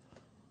weren't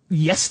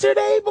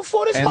yesterday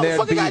before this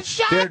motherfucker got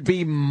shot. There'd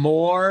be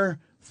more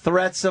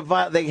threats of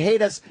violence. They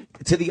hate us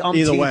to the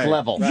umpteenth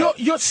level. They're on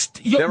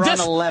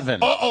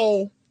 11.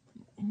 Osama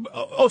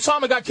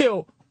got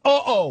killed.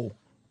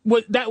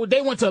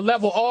 They went to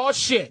level all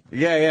shit.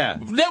 Yeah.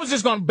 They was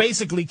just going to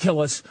basically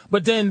kill us.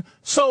 But then,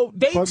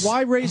 But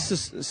why raise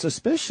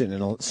suspicion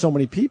in so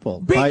many people?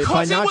 Because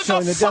by it not was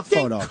showing a the death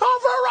fucking photo.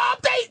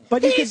 cover-up.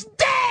 He's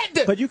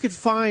dead. But you could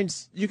find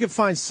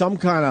some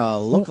kind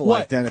of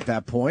lookalike then at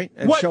that point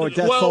and show a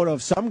death photo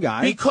of some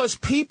guy. Because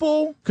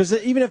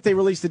even if they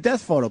released the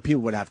death photo,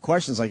 people would have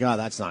questions like, "Oh,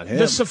 that's not him."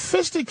 The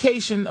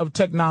sophistication of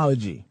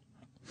technology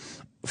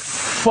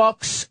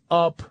fucks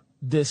up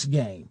this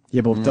game.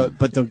 Yeah,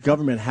 but the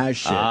government has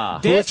shit.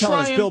 They're telling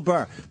us Bill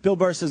Burr. Bill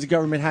Burr says the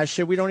government has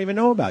shit we don't even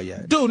know about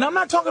yet. Dude, I'm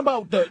not talking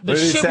about the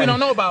shit we don't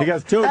know about. He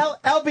goes,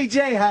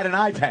 LBJ had an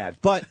iPad.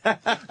 But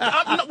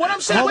what I'm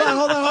saying.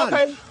 Hold on.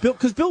 Okay.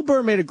 Because Bill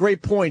Burr made a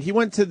great point. He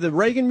went to the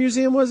Reagan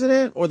Museum, wasn't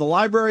it, or the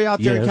library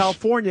out there in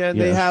California, and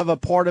they have a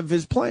part of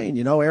his plane,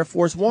 Air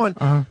Force One,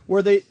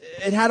 where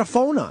it had a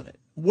phone on it.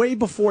 Way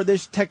before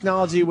this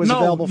technology was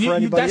available for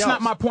anybody else. That's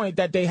not my point,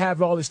 that they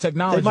have all this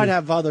technology. They might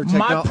have other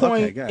technology. My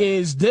point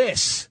is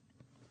this.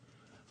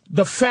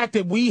 The fact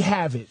that we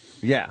have it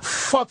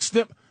fucks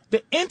them.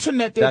 The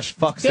internet, they are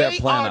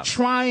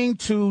trying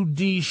to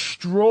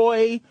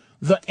destroy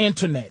the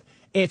internet.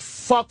 It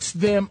fucks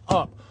them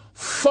up.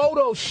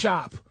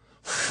 Photoshop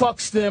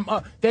fucks them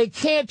up. They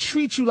can't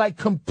treat you like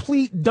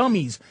complete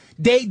dummies.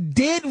 They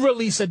did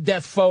release a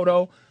death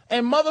photo,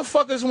 and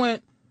motherfuckers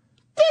went,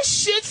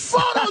 this shit's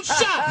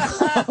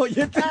Photoshop. Oh, you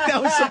think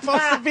that was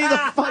supposed to be the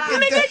fucking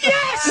nigga?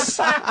 Yes.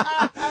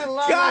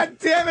 God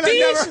damn it!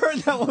 I never heard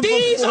that one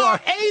These before. are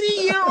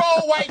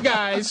 80-year-old white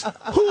guys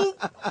who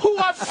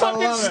are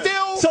fucking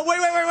still. So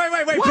wait.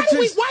 Why do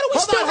we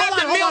still have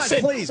the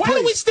Nielsen? Why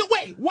do we still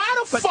wait? Why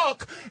the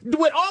fuck,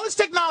 with all this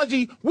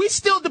technology, we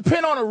still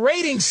depend on a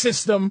rating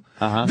system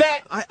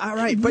that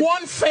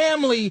one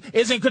family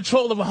is in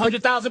control of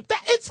 100,000?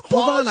 It's bullshit.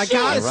 Hold on,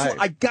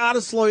 I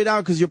gotta slow you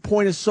down because your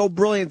point is so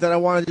brilliant that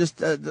I want to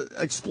just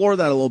explore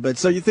that a little bit.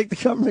 So you think the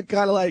government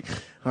kind of like,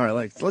 all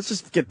right, let's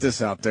just get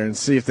this out there and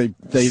see if they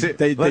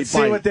let's see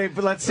how they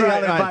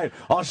bite.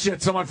 Oh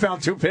shit! Someone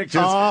found 2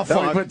 pictures that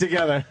we put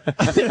together.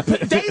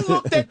 They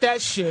looked at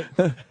that shit.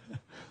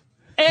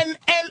 And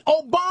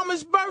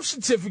Obama's birth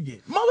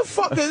certificate.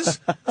 Motherfuckers,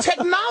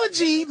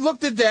 technology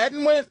looked at that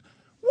and went,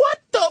 what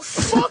the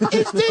fuck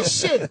is this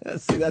shit?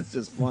 See, that's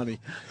just funny.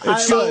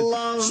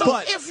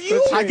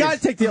 I got to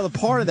take the other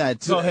part of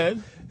that, too. Go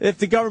ahead. if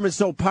the government's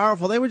so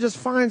powerful, they would just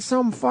find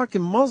some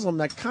fucking Muslim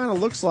that kind of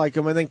looks like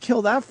him and then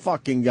kill that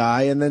fucking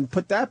guy and then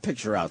put that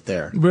picture out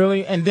there.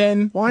 Really? And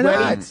then why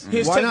not?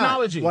 Here's why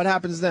technology. Not? What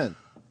happens then?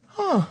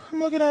 I'm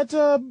looking at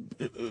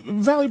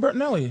Valley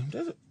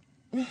Bertinelli.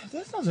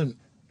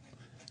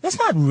 That's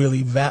not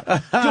really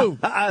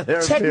dude.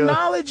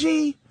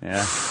 Technology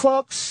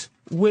fucks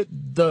with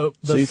the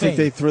So you think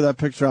they threw that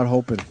picture out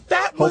hoping?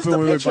 That was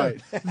hoping the picture.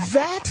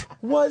 That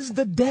was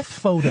the death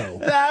photo.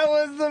 That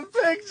was the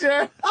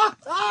picture.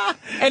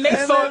 And they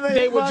thought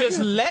they would just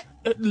let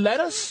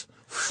us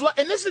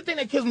and this is the thing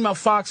that kills me about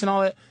Fox and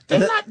all that.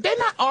 They're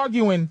not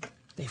arguing.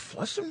 They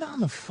flushed him down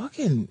the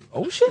fucking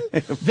ocean.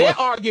 They're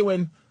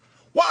arguing.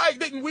 Why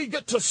didn't we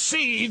get to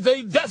see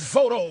the death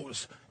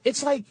photos?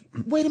 It's like,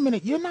 wait a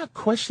minute. You're not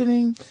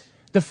questioning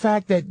the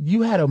fact that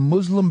you had a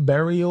Muslim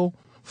burial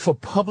for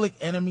public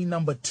enemy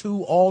number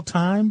 2 all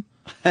time?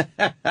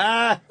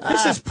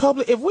 This is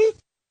public. If we...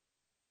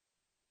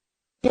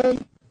 Okay,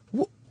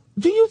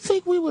 do you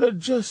think we would have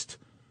just...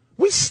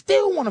 We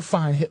still want to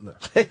find Hitler.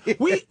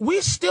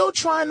 We're still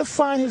trying to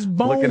find his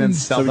bones. Looking in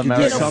South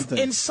America.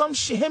 In some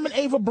him and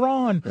Ava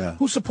Braun,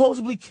 who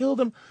supposedly killed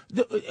him,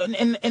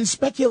 and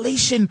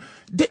speculation.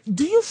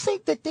 Do you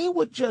think that they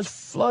would just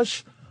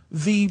flush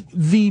the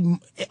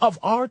of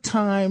our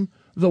time,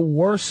 the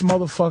worst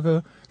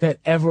motherfucker that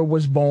ever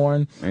was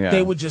born? Yeah.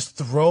 They would just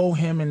throw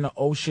him in the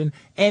ocean,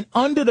 and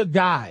under the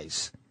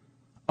guise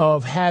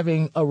of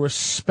having a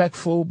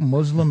respectful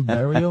Muslim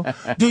burial.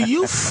 Do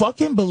you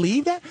fucking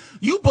believe that?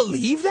 You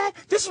believe that?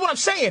 This is what I'm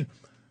saying.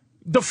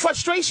 The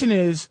frustration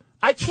is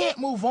I can't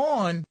move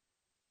on.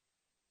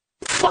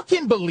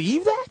 Fucking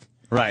believe that?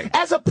 Right.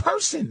 As a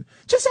person.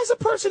 Just as a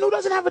person who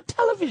doesn't have a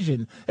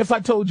television, if I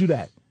told you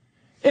that.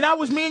 And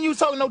me and you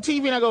talking no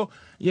TV, and I go,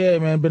 yeah,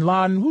 man, Bin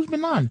Laden. Who's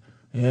Bin Laden?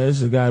 Yeah, this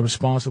is a guy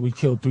responsible. We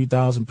killed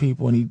 3,000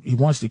 people, and he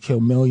wants to kill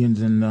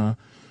millions, and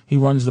he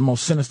runs the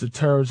most sinister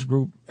terrorist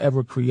group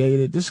ever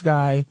created. This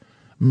guy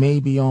may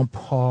be on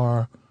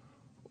par.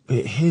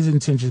 His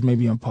intentions may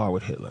be on par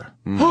with Hitler.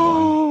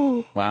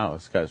 Wow,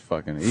 this guy's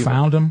fucking evil.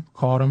 Found him,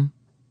 caught him,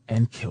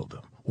 and killed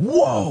him.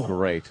 Whoa!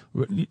 Great.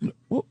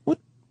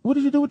 What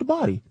did you do with the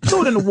body?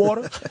 Threw it in the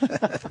water.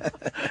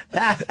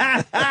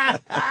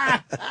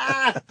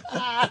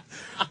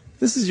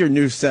 This is your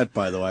new set,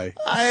 by the way.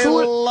 I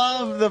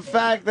love the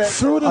fact that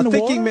threw it in the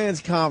Thinking water? Man's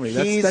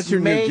Comedy. That's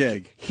your new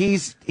gig.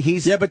 He's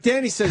yeah, but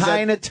Danny says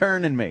kind of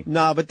turning me.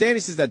 No, but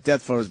Danny says that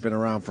death photo's been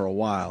around for a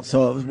while.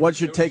 So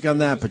what's your take on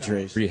that,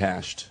 Patrice?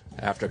 Rehashed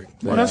after.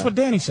 Well, that's what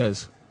Danny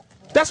says.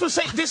 That's what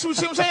see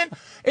what I'm saying?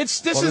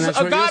 This is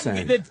a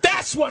guy.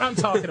 That's what I'm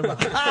talking about.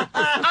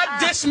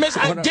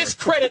 I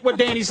discredit what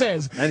Danny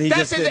says. And he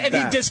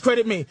he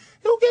discredit me.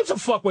 Who gives a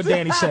fuck what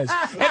Danny says?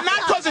 And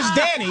not because it's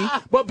Danny,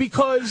 but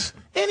because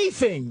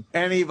anything.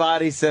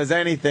 Anybody says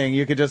anything,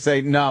 you could just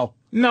say no.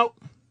 No.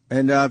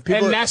 And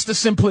people, and that's the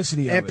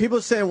simplicity of it. And people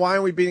are saying, why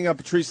aren't we beating up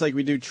Patrice like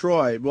we do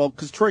Troy? Well,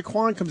 because Troy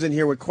Kwan comes in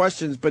here with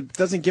questions, but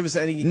doesn't give us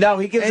any. No,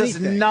 he gives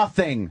anything. us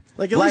nothing.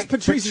 Like at least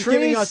Patrice is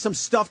giving us some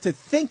stuff to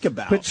think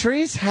about.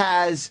 Patrice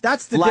has.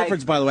 That's the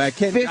difference, by the way. I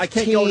can't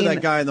go to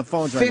that guy on the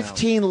phones right now.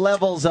 15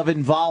 levels of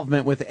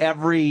involvement with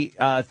every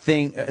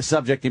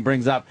subject he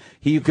brings up.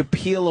 You could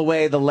peel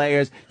away the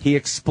layers. He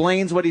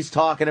explains what he's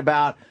talking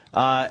about.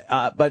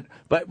 But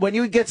when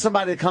you get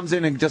somebody that comes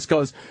in and just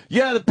goes,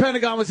 yeah, the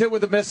Pentagon was hit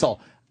with a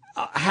missile.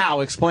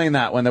 How? Explain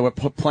that when there were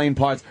plane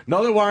parts.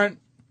 No, there weren't.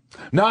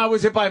 No, I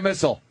was hit by a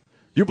missile.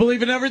 You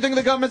believe in everything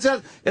the government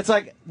says? It's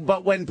like,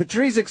 but when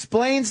Patrice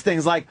explains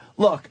things like,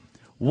 look,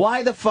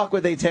 why the fuck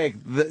would they take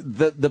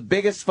the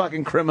biggest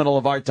fucking criminal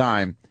of our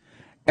time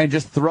and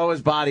just throw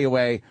his body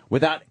away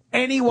without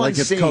anyone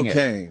seeing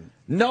cocaine. it?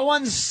 No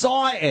one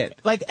saw it.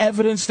 Like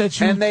evidence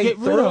that you and they get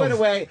rid threw of. it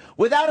away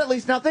without at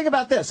least. Now think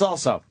about this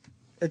also.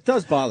 It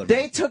does bother me.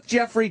 They took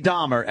Jeffrey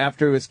Dahmer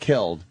after he was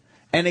killed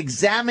and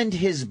examined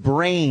his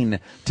brain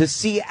to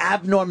see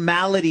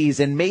abnormalities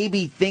and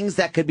maybe things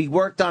that could be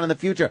worked on in the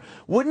future.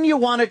 Wouldn't you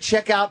want to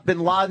check out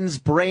Bin Laden's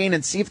brain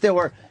and see if there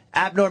were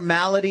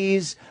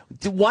abnormalities?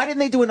 Why didn't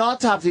they do an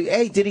autopsy?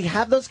 Hey, did he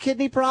have those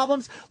kidney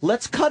problems?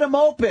 Let's cut him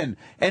open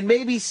and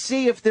maybe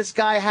see if this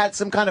guy had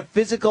some kind of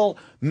physical,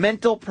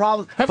 mental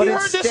problem. Have you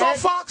heard this on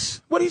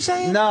Fox? What are you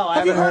saying? No, I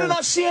haven't. Have you heard it it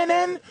on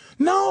CNN?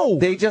 No.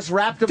 They just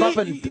wrapped him up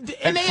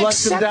and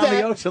flushed him down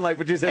the ocean, like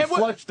what you said.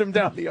 Flushed him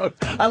down the ocean.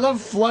 I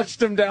love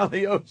flushed him down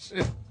the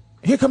ocean.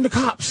 Here come the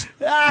cops.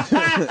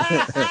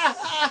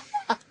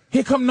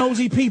 Here come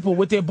nosy people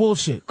with their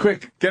bullshit.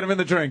 Quick, get him in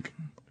the drink.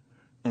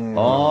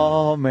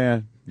 Oh,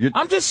 man.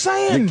 I'm just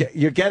saying.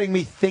 You're getting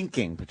me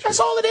thinking, Patrice. That's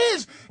all it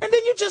is. And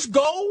then you just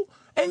go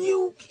and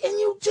you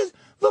just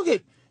look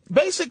at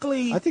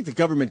basically, I think the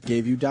government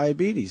gave you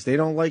diabetes. They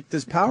don't like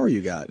this power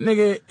you got.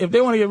 nigga, if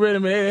they want to get rid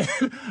of me,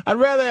 I'd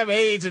rather have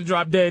AIDS and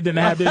drop dead than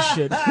to have this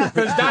shit.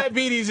 Because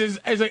diabetes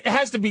it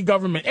has to be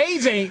government.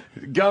 AIDS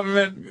ain't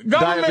government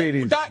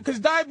diabetes. Because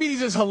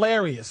diabetes is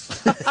hilarious.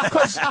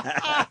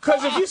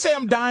 Because if you say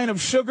I'm dying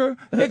of sugar,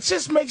 it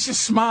just makes you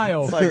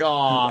smile. It's like,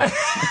 aw,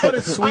 what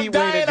a sweet I'm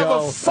dying way to go.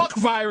 of a fuck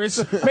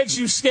virus, makes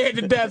you scared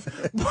to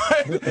death.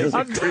 But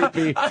I'm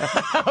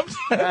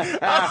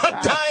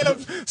dying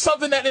of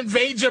something that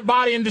invades your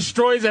body and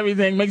destroys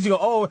everything, makes you go,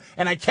 oh,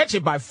 and I catch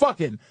it by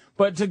fucking.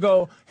 But to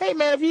go, hey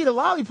man, if you eat a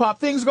lollipop,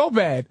 things go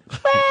bad.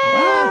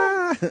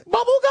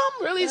 Bubble gum,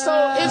 really?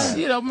 So it's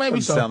maybe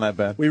Doesn't so. sound that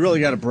bad. We really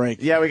got a break.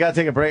 Yeah, we gotta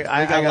take a break.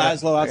 I got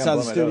Laszlo outside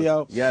the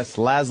studio. Yes,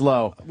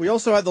 Laszlo. We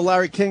also had the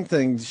Larry King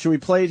thing. Should we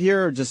play it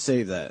here or just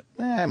save that?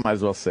 Might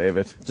as well save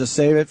it. Just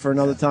save it for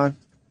another time.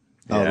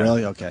 Oh, Yeah.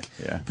 really? Okay.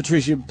 Yeah.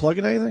 Patrice, you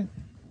plugging anything?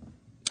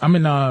 I'm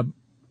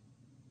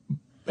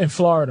in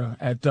Florida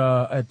at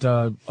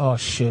oh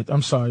shit.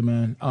 I'm sorry,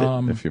 man.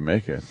 If you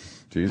make it.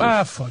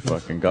 Jesus.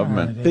 Fucking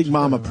government. Big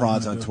Mama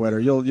Prods on Twitter.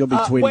 You'll be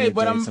tweeting wait, it,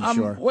 but James, I'm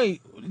sure.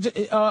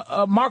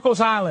 Marcos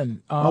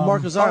Island.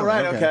 Marcos Island. Oh,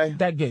 right, okay.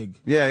 That gig.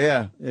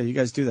 Yeah. Yeah, you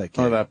guys do that.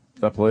 Oh, Kid.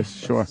 that place.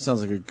 Sure.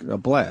 Sounds like a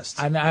blast.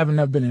 I haven't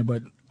never been there,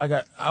 but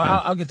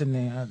I'll get the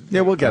name.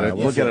 Yeah, we'll get it. Right,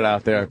 We'll get it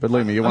out there. But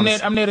believe me,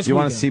 I'm there this you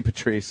want to weekend. see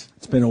Patrice.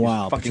 It's been a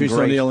while. Fucking Patrice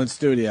great. O'Neal in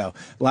studio.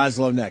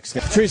 Laszlo next.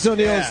 Patrice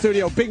O'Neal in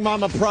studio. Big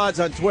Mama Prods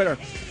on Twitter.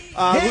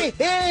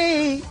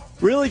 Hey!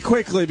 Really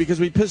quickly,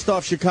 because we pissed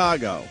off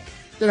Chicago.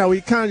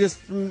 We kind of just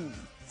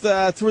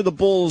threw the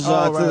Bulls to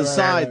the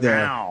side there.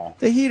 Now.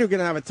 The Heat are going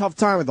to have a tough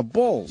time with the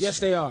Bulls. Yes,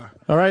 they are.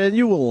 All right, and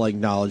you will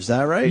acknowledge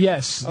that, right?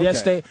 Yes, Okay.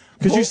 yes, they.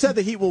 Because you said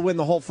the Heat will win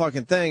the whole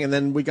fucking thing, and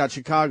then we got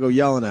Chicago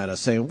yelling at us,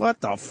 saying, what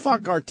the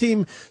fuck, our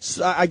team...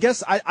 I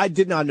guess I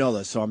did not know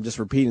this, so I'm just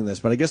repeating this,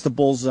 but I guess the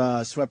Bulls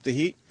swept the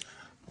Heat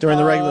during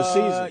the regular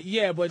season.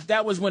 Yeah, but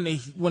that was when the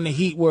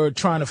Heat were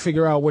trying to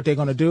figure out what they're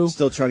going to do.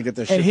 Still trying to get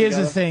their shit And here's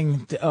together.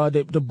 the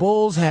thing. The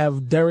Bulls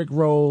have Derrick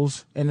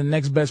Rose, and the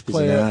next best He's an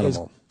player is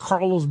animal.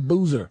 Carlos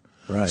Boozer.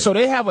 Right. So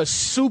they have a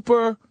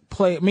super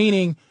player,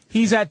 meaning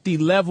he's at the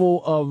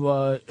level of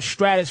a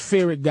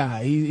stratospheric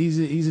guy.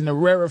 He's in a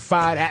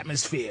rarefied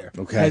atmosphere,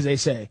 as they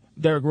say,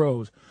 Derrick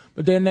Rose.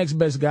 But their next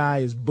best guy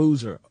is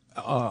Boozer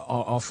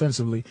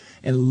offensively,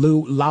 and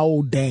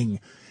Lao Deng.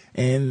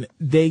 And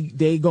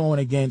they going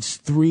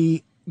against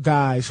three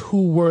guys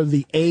who were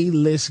the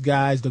A-list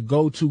guys, the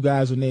go-to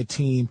guys on their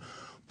team,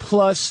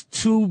 plus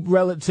two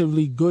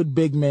relatively good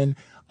big men,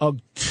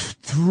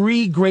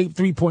 three great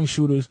three-point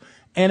shooters,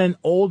 and an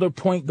older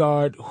point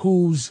guard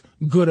who's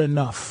good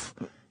enough.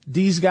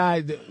 These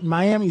guys,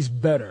 Miami's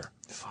better.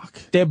 Fuck.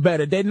 They're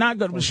better. They're not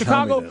good. Don't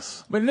Chicago, tell me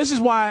this. but this is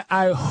why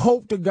I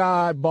hope to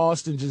God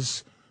Boston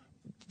just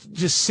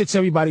sits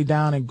everybody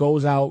down and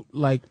goes out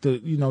like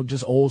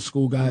just old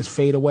school guys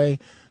fade away.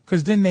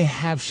 Because then they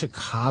have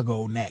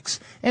Chicago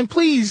next. And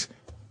please,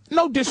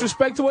 no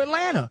disrespect to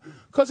Atlanta.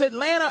 Because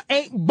Atlanta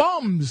ain't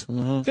bums.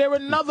 Mm-hmm. They're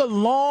another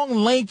long,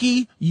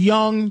 lanky,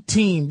 young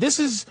team. This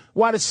is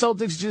why the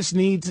Celtics just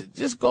need to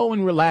just go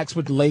and relax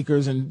with the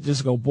Lakers and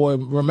just go, boy,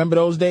 remember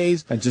those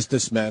days? And just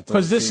dismantle.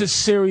 Because this is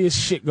serious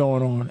shit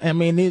going on. I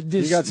mean,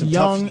 You got some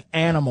young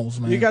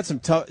animals, man. You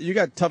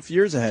got tough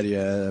years ahead of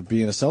you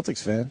being a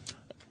Celtics fan.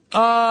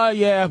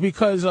 Yeah,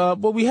 because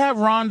we have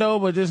Rondo,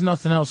 but there's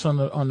nothing else on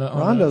the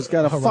Rondo's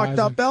got a horizon. fucked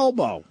up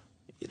elbow.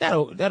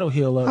 That'll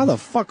heal up. How the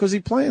fuck was he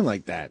playing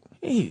like that?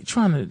 He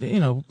trying to, This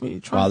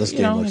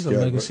game looks he's a good.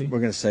 legacy. We're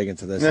going to seg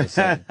into this in a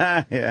second.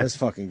 Yeah. This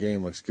fucking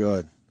game looks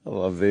good. I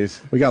love these.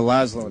 We got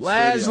Laszlo.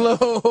 in studio.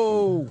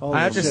 Laszlo. Holy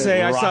I have to shit.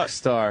 say, I Rock saw.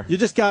 star. You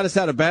just got us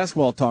out of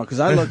basketball talk because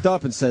I looked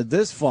up and said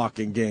this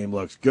fucking game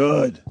looks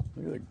good.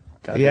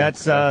 Yeah,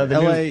 it's the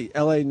new,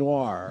 L.A.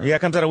 Noir. Yeah, it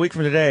comes out a week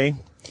from today.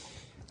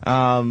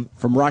 From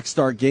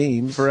Rockstar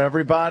Games. For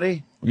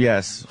everybody?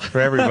 Yes,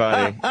 for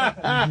everybody.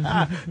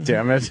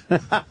 Damn it.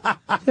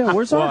 Yeah,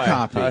 where's our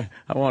copy?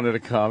 I wanted a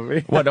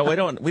copy. What? No, we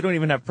don't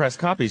even have press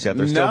copies yet.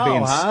 They're still No,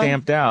 being huh?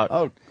 stamped out.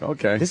 Oh,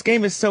 okay. This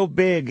game is so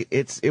big.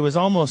 It was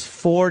almost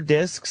 4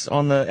 discs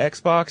on the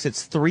Xbox.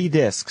 It's 3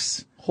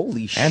 discs,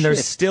 Holy shit. and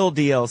there's still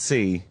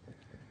DLC.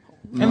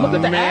 And look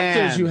at the Man.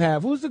 actors you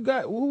have. Who's the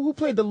guy who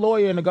played the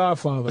lawyer in The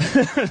Godfather?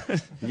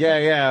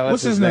 Yeah.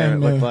 What's his name, It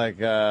looked man?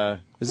 like,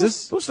 Is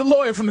this? Who's the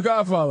lawyer from The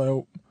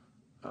Godfather?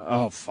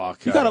 Oh,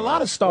 fuck. You got a lot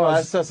of oh,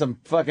 I stars. saw some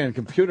fucking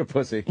computer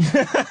pussy.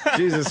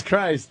 Jesus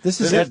Christ. This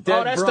is There's it. a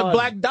dead That's broad. the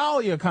Black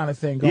Dahlia kind of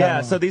thing. Going Yeah,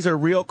 on. so these are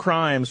real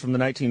crimes from the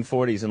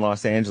 1940s in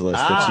Los Angeles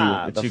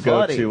that the you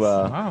go 40s. to.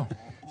 Wow.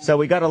 So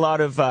we got a lot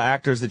of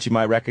actors that you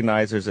might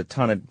recognize. There's a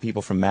ton of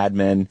people from Mad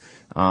Men,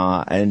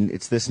 and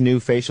it's this new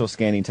facial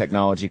scanning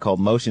technology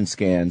called motion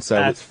scan. So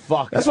That's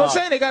fucked That's what I'm up.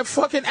 saying. They got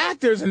fucking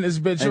actors in this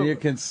bitch. And you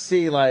can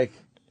see, like,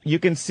 you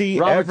can see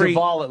Robert every.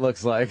 Duvall, it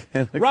looks like. It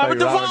looks Robert like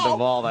Duvall. Robert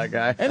Duvall, that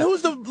guy. And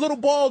who's the little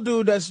bald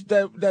dude that's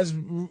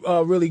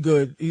really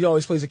good? He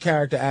always plays a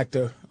character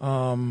actor.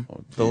 The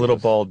little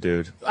bald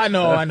dude. I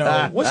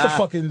know. What's the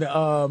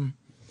fucking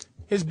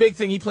his big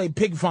thing. He played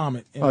Pig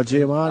Vomit. Oh,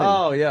 Giamatti.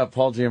 Oh yeah,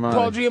 Paul Giamatti.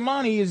 Paul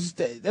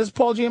Giamatti that's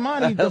Paul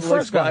Giamatti, the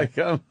first guy,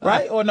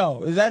 right? Or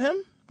no? Is that him?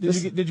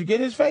 Did you get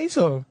his face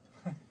or?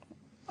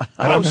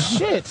 Oh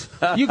shit!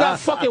 You got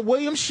fucking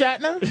William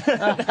Shatner.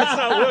 That's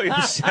not William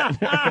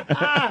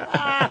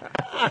Shatner.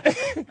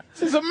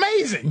 This is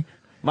amazing.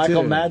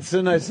 Michael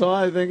Madsen, I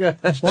saw. I think.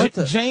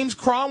 James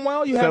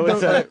Cromwell. You have Well,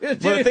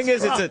 the thing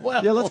is,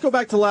 Yeah, let's go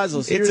back to Laszlo.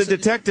 It's a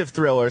detective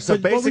thriller. So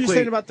but basically, what were you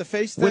saying about the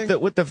face thing?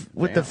 with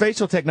the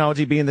facial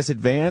technology being this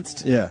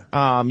advanced,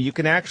 you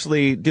can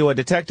actually do a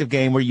detective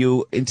game where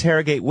you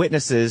interrogate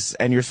witnesses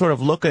and you're sort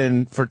of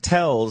looking for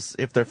tells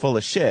if they're full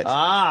of shit.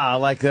 Ah,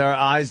 like their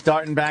eyes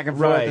darting back and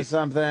forth or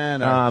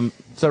something. Or...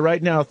 So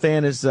right now,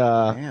 Than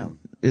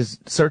is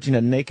searching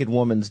a naked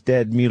woman's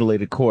dead,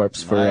 mutilated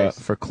corpse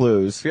for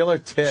clues. Feel her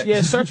tit.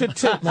 Yeah, search her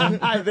tit, man.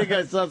 I think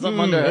I saw something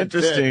under her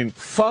interesting. tit.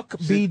 Fuck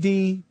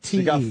BDTE.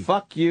 She got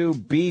fuck you,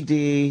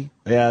 BD.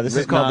 Yeah, this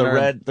is called the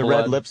red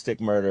blood.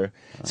 lipstick murder.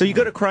 So you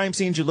go to crime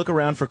scenes, you look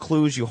around for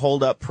clues, you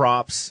hold up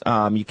props,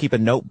 you keep a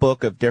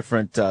notebook of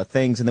different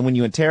things, and then when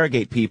you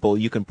interrogate people,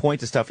 you can point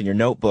to stuff in your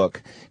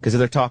notebook, because if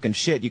they're talking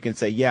shit, you can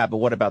say, yeah, but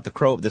what about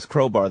this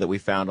crowbar that we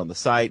found on the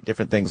site,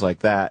 different things like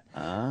that.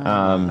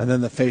 And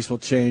then the face will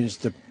change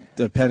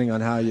depending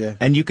on how you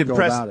and you can go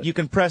press about it. You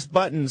can press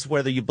buttons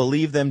whether you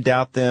believe them,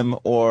 doubt them,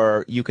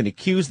 or you can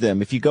accuse them.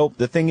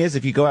 The thing is,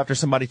 if you go after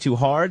somebody too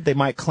hard, they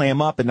might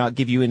clam up and not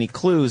give you any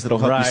clues that'll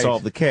help you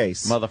solve the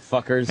case.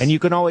 Motherfuckers. And you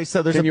can always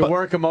Can you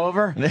work them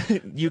over?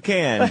 You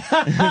can.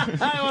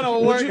 I want to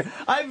work.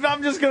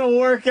 I'm just going to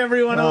work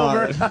everyone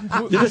over.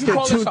 You just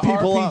get two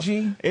people up.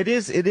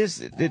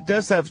 It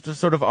does have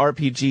sort of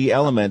RPG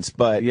elements,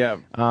 but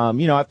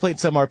I've played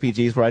some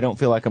RPGs where I don't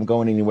feel like I'm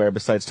going anywhere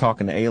besides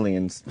talking to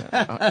aliens.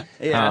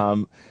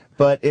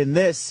 But in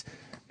this,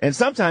 and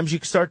sometimes you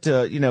start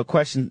to,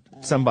 question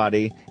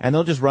somebody, and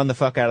they'll just run the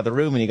fuck out of the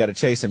room, and you got to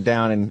chase them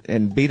down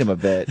and beat them a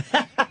bit.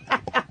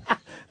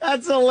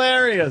 That's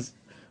hilarious.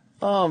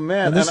 Oh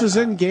man! And this is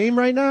in game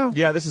right now.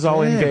 Yeah, this is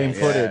all in game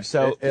footage.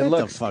 So it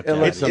looks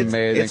amazing.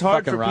 It's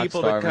hard for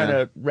people to kind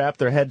of wrap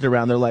their heads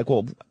around. They're like,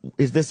 well,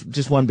 is this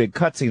just one big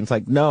cutscene? It's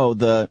like, no,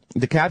 the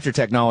capture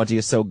technology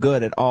is so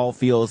good, it all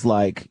feels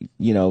like,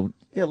 Yeah,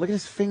 look at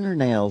his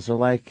fingernails. Are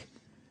like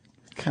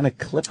kind of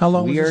clipped. How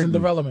long weird. was this in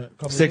development?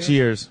 6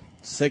 years.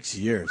 6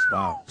 years.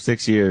 Wow.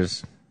 6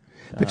 years.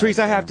 Patrice,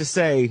 I have to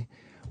say,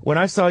 when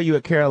I saw you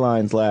at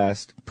Caroline's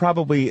last,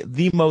 probably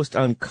the most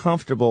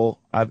uncomfortable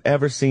I've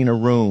ever seen a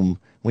room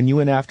when you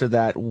went after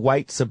that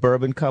white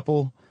suburban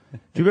couple.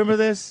 Do you remember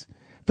this?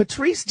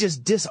 Patrice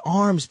just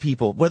disarms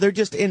people where they're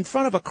just in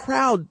front of a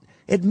crowd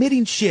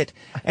admitting shit.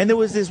 And there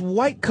was this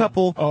white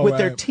couple with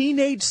their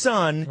teenage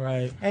son,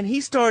 and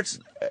he starts...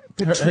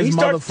 His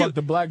mother fucked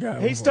the black guy.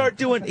 He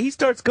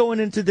starts going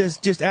into this,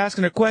 just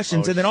asking her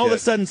questions, and then all of a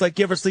sudden it's like,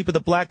 you ever sleep with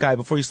a black guy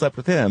before you slept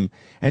with him?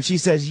 And she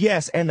says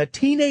yes, and the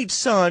teenage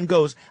son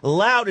goes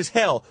loud as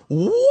hell,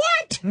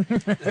 what?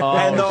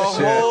 And the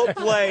whole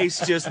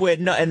place just went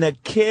nuts, and the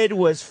kid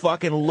was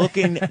fucking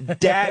looking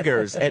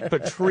daggers at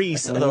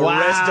Patrice the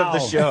rest of the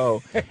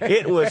show.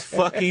 It was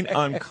fucking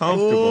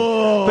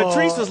uncomfortable.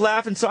 Patrice was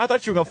laughing, so I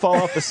thought you were going to fall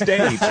off the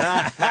stage.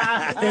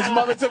 His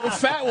mother took a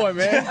fat one,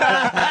 man.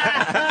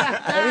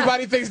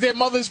 Everybody thinks their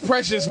mother's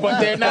precious,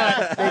 but they're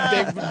not.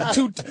 They're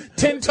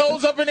 10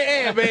 toes up in the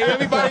air, baby.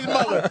 Everybody's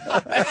mother.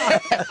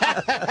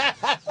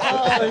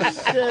 Oh,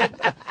 shit.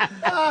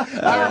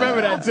 I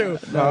remember that, too.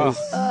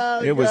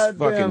 It was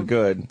fucking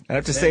good. I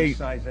have to say,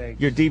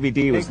 your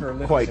DVD was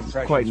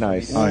quite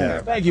nice. Oh,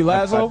 yeah. Thank you,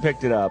 Laszlo. I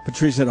picked it up.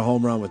 Patrice hit a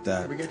home run with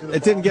that.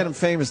 It didn't get him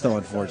famous, though,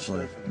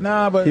 unfortunately.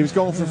 Nah, but... He was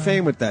going for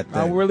fame with that thing.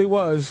 I really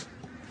was.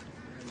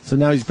 So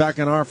now he's back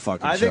on our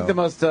fucking show. I think the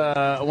most,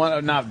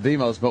 not the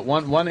most, but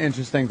one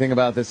interesting thing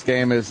about this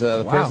game is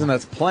the person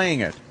that's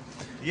playing it.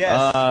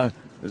 Yes.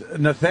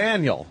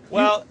 Nathaniel.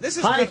 Well, this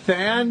is... Hi,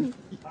 Than.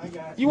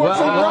 You work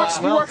for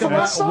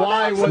Rockstar?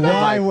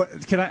 Why?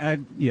 Can I?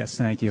 Yes,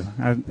 thank you.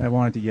 I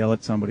wanted to yell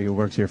at somebody who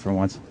works here for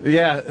once.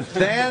 Yeah,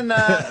 Than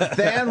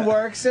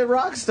works at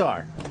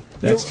Rockstar.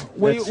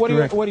 What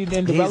are you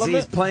in development?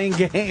 He's playing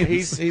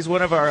games. He's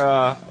one of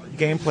our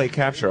gameplay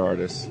capture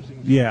artists.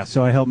 Yeah,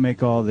 so I help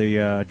make all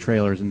the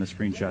trailers and the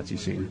screenshots you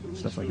see,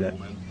 stuff like that.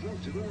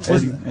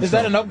 Is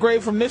that an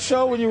upgrade from this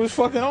show when you was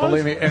fucking on?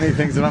 Believe me,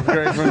 anything's an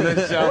upgrade from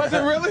this show. Was it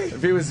really?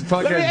 If he was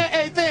fucking...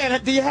 Hey,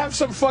 Dan, do you have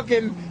some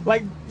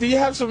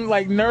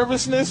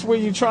nervousness where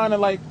you're trying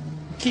to,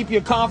 keep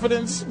your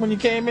confidence when you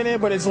came in here,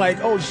 but it's like,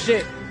 oh,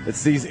 shit.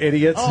 It's these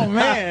idiots. Oh,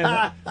 man.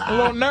 A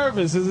little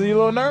nervous. Is he a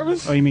little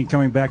nervous? Oh, you mean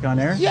coming back on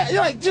air?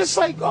 Yeah,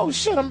 oh,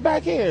 shit, I'm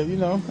back here,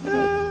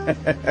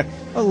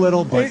 A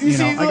little, but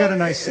I got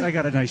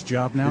a nice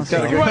job now.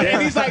 So. Right,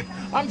 and he's like,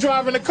 I'm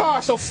driving the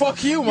car, so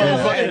fuck you,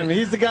 motherfucker.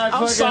 He's the guy.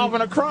 I'm solving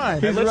a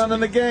crime. He's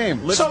running the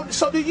game.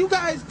 So do you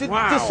guys?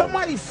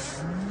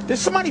 Did Did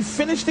somebody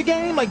finish the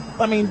game? Like,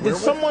 I mean, did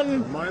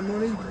someone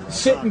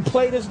sit and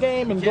play this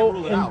game and go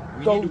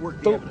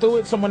through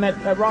it? Someone at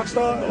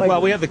Rockstar? Like,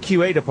 well, we have the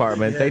QA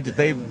department.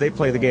 They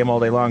play the game all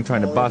day long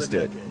trying to bust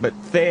it. But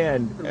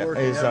Than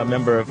is a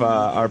member of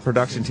our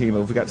production team.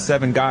 We've got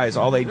 7 guys.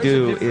 All they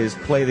do is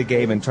play the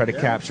game and try to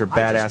capture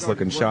badass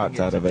looking shots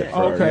out of it for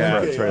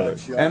our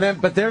trailers.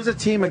 But there's a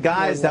team of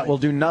guys that will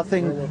do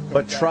nothing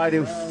but try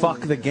to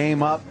fuck the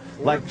game up.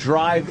 Like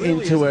drive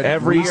into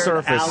every weird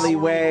surface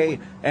alleyway,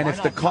 and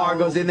if the car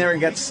goes in there and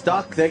gets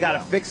stuck, they got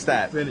to fix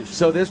that.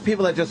 So there's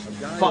people that just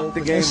fuck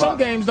the game and some up.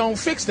 games don't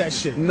fix that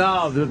shit.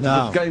 No,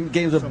 the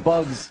games with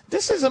bugs.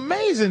 This is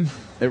amazing.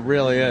 It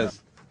really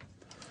is.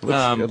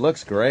 It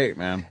looks great,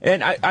 man.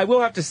 And I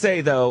will have to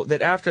say, though,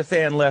 that after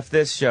Than left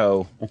this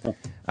show,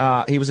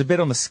 he was a bit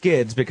on the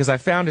skids because I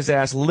found his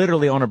ass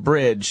literally on a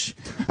bridge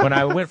when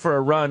I went for a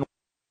run.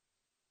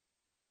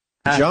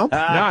 Jump? No,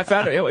 I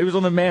found it. It was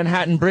on the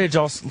Manhattan Bridge,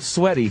 all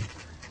sweaty.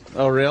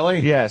 Oh, really?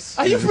 Yes.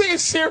 Are you being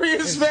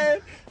serious, man?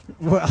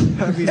 Well,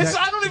 I mean,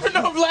 I don't even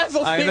know if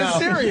Laszlo's being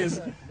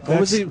serious.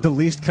 That's the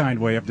least kind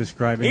way of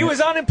describing it. He was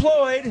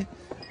unemployed.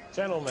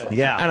 Gentlemen,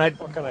 yeah. And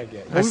what can I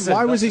get?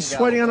 Why was he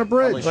sweating on a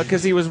bridge?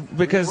 Because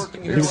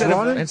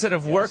instead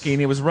of working,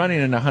 he was running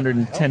in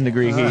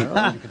 110-degree heat.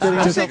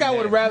 I think I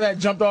would rather have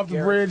jumped off the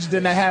bridge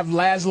than to have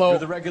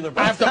Laszlo.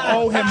 I have to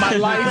owe him my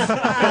life.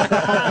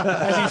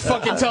 As he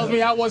fucking tells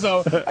me I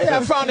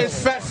found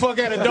this fat fuck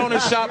at a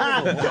donut shop.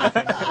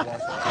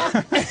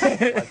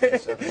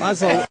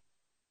 Laszlo,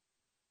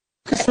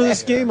 for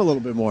this game a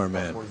little bit more,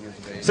 man.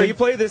 So you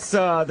play this,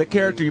 the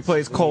character you play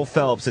is Cole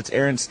Phelps. It's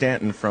Aaron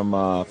Stanton from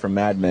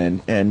Mad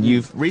Men, and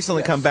you've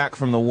recently come back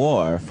from the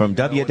war, from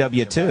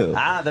WW2.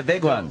 Ah, the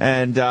big one.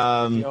 And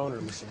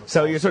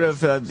so you're sort of,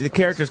 the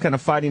character's kind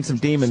of fighting some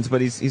demons, but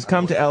he's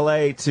come to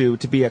L.A. to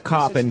be a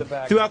cop, and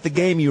throughout the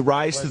game you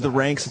rise through the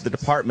ranks of the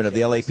department of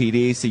the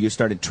LAPD, so you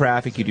started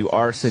traffic, you do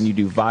arson, you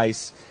do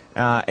vice,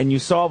 and you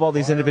solve all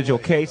these individual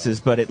cases,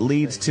 but it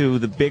leads to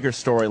the bigger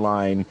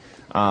storyline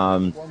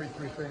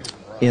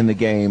in the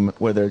game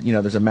where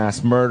there's a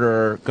mass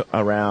murder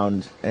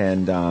around,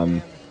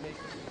 and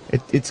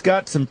it's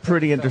got some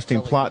pretty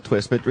interesting plot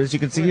twists. But as you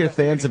can see here,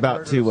 Than's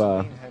about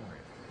to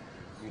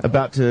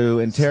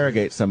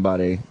interrogate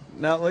somebody.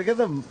 Now look at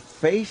the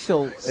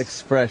facial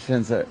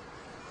expressions.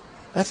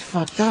 That's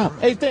fucked up.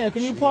 Hey, Than,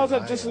 can you pause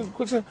up just a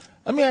quick second?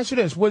 Let me ask you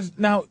this: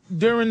 now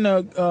during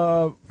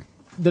the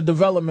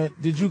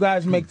development, did you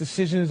guys make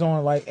decisions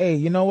on like, hey,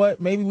 you know what?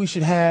 Maybe we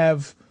should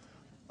have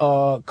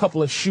a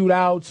couple of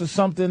shootouts or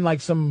something,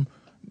 like some,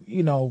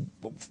 a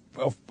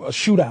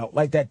shootout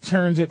like that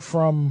turns it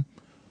from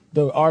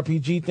the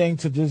RPG thing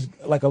to just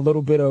like a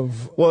little bit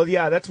of. Well,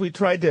 yeah, we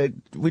tried to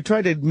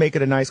make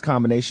it a nice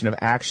combination of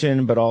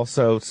action, but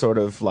also sort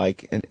of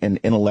like an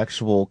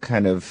intellectual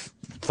kind of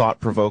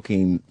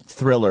thought-provoking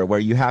thriller where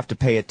you have to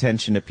pay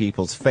attention to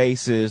people's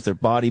faces, their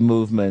body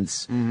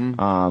movements,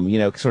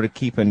 sort of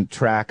keeping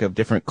track of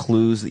different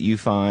clues that you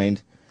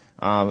find.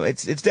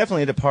 It's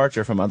definitely a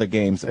departure from other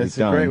games that we've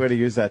done. It's a great way to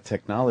use that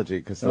technology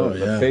because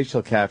the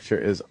facial capture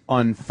is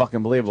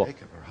unfucking believable.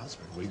 Jacob, her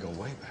husband, we go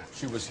way back.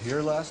 She was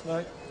here last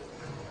night?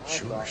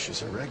 Sure,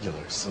 she's a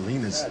regular.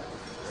 Selena's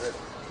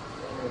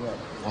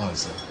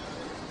was.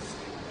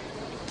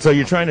 So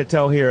you're trying to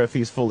tell here if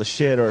he's full of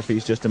shit or if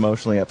he's just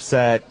emotionally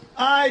upset.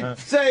 I'd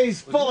say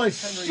he's full of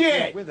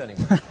shit.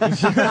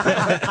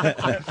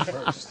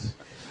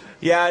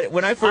 Yeah,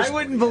 when I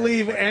wouldn't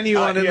believe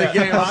anyone in the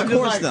game. Of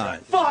course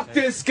not. Fuck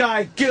this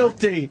guy,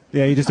 guilty.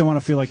 Yeah, you just don't want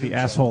to feel like the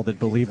asshole that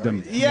believed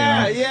him.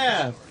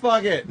 Yeah,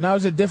 fuck it. Now,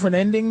 is it different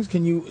endings?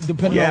 Can you,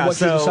 depending on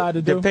what you decide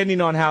to do? Depending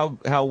on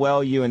how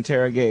well you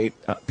interrogate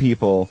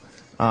people,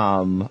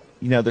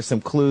 there's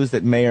some clues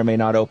that may or may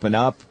not open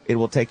up. It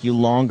will take you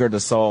longer to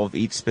solve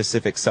each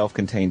specific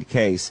self-contained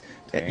case.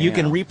 Damn. You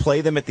can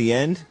replay them at the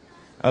end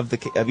of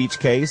each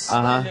case.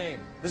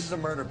 This is a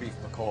murder beef,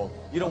 McCall.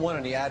 You don't want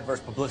any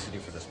adverse publicity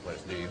for this place,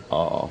 do you?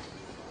 Oh.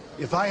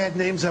 If I had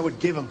names, I would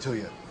give them to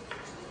you.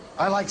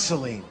 I like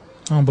Celine.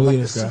 I don't believe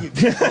this guy.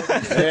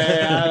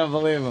 Yeah, I don't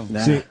believe him. Nah.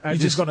 See, you're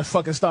just gonna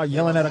fucking start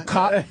yelling at a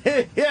cop?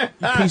 Yeah.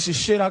 You piece of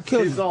shit, I'll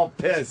kill you. He's all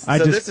pissed.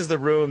 This is the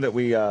room that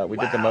we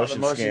did the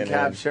motion scan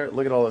capture.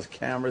 Look at all those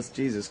cameras.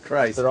 Jesus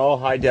Christ. They're all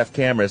high-def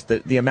cameras.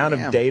 The amount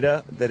of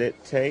data that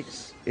it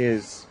takes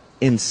is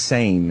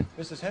insane.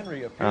 Mrs.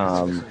 Henry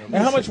and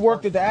how much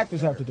work did the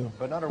actors have to do?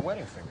 But not her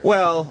wedding finger.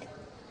 Well,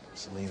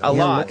 a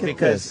lot,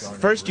 because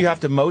first you have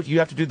to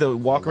do the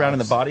walk around in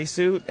the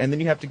bodysuit, and then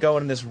you have to go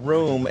in this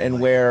room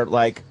and wear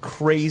like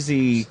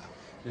crazy,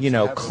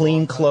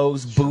 clean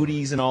clothes,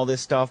 booties, and all this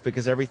stuff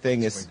because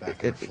everything is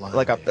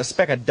like a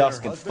speck of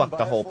dust can fuck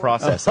the whole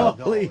process up.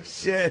 Holy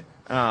shit.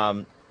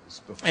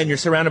 And you're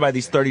surrounded by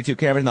these 32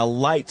 cameras, and the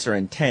lights are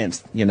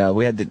intense.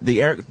 We had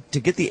the air to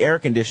get the air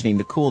conditioning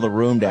to cool the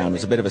room down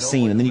was a bit of a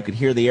scene, and then you could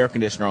hear the air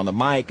conditioner on the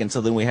mic, and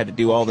so then we had to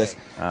do all this.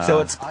 So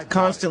it's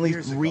constantly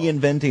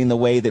reinventing the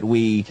way that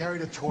we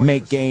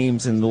make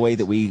games and the way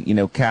that we,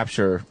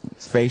 capture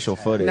facial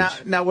footage.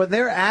 Now, when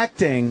they're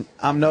acting,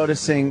 I'm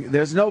noticing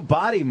there's no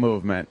body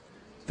movement.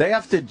 They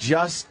have to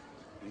just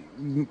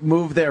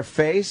move their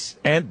face,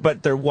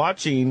 but they're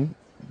watching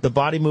the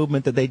body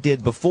movement that they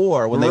did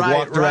before when they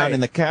walked around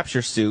in the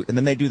capture suit, and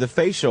then they do the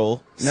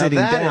facial sitting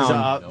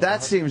down.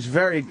 That seems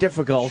very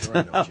difficult.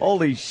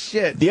 Holy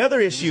shit. The other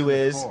issue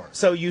is,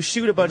 so you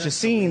shoot a bunch of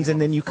scenes, and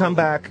then you come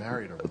back,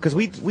 because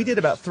we did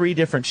about 3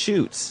 different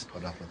shoots,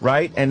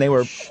 right? And they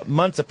were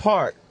months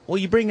apart. Well,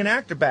 you bring an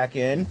actor back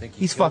in,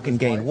 he's fucking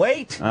gained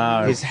weight,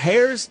 his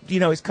hair's,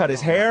 he's cut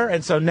his hair,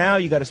 and so now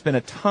you got to spend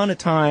a ton of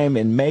time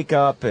in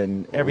makeup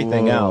and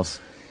everything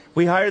else.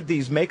 We hired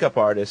these makeup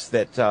artists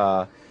that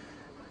know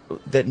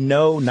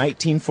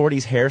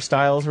 1940s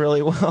hairstyles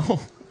really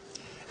well.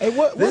 Hey,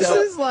 this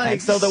is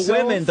like so the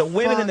women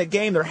in the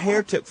game, their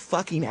hair took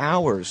fucking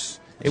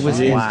hours. It was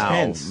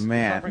intense,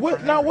 man.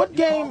 What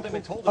game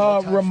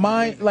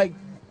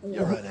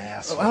You're an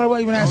asshole. How do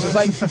I even ask this?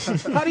 Like,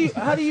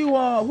 how do you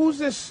who's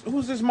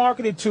this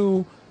marketed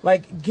to?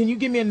 Like, can you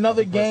give me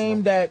another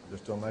game that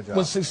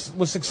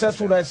was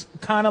successful that's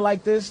kind of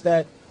like this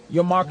that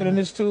you're marketing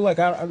this to? Like,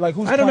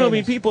 who's? I don't know. I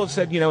mean, this? people have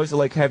said, is it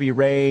like Heavy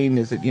Rain?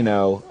 Is it,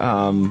 So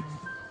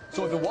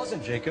if it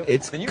wasn't Jacob,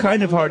 it's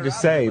kind of hard to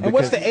say. And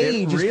what's the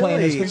age is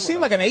playing this? Because it seems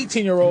like an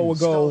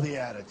 18-year-old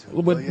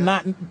would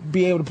not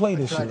be able to play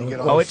this shit.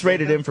 Oh, it's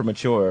rated M for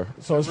mature.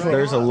 So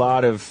there's a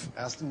lot of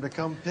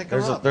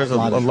there's a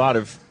lot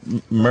of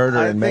murder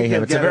and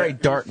mayhem. It's a very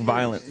dark,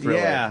 violent thriller.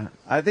 Yeah,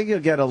 I think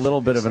you'll get a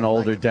little bit of an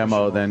older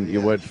demo than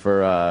you would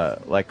for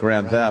like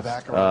Grand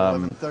Theft.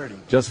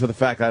 Just for the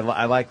fact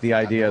I like the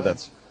idea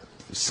that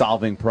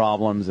solving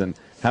problems and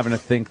having to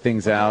think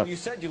things out. You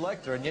said you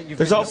liked her, and yet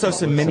There's also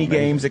some mini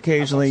games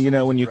occasionally,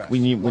 when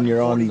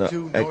you're on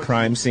at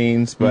crime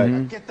scenes, but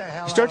you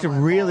start to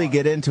really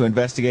get into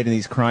investigating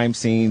these crime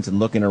scenes and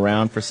looking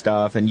around for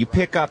stuff, and you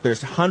pick up.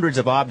 There's hundreds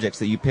of objects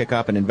that you pick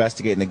up and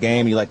investigate in the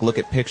game. You look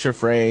at picture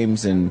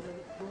frames and.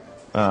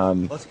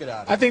 Let's get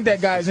out. I think that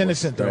guy's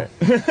innocent though.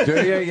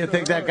 Do you? You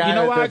think that guy? You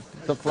know why?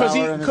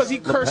 Because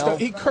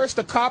he cursed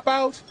the cop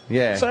out.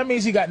 Yeah. So that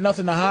means he got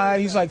nothing to hide.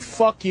 He's like,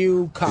 "Fuck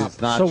you, cop."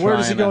 So where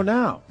does he go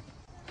now?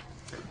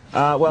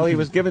 Well, he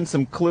was given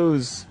some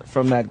clues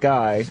from that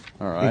guy.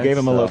 All right, he gave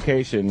him a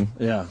location.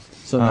 Yeah.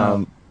 So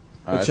now,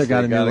 check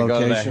out a new location.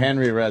 Go to the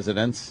Henry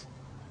residence.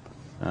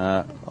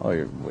 What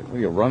are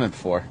you running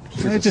for?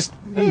 Just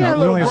we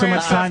only have so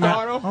much time.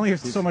 Only have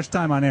so much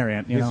time on air,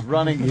 Ant.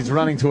 He's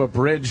running to a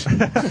bridge. Go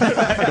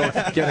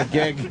get a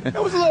gig. It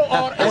was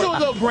a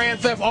little Grand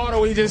Theft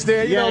Auto he just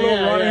did.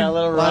 A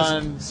little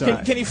run.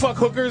 Can he fuck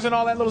hookers and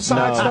all that little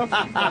side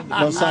stuff?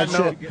 No side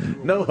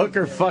shit. No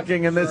hooker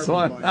fucking in this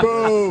one.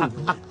 Boom.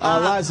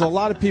 Liza, a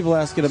lot of people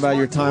asking about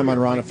your time on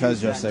Ron and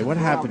Fez yesterday. What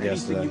happened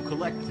yesterday?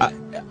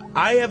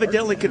 I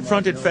evidently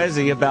confronted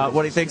Fezzi about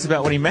what he thinks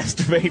about when he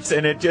masturbates,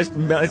 and it just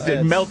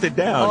melted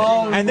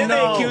down. And then they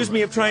accused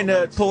me of trying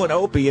to pull an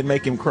Opie and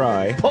make him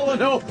cry. Pull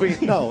an Opie?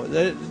 No,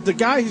 the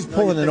guy who's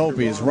pulling an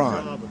Opie is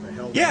Ron.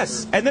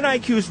 Yes, and then I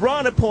accused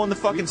Ron of pulling the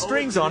fucking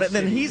strings on it, and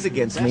then he's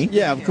against me.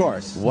 Yeah, of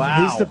course.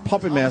 Wow. He's the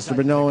puppet master,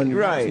 but no one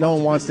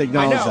wants to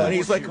acknowledge that. I know, and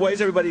he's like, why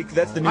is everybody,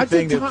 that's the new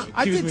thing.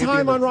 I did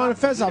time on Ron and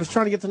Fez. I was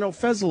trying to get to know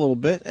Fez a little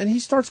bit, and he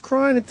starts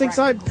crying and thinks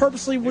I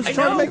purposely was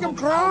trying to make him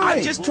cry.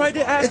 I just tried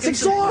to ask him.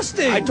 It's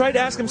exhausting. I tried to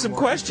ask him some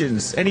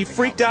questions, and he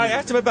freaked out. I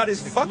asked him about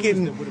his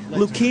fucking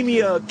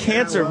leukemia,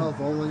 cancer,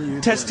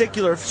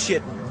 testicular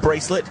shit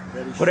bracelet,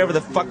 whatever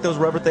the fuck those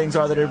rubber things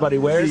are that everybody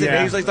wears. Yeah.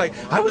 And he's like,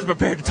 I was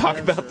prepared to talk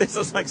about this. I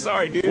was like,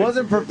 sorry, dude.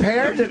 Wasn't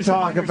prepared to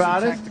talk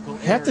about it.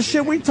 Half the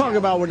shit we talk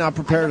about, we're not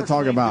prepared to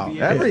talk about.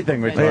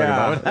 Everything we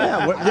talk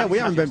about. We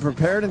haven't been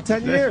prepared in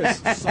 10 years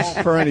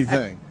for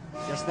anything.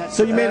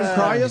 So you made him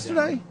cry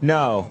yesterday?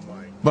 No.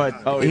 But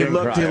he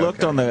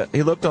looked on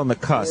the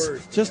cusp.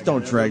 Just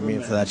don't drag me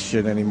into that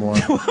shit anymore.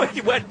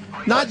 What?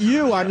 Not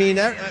you. I mean,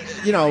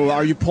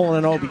 are you pulling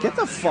an Opie? Get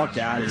the fuck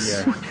out of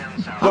here.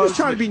 I was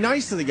trying to be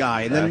nice to the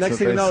guy, and then next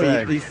thing you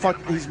know,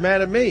 he's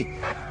mad at me.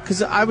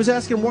 Because I was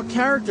asking him what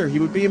character he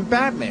would be in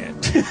Batman.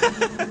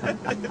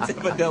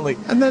 Evidently.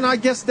 And then I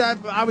guess that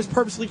I was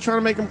purposely trying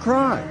to make him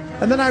cry.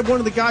 And then I had one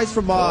of the guys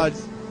from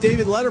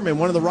David Letterman,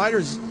 one of the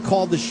writers,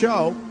 called the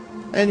show,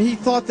 and he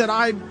thought that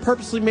I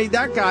purposely made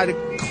that guy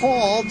to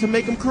call to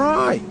make him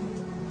cry.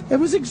 It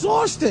was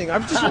exhausting. I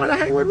just wanted to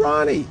hang with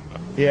Ronnie.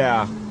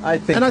 Yeah, I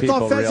think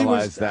people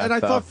realize that. And I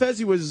thought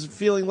Fezzi was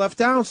feeling left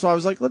down, so I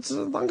was like,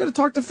 I'm going to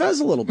talk to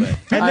Fez a little bit.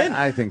 And then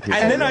I think people.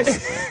 And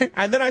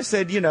then I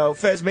said,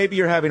 Fez, maybe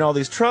you're having all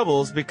these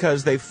troubles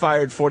because they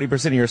fired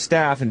 40% of your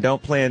staff and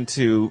don't plan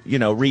to,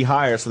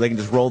 rehire, so they can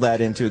just roll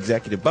that into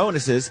executive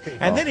bonuses.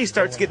 And then he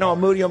starts getting all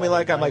moody on me,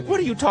 I'm like, what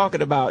are you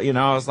talking about?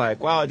 I was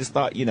like, well, I just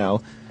thought,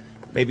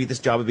 maybe this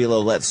job would be a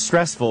little less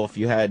stressful if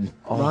you had.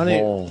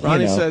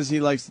 Ronnie says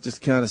he likes to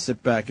just kind of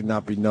sit back and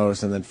not be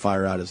noticed and then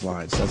fire out his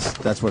lines.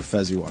 That's what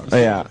Fezzi wants.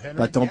 Yeah,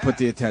 but don't put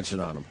the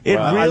attention on him.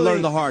 I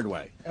learned the hard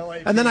way.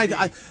 And then I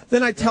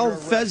tell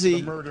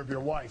Fezzi,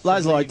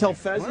 Laszlo, I tell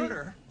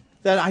Fezzi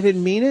that I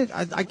didn't mean it.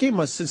 I gave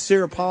him a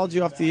sincere apology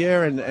off the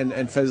air,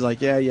 and Fezzi's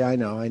like, yeah, I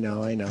know.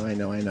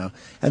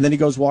 And then he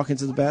goes walk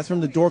into the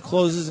bathroom, the door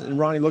closes, and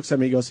Ronnie looks at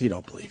me, he goes, he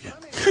don't believe you.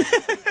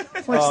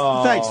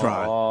 Thanks,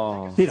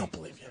 Ron. He don't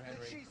believe you.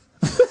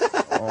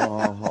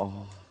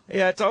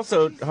 Yeah, it's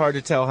also hard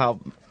to tell how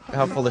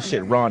full of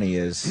shit Ronnie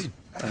is.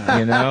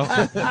 You know?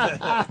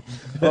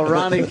 Well,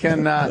 Ronnie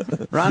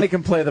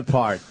can play the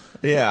part.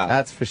 Yeah.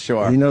 That's for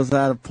sure. He knows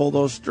how to pull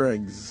those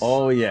strings.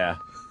 Oh, yeah.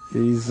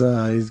 He's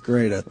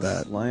great at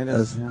that,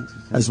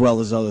 as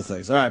well as other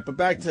things. All right, but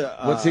back to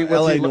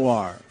L.A.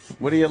 Noire.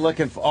 What are you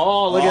looking for?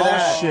 Oh, look at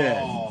that.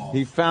 Shit.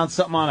 He found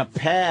something on a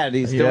pad.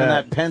 He's doing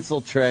that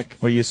pencil trick.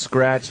 Where you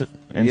scratch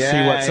and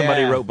see what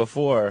somebody wrote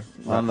before.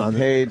 On the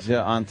page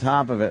on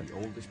top of it. The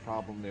oldest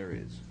problem there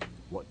is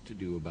what to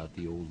do about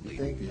the old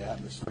lady.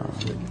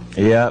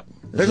 Yep.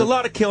 There's a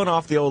lot of killing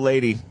off the old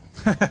lady.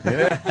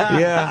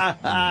 Yeah.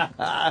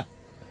 A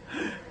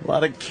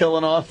lot of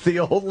killing off the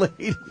old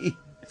lady.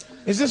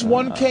 Is this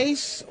one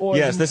case? Or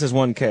yes, this is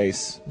one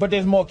case. But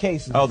there's more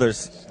cases. Oh,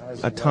 there's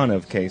a ton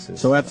of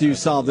cases. So after you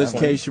solve this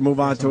case, you move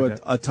on to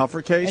a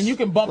tougher case? And you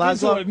can bump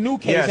into a new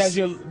case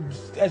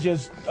as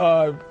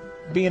you're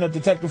being a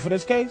detective for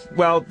this case?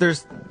 Well,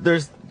 there's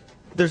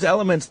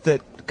elements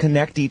that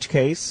connect each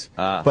case,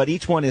 but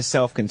each one is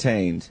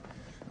self-contained.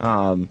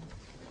 And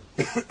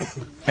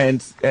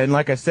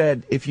like I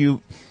said,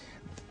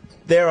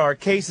 there are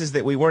cases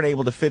that we weren't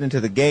able to fit into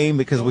the game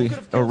because we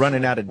are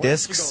running out of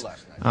discs.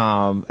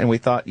 And we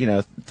thought,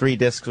 3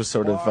 discs was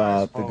sort of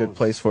a good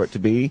place for it to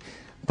be.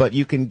 But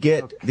you can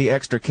get the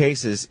extra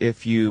cases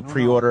if you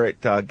pre-order at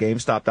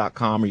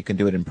GameStop.com, or you can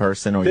do it in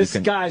person. Or This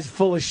guy's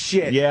full of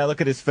shit. Yeah,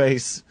 look at his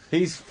face.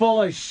 He's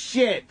full of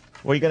shit.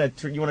 Well, you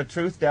want to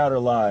truth, doubt, or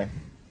lie?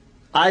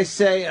 I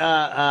say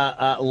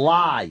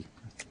lie.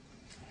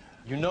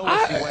 You know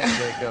where she went,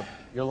 Jacob.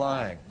 You're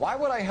lying. Why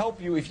would I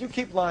help you if you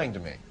keep lying to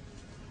me?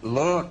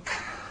 Look,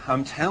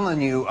 I'm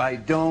telling you, I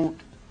don't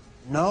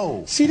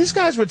know. See, this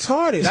guy's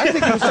retarded. I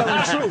think he was telling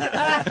the truth.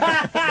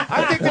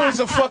 I think there was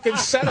a fucking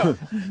setup.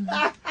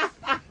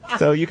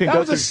 So you can that go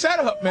was a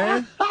setup,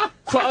 man,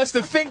 for us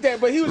to think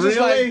that. But he was just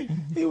like,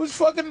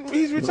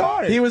 he's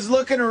retarded. He was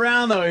looking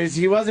around though.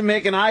 He wasn't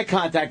making eye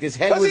contact. His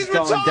head was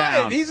going retarded.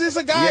 down. He's just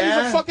a guy.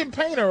 Yeah? He's a fucking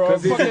painter or a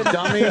He's fucking a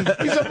dummy.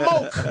 He's a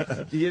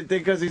moke. You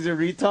think because he's a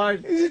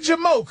retard? He's a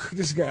jamoke.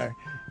 This guy,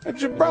 a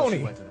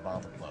jabroni.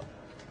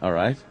 All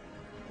right.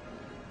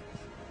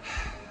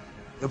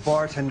 The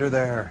bartender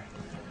there.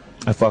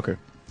 I fuck her.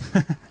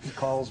 He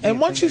calls me. And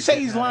once you say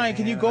he's lying,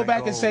 can you go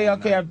back and say,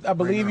 okay, I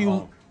believe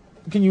you?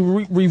 Can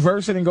you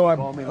reverse it and go, I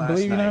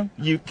believe you now?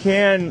 You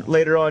can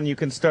later on. You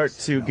can start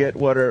to get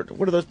what are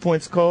those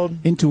points called?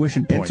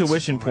 Intuition points.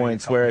 Intuition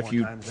points, where if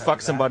you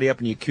fuck somebody up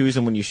and you accuse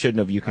them when you shouldn't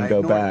have, you can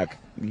go back.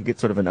 You get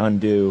sort of an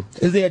undo.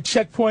 Is there a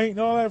checkpoint and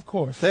all that? Of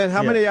course. Dan,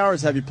 how many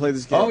hours have you played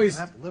this game? Oh,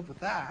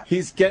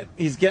 he's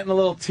getting a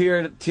little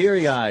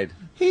teary-eyed.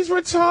 He's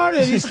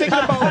retarded. He's thinking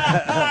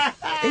about.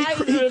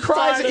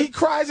 he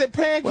cries at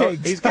pancakes. Well,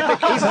 he's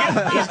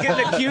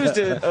getting accused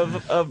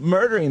of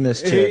murdering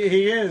this chick.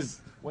 He is.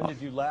 When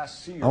did you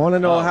last see her? I want to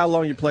know how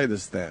long you played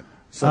this then.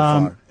 So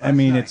far. I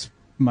mean, it's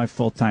my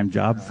full-time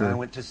job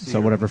for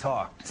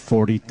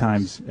 40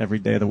 times every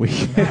day of the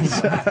week.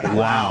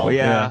 Wow.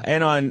 Yeah.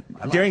 And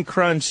during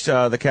crunch,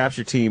 the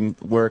capture team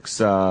works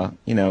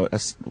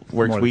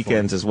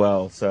weekends as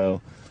well.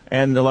 So.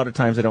 And a lot of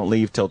times they don't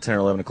leave till 10 or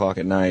 11 o'clock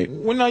at night.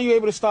 When are you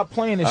able to stop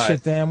playing this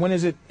shit, Dan? When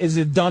is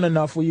it done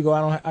enough where you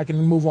go, I can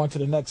move on to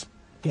the next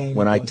game?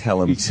 When I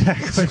tell him.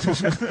 Exactly.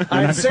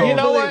 You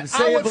know what?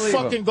 I would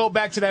fucking go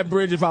back to that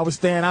bridge if I was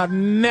Dan. I'd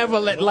never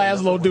let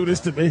Laszlo do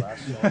this to me.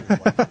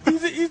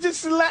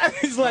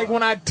 He's like,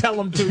 when I tell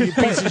him to, you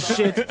piece of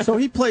shit. So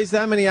he plays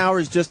that many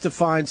hours just to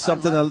find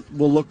something that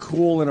will look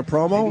cool in a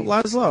promo,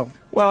 Laszlo?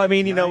 Well, I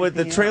mean, with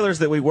the trailers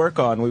that we work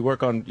on,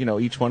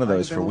 each one of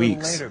those for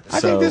weeks. I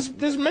think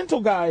this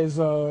mental guy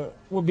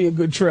would be a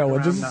good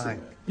trailer.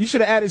 You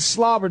should have added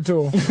slobber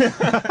to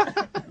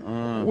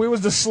him. Where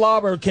was the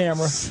slobber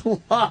camera?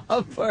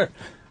 Slobber.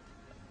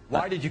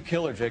 Why did you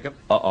kill her, Jacob?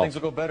 Things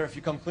will go better if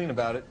you come clean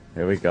about it.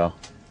 Here we go.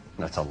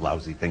 That's a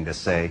lousy thing to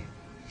say.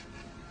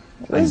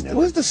 Where's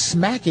the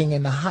smacking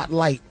and the hot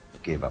light?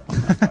 Gave up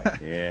on that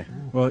fight. Yeah.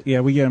 Well,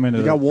 yeah, we get him into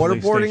You the got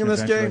police waterboarding station in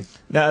this eventually. game?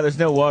 No, there's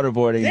no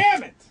waterboarding.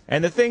 Damn it!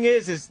 And the thing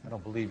is I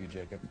don't believe you,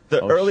 Jacob.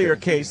 the earlier You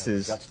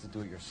cases. got to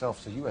do it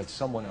yourself, so you had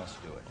someone else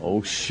do it.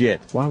 Oh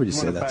shit. Why would you You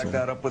say want to that back to him?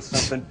 that up with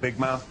something, Big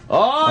Mouth?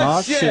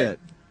 Oh, shit.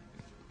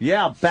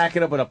 Yeah, I'll back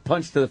it up with a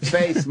punch to the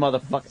face,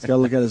 motherfucker. Got to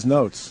look at his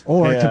notes.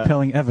 Or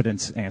compelling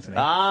evidence, Anthony.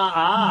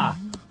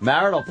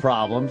 Marital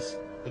problems.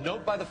 The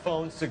note by the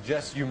phone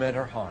suggests you meant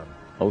her harm.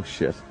 Oh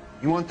shit.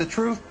 You want the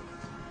truth?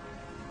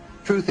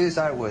 Truth is,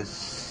 I was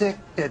sick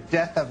to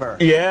death of her.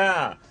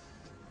 Yeah.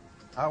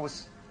 I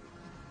was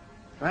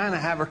trying to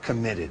have her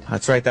committed.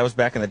 That's right. That was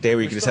back in the day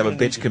where you could just have a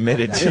bitch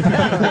committed. We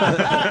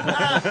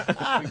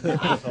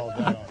put this all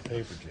down on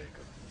paper, Jacob.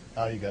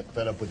 How you got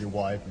fed up with your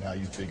wife and how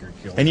you figured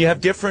kill her. And you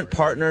have different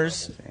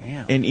partners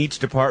in each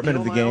department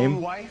of the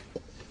game.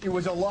 It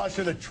was a lush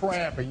and a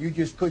tramp, and you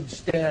just couldn't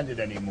stand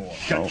it anymore.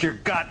 Shut your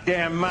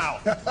goddamn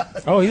mouth.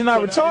 Oh, he's not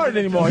retarded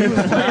anymore. No,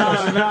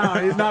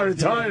 he's not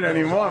retarded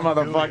anymore,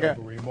 motherfucker.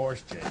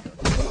 Remorse, Jacob.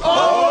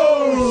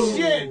 Oh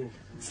shit!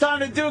 It's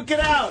time to duke it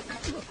out.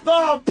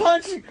 Oh,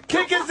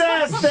 kick his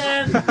ass,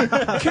 Dan.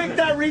 Kick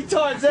that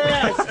retard's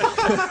ass.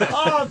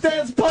 Oh,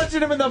 Dan's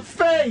punching him in the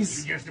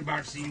face. Just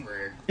about seen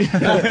where. He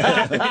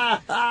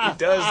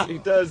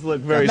does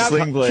look very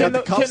Sling Blade. Can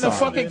the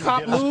fucking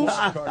cop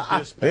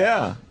lose?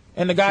 Yeah.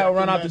 And the guy will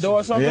run out the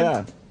door or something?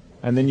 Yeah.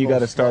 And then you got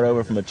to start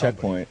over from a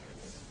checkpoint.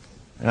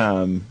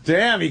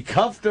 Damn, he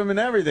cuffed him and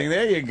everything.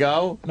 There you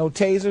go. No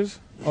tasers?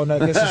 Oh, no,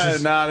 this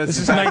is, this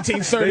is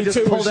 1932. They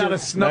just pulled out a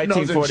snub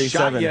nose and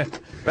shot 1947. you.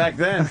 Back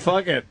then,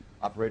 fuck it.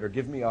 Operator,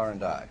 give me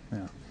R&I.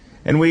 Yeah.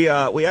 And we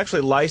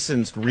actually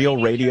licensed real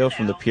radio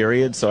from the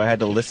period, so I had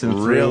to listen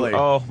through. Really?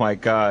 Oh my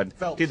God,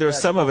 dude! There was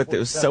some of it that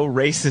was so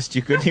racist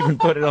you couldn't even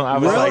put it on. I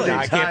was like, nah,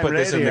 I can't put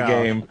this in the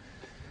game.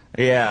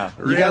 Yeah.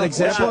 You got an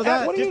example of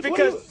that?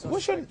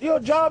 What's your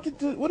job to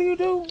do? What do you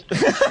do?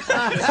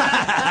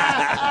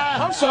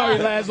 I'm sorry,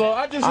 Laszlo.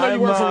 I just know you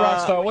work for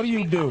Rockstar. What do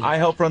you do? I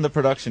help run the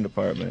production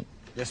department.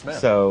 Yes, ma'am.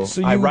 So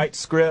I write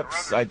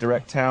scripts, I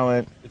direct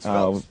talent.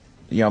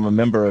 Yeah, I'm a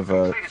member of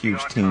a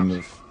huge team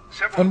of.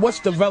 And what's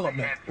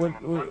development?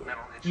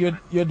 Your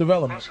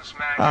development?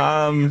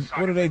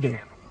 What do they do?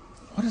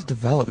 What does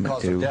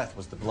development do? Death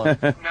was the blood.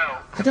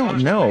 I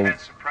don't know.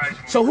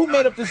 So who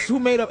made up this? Who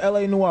made up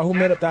L.A. Noire? Who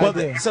made up the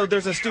idea? So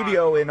there's a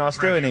studio in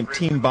Australia named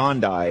Team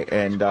Bondi,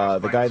 and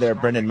the guy there,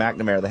 Brendan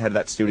McNamara, the head of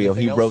that studio,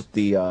 he wrote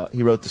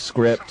the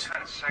script.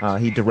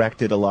 He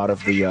directed a lot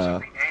of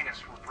the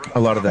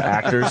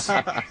actors.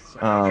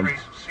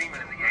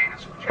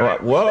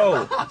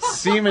 Whoa!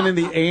 Semen in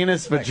the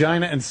anus,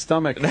 vagina, and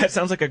stomach. That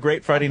sounds like a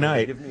great Friday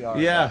night.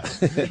 Yeah.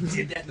 They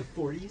did that in the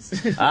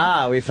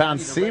 40s? We found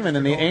semen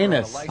in the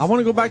anus. I want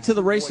to go back to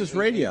the racist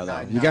radio,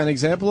 though. You got an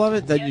example of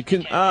it that you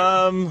can...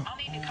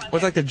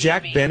 Was like the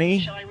Jack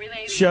Benny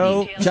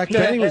show? Jack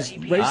Benny was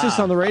racist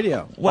on the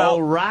radio.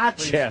 Well,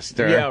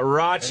 Rochester. Yeah,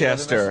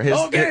 Rochester.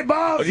 Okay,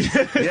 boss!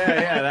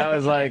 yeah, that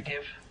was like...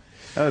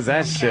 That was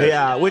that shit.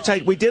 Yeah,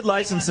 we did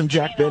license some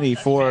Jack Benny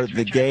for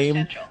the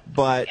game,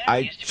 but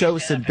I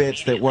chose some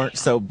bits that weren't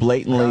so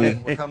blatantly.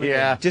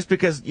 Yeah. Just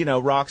because,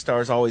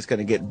 Rockstar's always going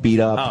to get beat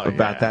up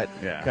about that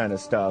kind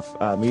of stuff,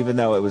 even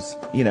though it was,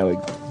 it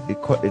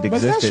existed. But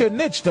that's your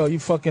niche, though.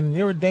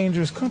 You're a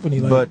dangerous company.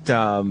 But,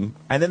 and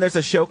then there's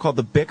a show called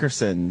The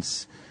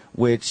Bickersons,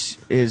 which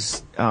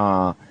is,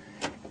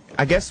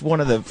 I guess one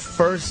of the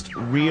first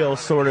real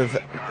sort of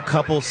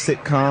couple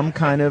sitcom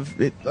kind of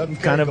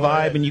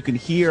vibe, and you can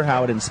hear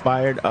how it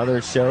inspired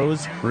other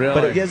shows. Really?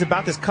 But it is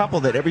about this couple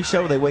that every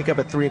show they wake up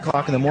at 3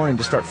 o'clock in the morning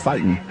to start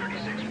fighting.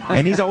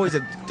 And he's always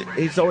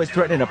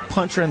threatening to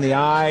punch her in the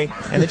eye,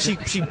 and then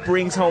she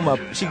brings home a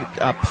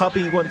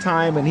puppy one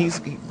time, and he's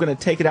going to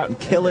take it out and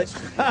kill it.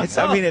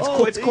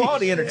 It's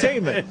quality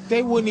entertainment.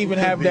 They wouldn't even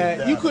have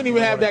that. You couldn't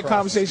even have that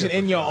conversation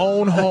in your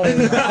own home.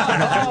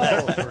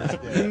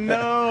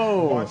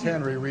 No. Watch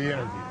Henry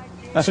re-interview.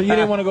 So you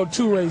didn't want to go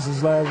too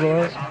racist,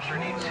 Laszlo,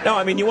 right? No,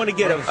 I mean, you want to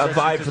get a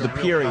vibe for the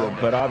period,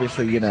 but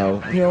obviously, You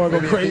don't want to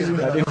go crazy.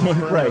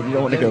 right, you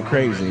don't want to go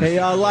crazy. Hey,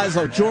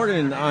 Laszlo,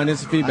 Jordan on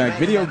his feedback.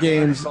 Video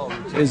games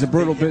is a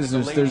brutal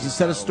business. There's a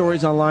set of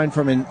stories online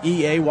from an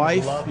EA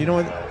wife. You know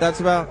what that's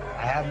about?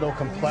 I have no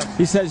complexity.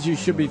 He says you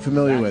should be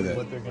familiar with it.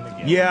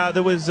 Yeah,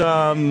 there was,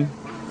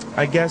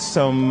 I guess,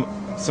 some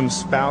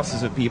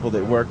spouses of people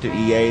that worked at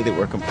EA that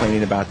were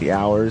complaining about the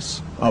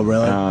hours. Oh,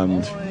 really?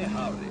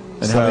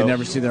 And how they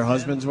never see their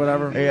husbands,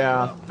 whatever?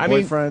 Yeah.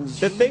 Boyfriends.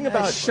 The thing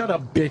about... Shut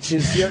up,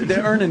 bitches.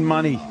 They're earning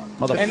money,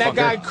 motherfucker. And that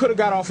guy could have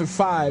got off at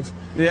 5.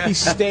 Yeah.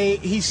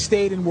 He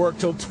stayed and worked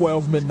till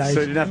 12 midnight.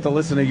 So you didn't have to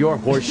listen to your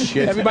horse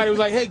shit. Everybody was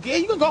like, hey,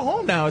 you can go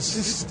home now. It's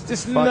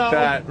just Fuck no.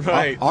 that.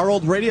 Right. Our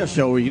old radio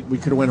show, we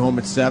could have went home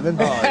at 7.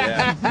 Oh,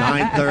 yeah.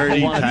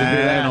 9:30, Wanted to do 10,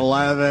 that.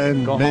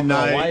 11, Go midnight.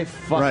 home with my wife.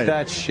 Fuck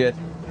that shit.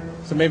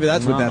 So maybe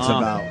that's what that's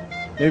about.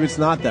 Maybe it's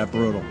not that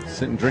brutal.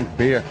 Sit and drink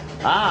beer.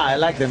 I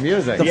like the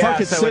music.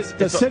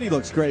 The city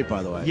looks great,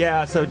 by the way.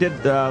 Yeah, so did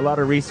a lot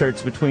of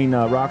research between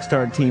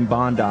Rockstar and Team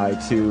Bondi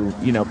to,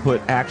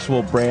 put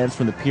actual brands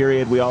from the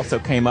period. We also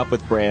came up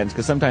with brands,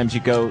 because sometimes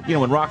you go,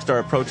 when Rockstar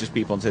approaches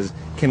people and says,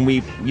 can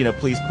we,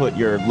 please put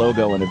your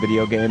logo in a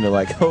video game? They're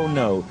like, oh,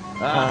 no.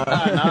 Not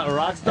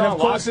Rockstar. And of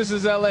course, this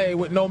is L.A.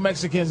 with no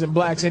Mexicans and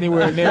blacks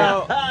anywhere near.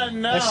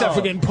 No. Except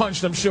for getting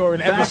punched, I'm sure.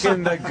 Back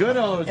in the good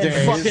old days.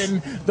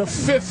 And fucking the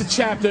 5th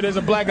chapter, there's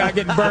a black guy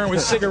getting burned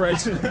with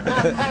cigarettes.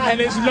 And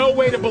there's no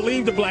way to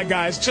believe the black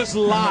guy. It's just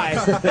lie.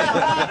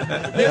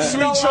 There's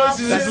 3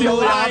 choices. That's the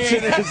only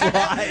option is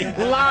lie.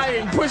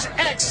 Lying. Push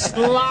X.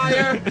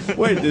 Liar.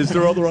 Wait, is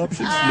there other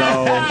options?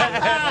 No.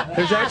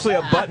 There's actually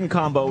a button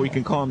combo we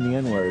can call him the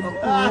N-word.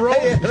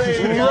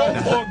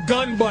 Rope or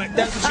gun butt.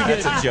 That's what you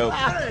get. That's a joke.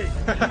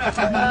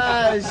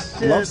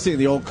 Love seeing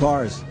the old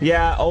cars.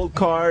 Yeah, old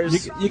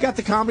cars. You got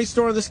the Comedy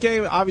Store in this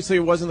game? Obviously,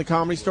 it wasn't the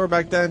Comedy Store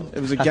back then. It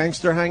was a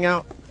gangster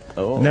hangout.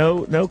 Oh.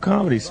 No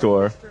Comedy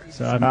Store.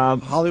 So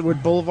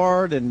Hollywood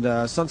Boulevard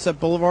and Sunset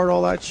Boulevard,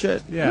 all that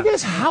shit. Yeah. Look at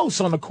this house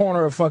on the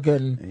corner of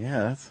fucking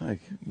that's like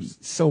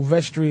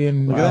Silvestri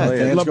and Look at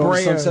that. La Dan's going to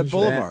Brea. Sunset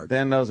Boulevard.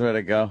 Dan knows where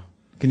to go.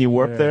 Can you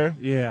warp there?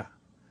 Yeah.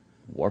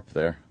 warp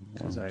there.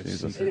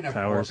 Jesus.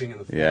 Powers.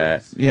 Yeah.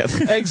 Yeah.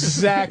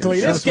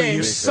 Exactly. This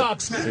game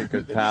sucks.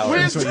 Secret powers.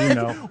 Where's That's what you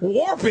know.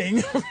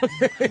 warping?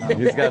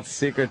 He's got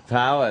secret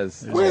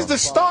powers. Where's the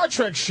Star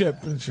Trek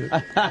ship and shit?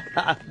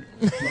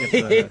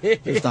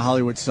 There's the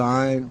Hollywood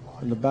sign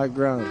in the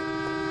background.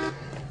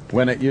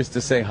 When it used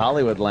to say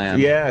Hollywood Land.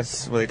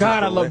 Yes. Well,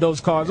 God, I love those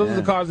cars. Those are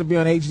the cars that be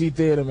on HD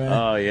theater, man.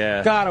 Oh,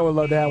 yeah. God, I would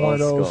love to have one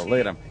of Old those. school. Look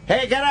at him.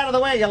 Hey, get out of the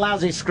way, you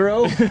lousy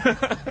screw. Wait, is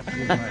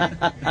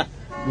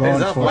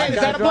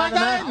that a black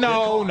guy?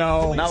 No.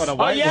 Not with a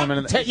white yeah?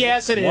 woman.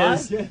 Yes, it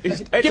is. What?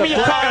 Give me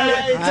your car. Give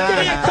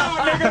me your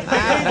car,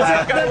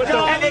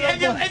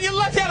 nigga. And you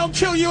lucky I don't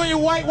kill you and your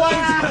white wife.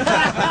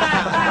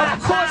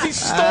 Of course he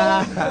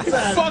stole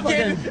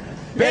fucking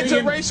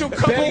interracial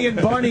couple. Benny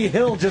and Barney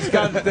Hill just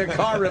got their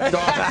car ripped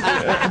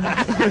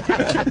off.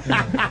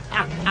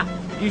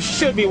 You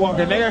should be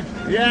walking there.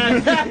 Yeah,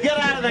 get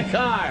out of the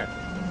car.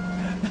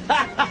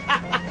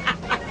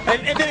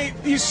 And then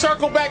you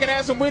circle back and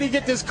ask him, where'd he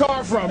get this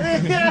car from?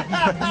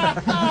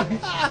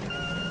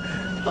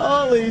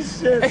 Holy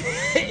shit.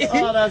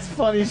 Oh, that's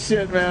funny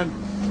shit, man.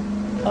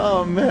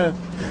 Oh, man.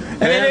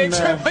 And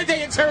then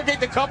they interrogate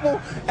the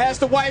couple, ask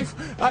the wife,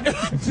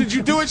 did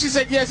you do it? She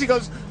said yes. He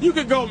goes, you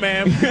can go,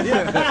 ma'am.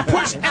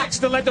 Push X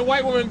to let the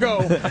white woman go.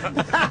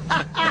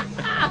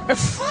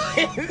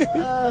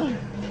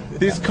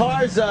 These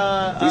cars,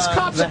 These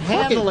cops the are crooked.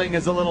 handling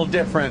is a little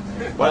different.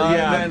 Well,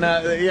 yeah.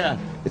 Yeah.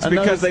 It's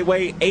because they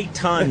weigh 8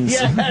 tons.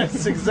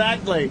 Yes,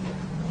 exactly.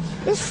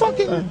 It's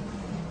fucking,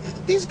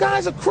 these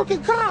guys are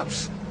crooked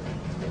cops.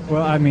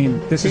 Well, I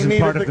mean, this He isn't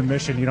part needed of the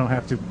mission. You don't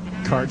have to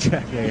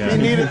carjack a.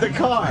 He needed the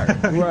car.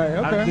 Right,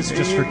 okay. This is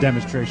just for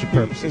demonstration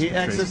purposes. He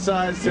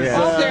exercised his...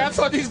 Okay, I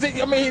thought these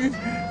things, I mean,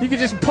 you could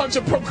just punch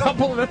a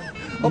couple, a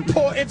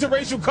poor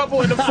interracial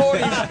couple in the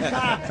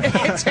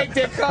 40s and take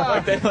their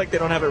car. Like they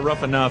don't have it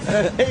rough enough.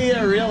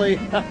 Yeah, really.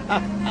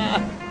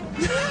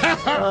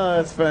 Oh,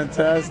 that's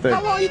fantastic.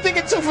 How long you think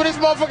it took for this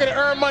motherfucker to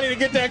earn money to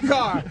get that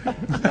car?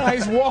 Now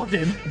he's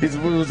walking. He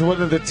was one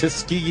of the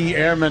Tuskegee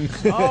Airmen.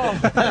 Oh,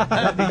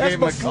 He gave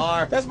him a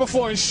car. That's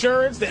before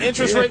insurance. The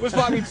interest rate was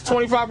probably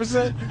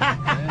 25%.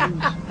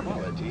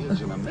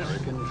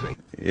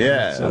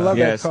 Yeah. I love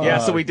Yes. that car. Yeah.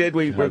 So we did.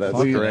 We that's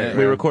we great, we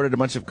man. recorded a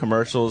bunch of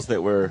commercials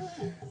that were,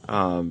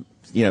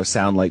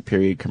 sound like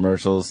period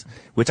commercials,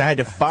 which I had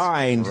to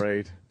find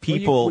Great.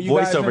 people, Were you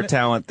guys in voiceover it?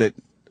 talent that.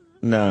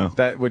 No.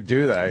 That would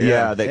do that.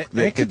 Yeah,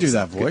 They could do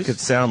that voice. Could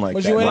sound like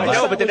Was that. you in I it?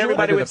 know, but then Was you-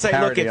 everybody I did would a say, "Look,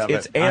 parody of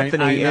it's it.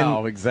 Anthony." I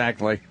know,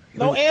 exactly.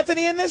 No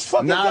Anthony in this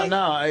fucking No, thing?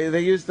 no.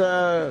 They used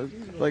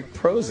like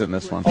prose in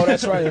this one. Oh,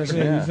 that's right.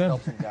 Yeah.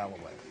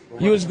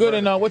 You was good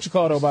in what you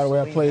call it, by the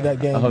way. I played that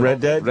game. Red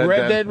Dead?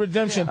 Red Dead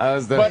Redemption. I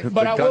was the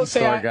but I gun will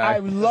say store guy. I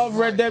love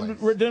Red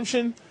Dead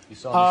Redemption.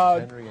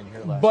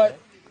 But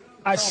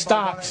I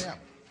stopped.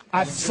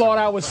 I thought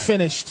I was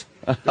finished.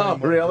 Oh,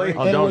 really?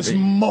 There was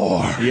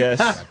more.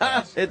 Yes.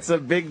 It's a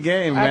big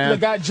game, After the man.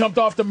 guy jumped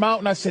off the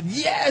mountain, I said,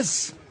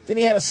 yes! Then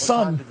he had a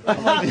son.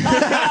 I'm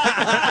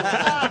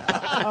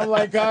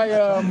like,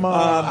 I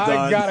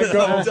gotta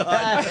go.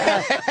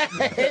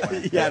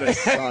 He had a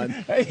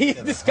son.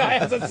 This guy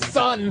has a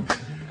son.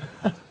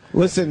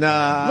 Listen,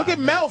 Look at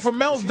Mel from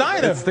Mel's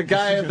Diner. It's the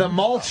guy at the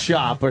malt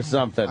shop or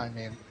something.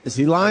 is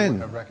he lying?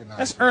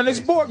 That's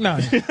Ernest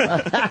Borgnine.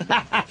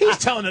 He's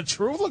telling the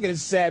truth. Look at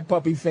his sad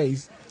puppy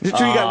face. Is it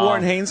true you got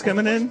Warren Haynes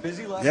coming in?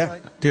 Yeah.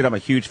 Dude, I'm a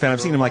huge fan.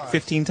 I've seen him like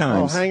 15 Oh,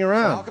 times. hang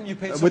around.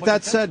 With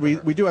that said, we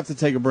do have to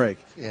take a break.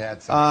 Yeah,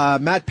 it's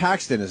Matt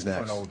Paxton is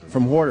next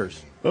from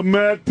Hoarders.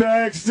 Matt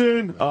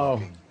Paxton.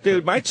 Oh.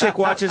 Dude, my chick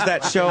watches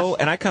that show,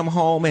 and I come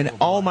home, and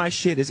all my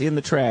shit is in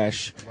the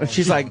trash.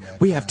 She's like,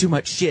 we have too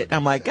much shit.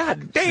 I'm like,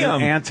 God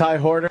damn.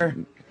 Anti-hoarder.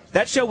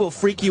 That show will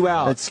freak you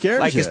out. It scares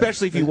like, you.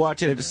 especially if you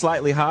watch it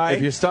slightly high.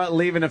 If you start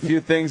leaving a few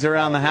things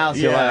around the house,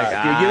 you're like,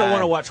 Dude, you don't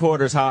want to watch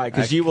Hoarders High,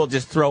 because you will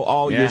just throw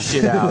all your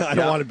shit out. I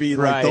don't want to be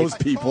like Right. those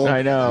people.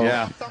 I know.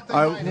 Yeah.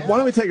 Why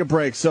don't we take a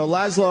break? So,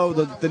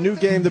 Laszlo, the new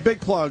game, the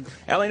big plug.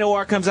 LA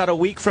Noire comes out a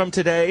week from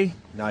today.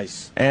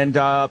 Nice. And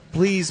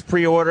please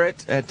pre-order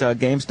it at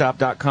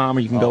GameStop.com, or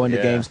you can go into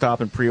GameStop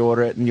and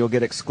pre-order it, and you'll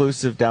get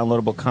exclusive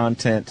downloadable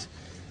content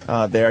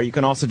there. You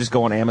can also just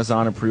go on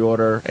Amazon and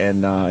pre-order,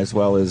 and as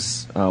well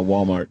as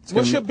Walmart.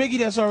 What's your biggie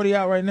that's already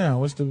out right now?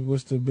 What's the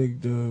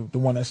big the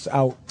one that's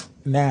out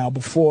now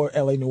before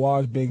LA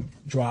Noir's big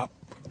drop?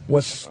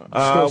 What's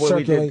still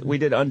circulating? we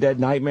did Undead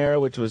Nightmare,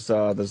 which was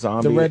the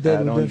zombie The Red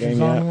Dead add-on Redemption game.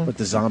 zombie Yeah. one? With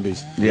the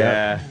zombies.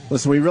 Yeah.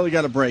 Listen, we really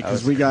got a break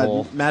because we got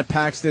cool. Matt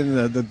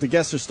Paxton. The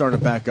guests are starting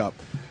to back up.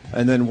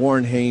 And then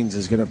Warren Haynes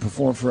is going to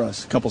perform for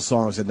us a couple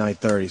songs at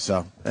 9:30.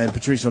 So, and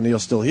Patrice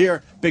O'Neill's still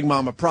here. Big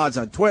Mama Prods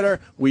on Twitter.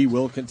 We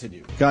will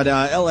continue. Got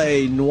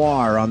LA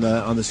Noire on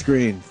the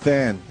screen.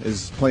 Fan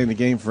is playing the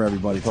game for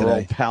everybody Our today.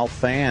 old pal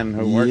Fan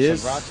who He works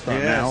is. at Rockstar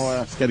Yes.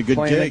 now. He's got a good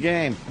playing the gig.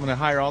 game. I'm going to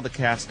hire all the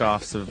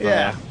cast-offs of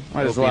Yeah,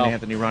 might as Opie and well.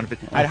 Anthony Ron.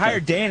 I'd hire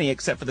Danny,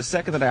 except for the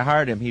second that I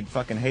hired him, he'd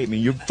fucking hate me.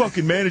 Your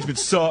fucking management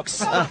sucks.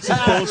 This is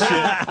bullshit.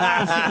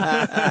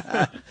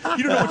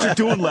 You don't know what you're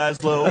doing,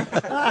 Laszlo.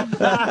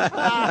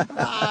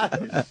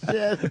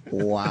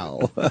 Wow.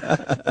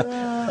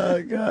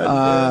 Oh,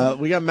 God.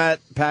 We got Matt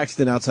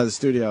Paxton outside the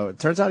studio. It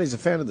turns out he's a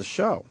fan of the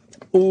show.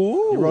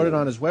 Ooh. He wrote it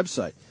on his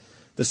website.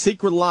 The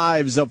Secret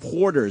Lives of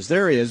Hoarders.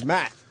 There he is,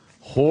 Matt.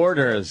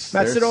 Hoarders.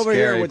 Matt, They're sit over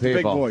here scary with the big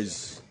people.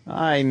 boys.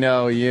 I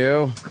know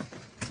you.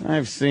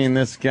 I've seen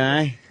this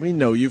guy. We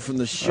know you from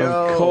the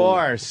show. Of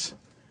course.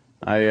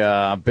 I'm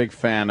a big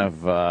fan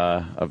of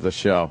the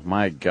show.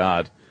 My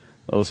God.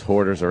 Those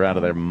hoarders are out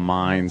of their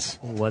minds.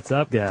 What's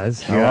up,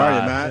 guys? How are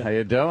you, Matt? How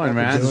you doing,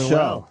 man? Doing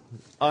well.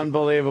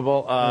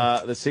 Unbelievable.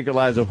 The Secret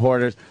Lives of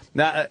Hoarders.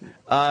 Now,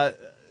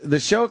 the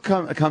show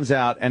comes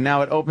out, and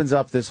now it opens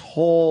up this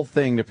whole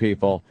thing to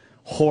people,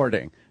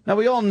 hoarding. Now,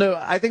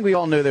 I think we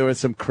all knew there were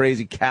some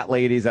crazy cat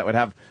ladies that would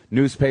have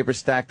newspapers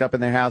stacked up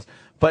in their house,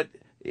 but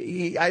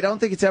I don't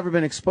think it's ever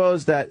been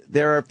exposed that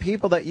there are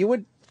people that you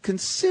would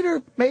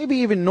consider maybe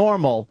even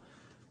normal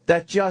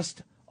that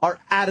just are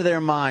out of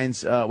their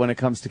minds when it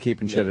comes to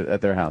keeping shit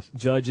at their house.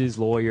 Judges,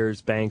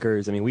 lawyers,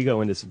 bankers. I mean, we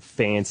go into some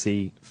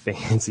fancy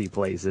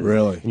places.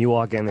 Really? And you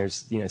walk in,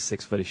 there's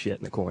 6 foot of shit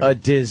in the corner. A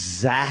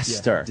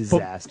disaster. Yeah,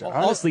 disaster.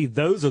 Honestly,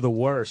 those are the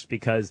worst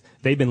because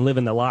they've been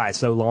living the lie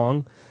so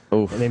long,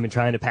 and they've been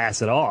trying to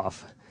pass it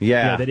off.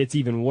 Yeah. That it's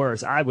even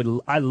worse. I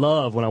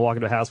love when I walk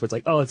into a house where it's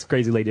like, oh, it's a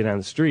crazy lady down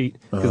the street,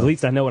 because at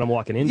least I know what I'm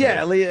walking into.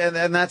 Yeah,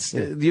 and that's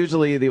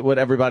usually what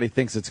everybody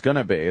thinks it's going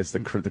to be, is the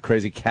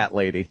crazy cat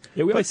lady.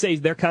 Yeah, we always say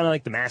they're kind of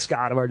like the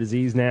mascot of our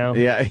disease now.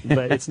 Yeah.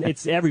 But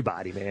it's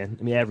everybody, man.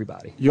 I mean,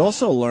 everybody. You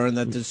also learn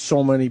that there's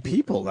so many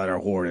people that are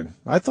hoarding.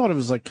 I thought it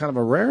was like kind of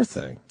a rare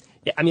thing.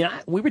 Yeah, I mean,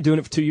 we were doing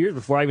it for 2 years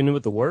before I even knew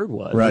what the word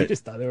was. Right. We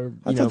just thought there were.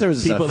 I thought there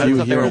was people a few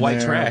that here were and white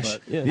there, trash.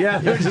 but- Yeah,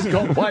 they're just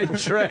going white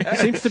trash.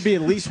 Seems to be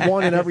at least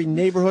one in every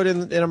neighborhood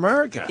in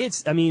America.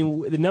 I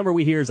mean, the number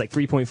we hear is like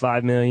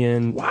 3.5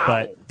 million. Wow.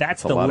 But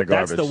that's a lot of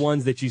that's the garbage.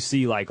 ones that you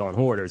see like on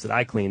Hoarders that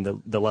I clean,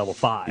 the level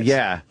 5s.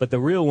 Yeah. But the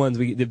real ones,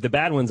 the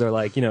bad ones are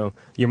like, your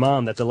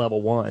mom that's a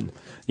level 1.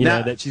 You Now-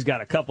 know, that she's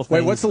got a couple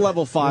things. Wait, what's the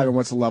level 5 and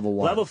what's the level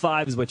 1? Level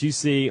 5 is what you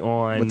see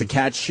on. With the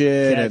cat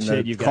shit and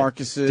the you've got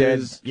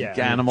carcasses. dead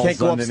animals Can't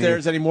go underneath.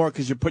 upstairs anymore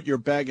because you put your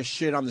bag of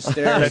shit on the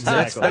stairs.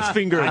 Exactly. That's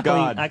finger of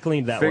God. I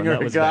cleaned that Finger one.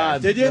 That of was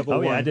God. bad. Did you?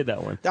 Oh, yeah, I did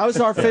that one. That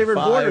was our favorite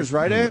Five. Hoarders,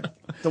 right, Ant?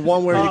 The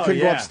one where you Oh, couldn't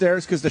go yeah.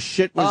 upstairs because the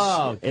shit was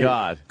Oh,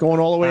 God. going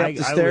all the way up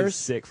the I was stairs.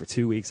 sick for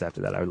 2 weeks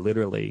after that. I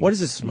literally. What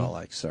does it smell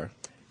like, sir?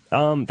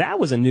 That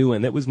was a new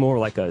one. That was more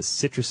like a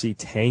citrusy,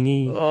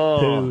 tangy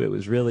poo. It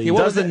was really.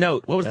 What was the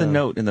note? What was the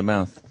note in the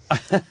mouth?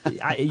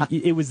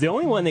 It was the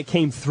only one that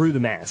came through the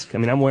mask. I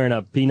mean, I'm wearing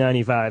a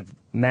P95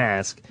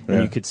 mask,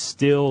 and you could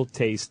still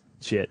taste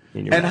shit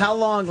in your And mouth. how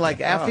long,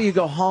 like, after you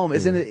go home,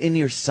 isn't it in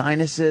your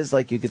sinuses?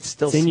 Like, you could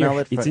still It's in smell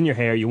your, it? It's in your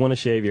hair. You want to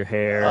shave your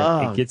hair.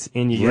 Oh, it gets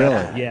in you.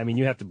 really? Yeah, I mean,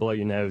 you have to blow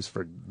your nose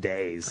for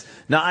days.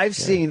 Now, I've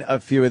seen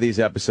a few of these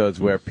episodes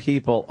where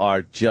people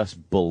are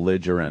just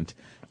belligerent,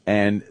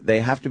 and they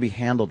have to be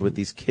handled with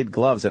these kid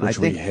gloves. And Which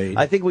we hate.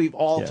 I think we've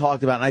all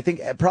talked about, and I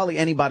think probably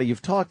anybody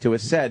you've talked to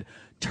has said,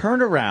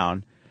 turn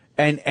around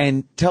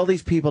and tell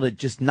these people to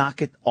just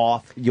knock it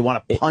off. You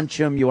want to punch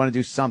them. You want to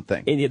do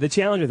something. And the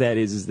challenge with that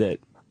is that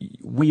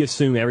we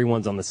assume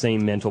everyone's on the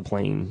same mental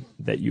plane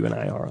that you and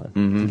I are on.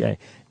 Mm-hmm. Okay,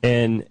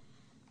 and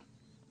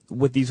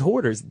with these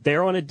hoarders,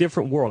 they're on a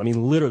different world. I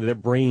mean, literally, their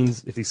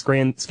brains, if you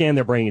scan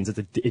their brains,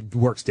 it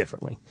works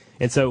differently.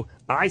 And so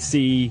I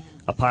see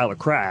a pile of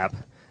crap,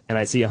 and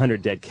I see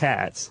 100 dead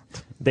cats.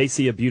 They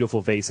see a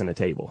beautiful vase on a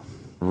table.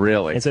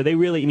 Really? And so they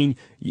really, I mean,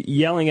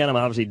 yelling at them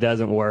obviously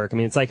doesn't work. I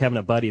mean, it's like having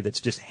a buddy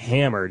that's just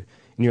hammered,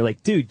 and you're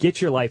like, dude,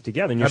 get your life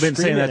together. And you're I've been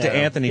saying screaming that to at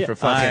 'em. Anthony for I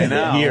fucking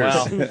know.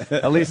 years. Well,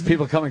 at least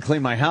people come and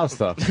clean my house,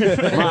 though.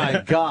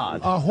 My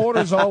God.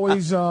 Hoarders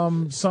always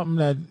something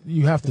that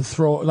you have to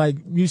throw. Like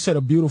you said,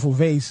 a beautiful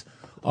vase.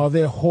 Are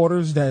there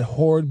hoarders that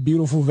hoard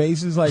beautiful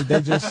vases? Like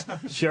they just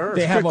Sure.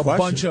 they have Good a question.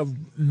 bunch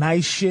of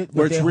nice shit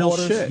Where with it's their real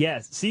hoarders? shit.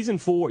 Yes, season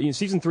 4,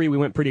 season 3, we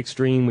went pretty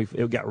extreme.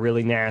 It got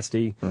really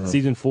nasty.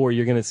 Season 4,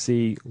 you're going to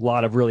see a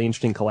lot of really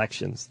interesting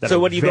collections that So are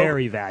what do you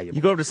very go? valuable.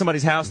 You go over to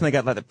somebody's house and they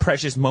got like the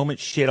precious moment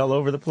shit all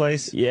over the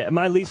place. Yeah,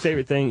 my least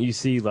favorite thing you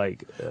see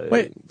like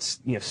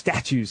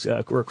statues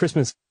or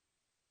Christmas.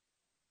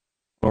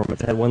 Or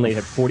had one lady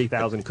had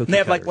 40,000 cookie And they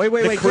have like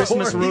cutters. the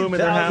Christmas room in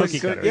their house. Cookie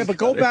cutters. Yeah, but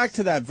go back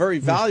to that very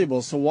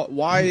valuable. So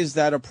why is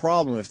that a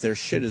problem if their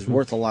shit is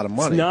worth a lot of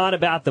money? It's not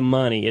about the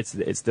money. It's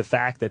the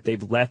fact that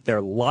they've let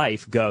their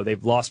life go.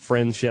 They've lost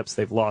friendships.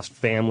 They've lost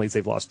families.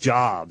 They've lost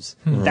jobs.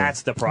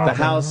 That's the problem.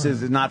 The house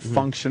is not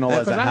functional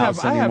as Because a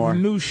house I anymore.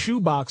 have new shoe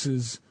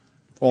boxes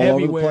All over the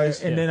everywhere,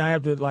 place? and then I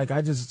have to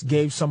I just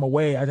gave some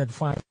away. I had to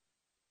find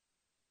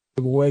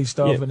away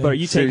stuff. Yeah, and but then are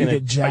you taking get are you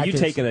jackets.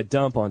 taking a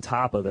dump on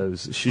top of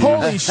those shoes?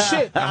 Holy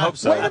shit! I hope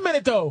so. Wait a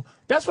minute though.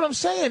 That's what I'm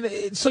saying.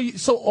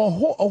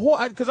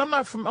 Because I'm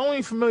not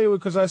only familiar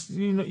with because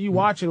you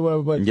watch it or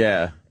whatever, but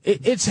Yeah.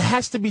 it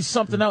has to be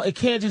something else. It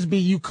can't just be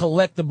you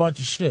collect a bunch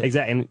of shit.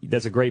 Exactly, and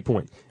that's a great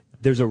point.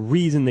 There's a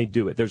reason they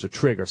do it. There's a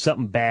trigger.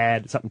 Something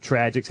bad, something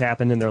tragic's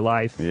happened in their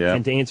life. Yeah.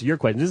 And to answer your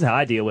question, this is how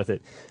I deal with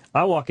it.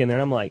 I walk in there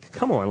and I'm like,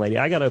 come on, lady,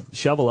 I got to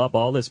shovel up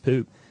all this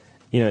poop.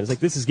 You know, it's like,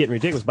 this is getting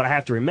ridiculous, but I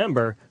have to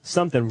remember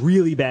something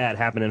really bad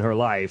happened in her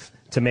life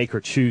to make her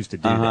choose to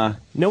do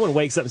that. No one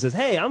wakes up and says,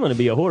 hey, I'm going to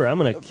be a hoarder. I'm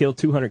going to kill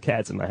 200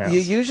 cats in my house.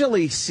 You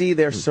usually see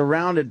they're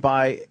surrounded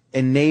by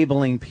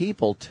enabling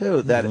people,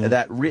 too,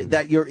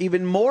 that you're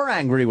even more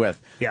angry with.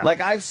 Yeah.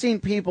 Like, I've seen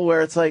people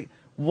where it's like,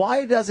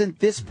 why doesn't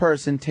this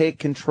person take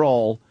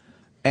control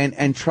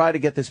and try to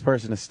get this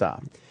person to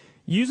stop?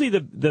 Usually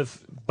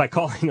by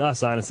calling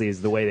us, honestly,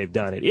 is the way they've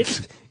done it.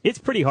 It's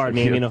pretty hard,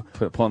 man. You know,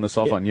 pulling this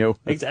off on you.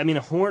 I mean,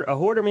 a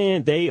hoarder,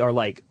 man, they are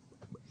like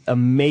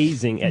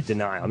amazing at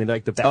denial. I mean, they're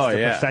like the best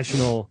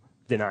professional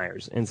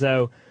deniers. And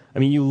so, I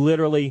mean, you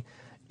literally,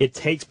 it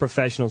takes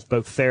professionals,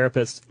 both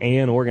therapists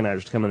and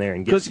organizers, to come in there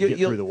and get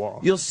through the wall.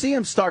 You'll see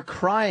them start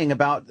crying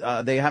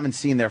about they haven't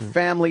seen their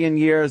family in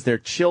years, their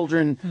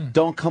children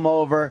don't come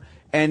over.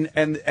 And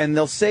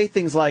they'll say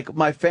things like,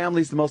 my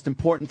family's the most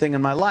important thing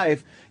in my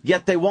life,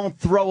 yet they won't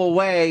throw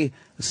away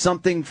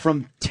something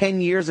from 10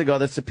 years ago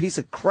that's a piece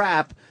of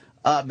crap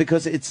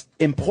because it's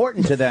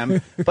important to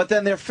them. But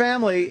then their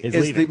family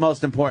is the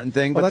most important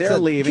thing, but they're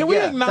leaving. Can we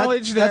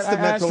acknowledge that? That's the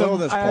mental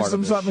illness part. I asked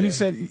him something, he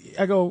said,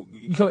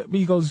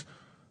 he goes,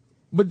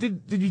 but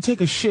did you take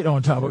a shit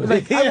on top of it?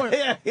 Like,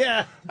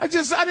 yeah. I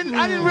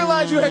didn't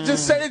realize you had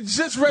just said it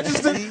just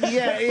registered.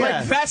 Yeah.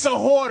 Like, that's a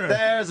hoarder.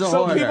 There's a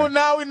so hoarder. People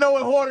now we know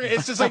what hoarder is.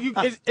 It's just like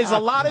it's a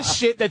lot of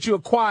shit that you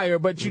acquire,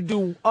 but you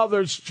do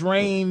other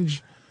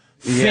strange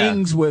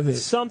things with it.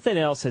 Something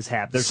else has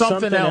happened. There's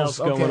something else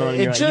going on.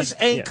 In it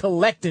just ain't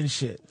collecting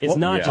shit. It's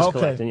not just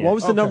collecting. Yeah. What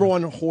was the number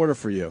one hoarder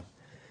for you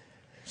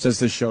since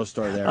the show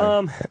started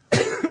airing?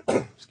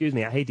 Excuse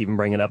me, I hate to even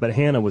bring it up, but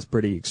Hannah was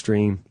pretty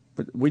extreme.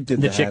 But we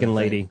did the chicken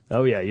lady.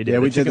 Oh yeah, you did. Yeah,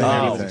 we did the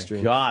that.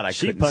 Oh God,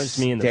 she punched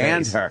me in the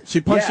face. Her.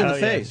 She punched you in the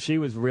face. Yeah, she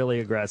was really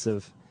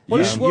aggressive.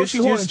 You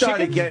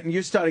started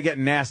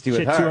getting nasty with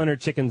she her. had 200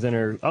 chickens in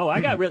her. Oh,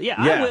 I got really.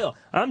 I will.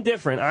 I'm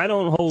different. I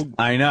don't hold.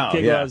 I know.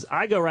 Kid gloves.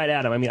 I go right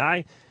at them. I mean,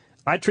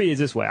 I treat it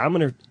this way.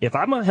 If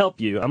I'm gonna help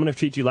you, I'm gonna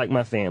treat you like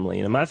my family.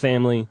 And in my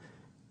family,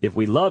 if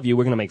we love you,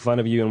 we're going to make fun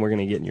of you and we're going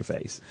to get in your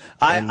face.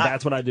 And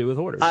that's what I do with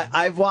hoarders.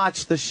 I've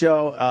watched the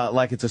show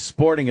like it's a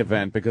sporting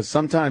event because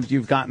sometimes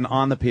you've gotten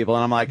on the people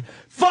and I'm like,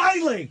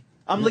 finally!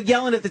 I'm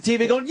yelling at the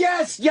TV going,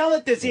 yes, yell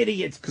at this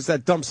idiot. Because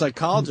that dumb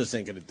psychologist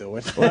ain't going to do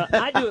it. Well,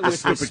 I do it with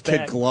stupid respect.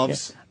 kid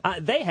gloves. Yeah.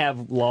 They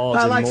have laws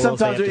I and like morals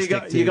sometimes they when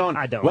have to stick you're to. going,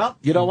 I don't. well,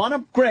 you don't want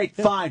them? Great,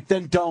 fine,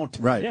 then don't.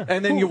 Right. Yeah.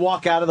 And then you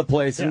walk out of the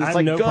place and I it's have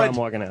like, no good. problem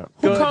walking out.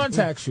 Who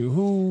contacts you?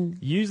 Who?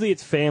 Usually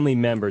it's family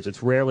members.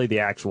 It's rarely the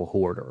actual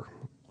hoarder.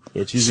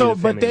 It's usually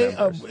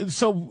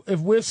so if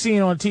we're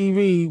seeing on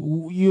TV,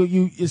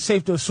 it's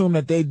safe to assume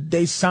that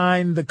they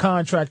signed the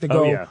contract to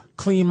go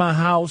clean my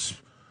house.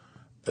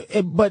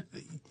 But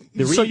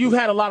so you've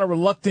had a lot of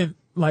reluctant,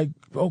 like,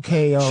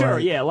 okay, all sure,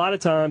 right. Yeah, a lot of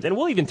times, and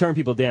we'll even turn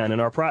people down in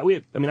our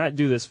I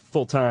do this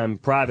full time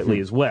privately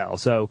as well.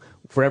 So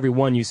for every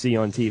one you see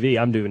on TV,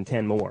 I'm doing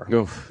 10 more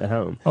at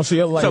home. Oh, so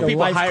you're like so a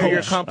people life hire coach.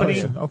 your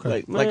company,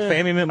 okay. like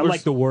family members. I'm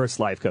like the worst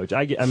life coach.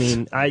 I'm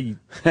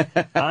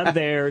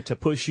there to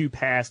push you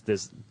past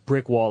this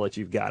brick wall that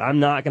you've got. I'm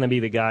not going to be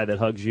the guy that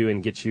hugs you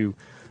and gets you,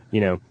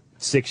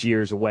 6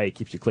 years away,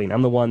 keeps you clean.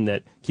 I'm the one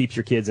that keeps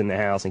your kids in the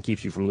house and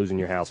keeps you from losing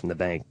your house from the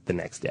bank the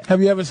next day.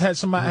 Have you ever had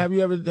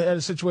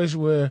a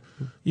situation where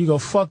you go,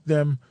 fuck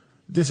them,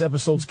 this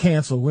episode's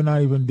canceled, we're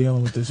not even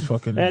dealing with this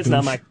fucking That's douche.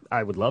 not my,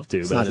 I would love to,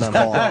 It's but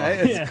not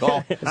his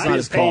call. It's not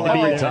his call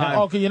every time.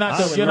 Okay, you're not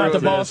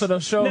the boss of the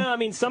show? No, I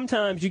mean,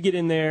 sometimes you get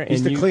in there and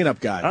He's the cleanup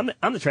guy.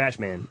 I'm the trash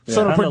man.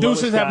 So the I'm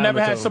producers lowest have guy never on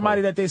the had totem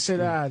somebody pole. that they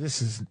said,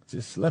 this is,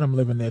 just let them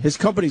live in there. His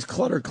company's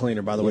Clutter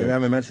Cleaner, by the way. We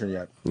haven't mentioned it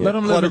yet. Let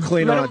them Clutter live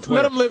Cleaner on let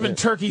Twitter. them live in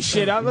Turkey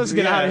shit. Let's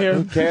get out of here.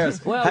 Who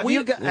cares? Well,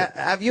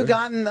 have you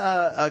gotten,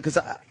 because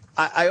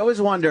I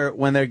always wonder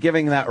when they're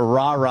giving that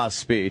rah-rah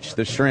speech,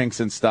 the shrinks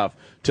and stuff,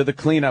 to the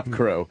cleanup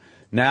crew.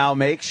 Now,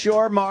 make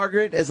sure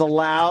Margaret is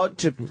allowed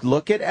to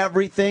look at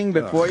everything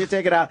before you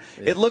take it out.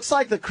 It looks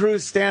like the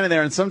crew's standing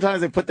there, and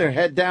sometimes they put their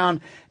head down.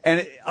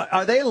 And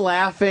are they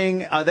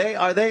laughing? Are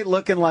they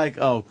looking like,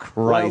 oh,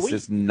 Christ,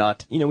 this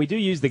nut? We do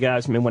use the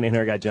guys from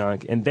 1-800 Got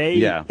Junk, and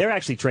they're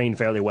actually trained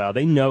fairly well.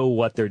 They know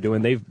what they're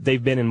doing.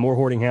 They've been in more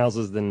hoarding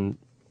houses than,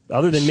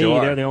 other than me,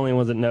 they're the only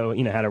ones that know,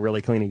 how to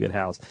really clean a good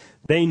house.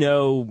 They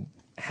know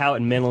how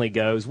it mentally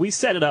goes. We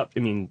set it up,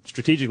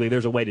 strategically,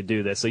 there's a way to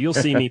do this. So you'll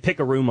see me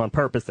pick a room on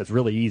purpose that's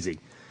really easy.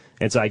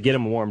 And so I get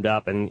them warmed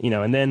up and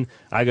then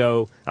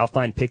I'll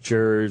find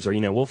pictures or,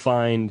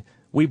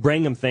 we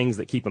bring them things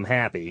that keep them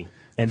happy.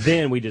 And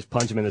then we just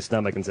punch them in the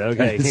stomach and say,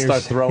 okay,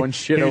 start throwing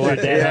shit here's away.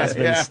 your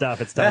dad stuff.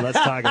 It's time. Let's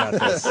talk about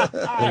this.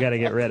 We got to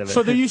get rid of it.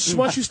 So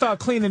once you start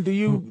cleaning, do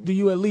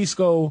you at least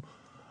go,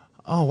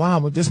 oh wow,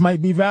 but this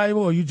might be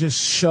valuable, or you just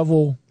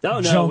shovel Oh,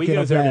 no, junk we in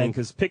go a through everything bag?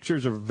 because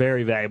pictures are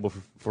very valuable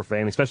for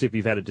family, especially if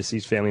you've had a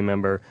deceased family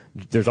member.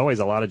 There's always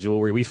a lot of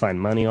jewelry. We find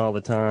money all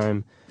the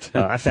time.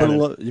 I found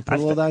you put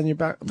a little down in your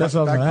back. That's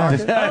what I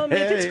was back gonna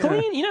pocket. if it's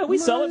clean, you know, we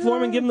sell it for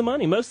them and give them the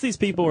money. Most of these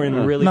people are in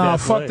really Nah,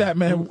 bad fuck place. that,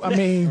 man. I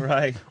mean,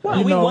 right. Well,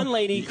 you know, one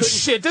lady couldn't.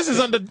 shit, this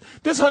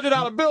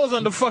 $100 bill is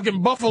under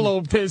fucking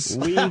buffalo piss.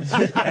 You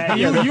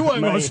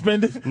wasn't gonna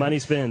spend it. Money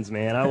spends,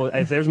 man.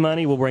 If there's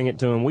money, we'll bring it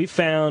to him. We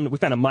found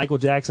a Michael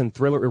Jackson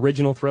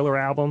original Thriller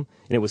album,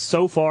 and it was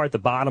so far at the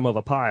bottom of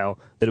a pile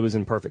that it was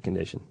in perfect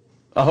condition.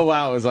 Oh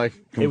wow, it was like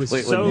It was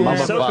completely so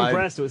mummified,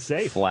 compressed it was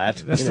safe. flat.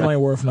 That still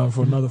ain't worth nothing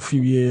for another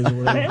few years. Or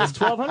whatever. Man, it's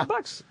 $1,200.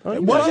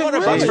 Was it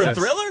really? for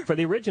Thriller? For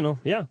the original,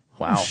 yeah.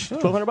 Wow.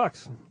 $1,200.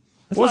 That's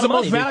What's a the lot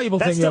most of money, valuable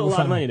dude. thing That's you still ever a lot of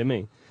found? money to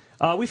me.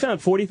 We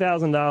found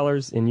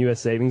 $40,000 in U.S.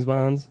 savings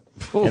bonds,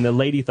 and the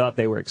lady thought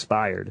they were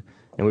expired.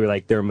 And we were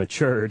like, they're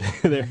matured.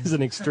 There's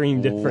an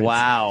extreme difference.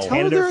 Wow. Tell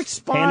her they're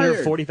expired.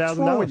 Handed her What's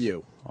wrong with $40,000.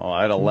 you? Oh,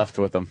 I'd have left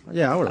with them.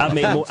 Yeah, I would.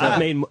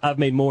 I've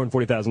made more than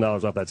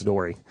 $40,000 off that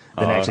story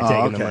than actually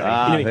taking the money.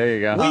 Ah, You know, there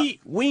you go.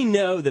 We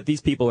know that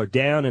these people are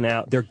down and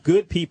out. They're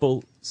good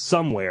people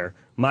somewhere.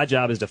 My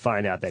job is to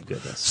find out that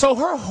goodness. So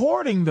her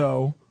hoarding,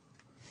 though,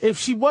 if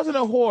she wasn't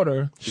a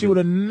hoarder, she would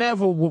have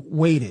never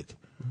waited.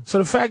 So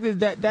the fact is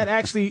that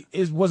actually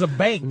was a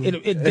bank.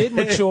 It did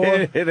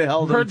mature. It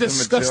held her them to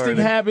disgusting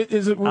maturity. habit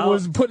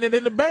was putting it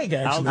in the bank.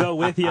 Actually, I'll go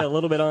with you a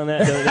little bit on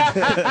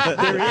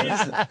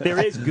that. There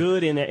is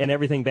good in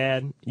everything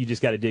bad. You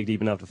just got to dig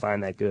deep enough to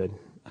find that good.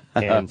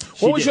 And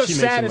what was your she made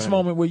some saddest money.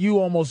 moment where you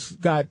almost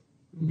it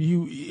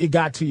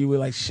got to you with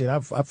like shit? I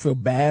feel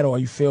bad, or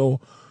you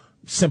feel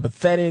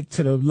sympathetic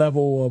to the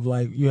level of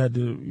like you had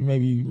to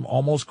maybe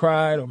almost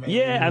cried, or maybe,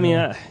 Yeah, I mean,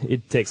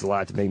 it takes a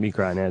lot to make me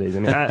cry nowadays. I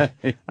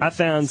mean, I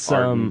found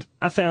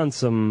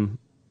some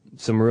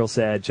real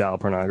sad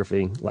child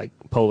pornography, like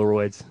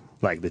Polaroids,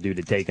 like the dude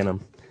had taken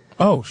them.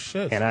 Oh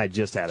shit! And I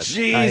just had a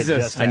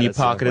Jesus. And you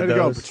pocketed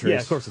those? Yeah,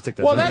 of course I took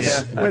those. Well,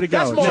 that's Way to go.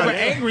 that's more of an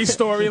Trying- angry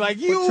story. Like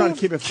you trying to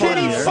keep it funny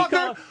kitty here.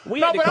 fucker. We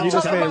No, had to but I'm You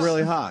just talking made it about-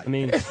 really hot.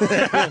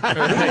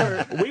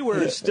 I mean, we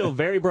were still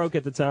very broke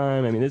at the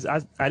time. I mean,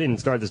 I didn't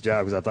start this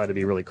job because I thought it'd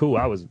be really cool.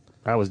 I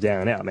was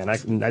down and out, man.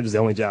 That was the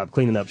only job.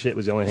 Cleaning up shit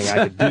was the only thing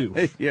I could do.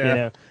 Yeah. You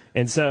know?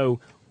 And so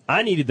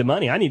I needed the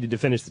money. I needed to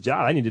finish the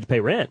job. I needed to pay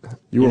rent.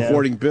 You were know?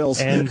 hoarding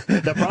bills. And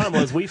the problem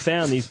was we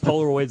found these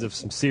Polaroids of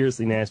some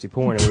seriously nasty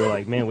porn, and we were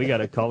like, man, we got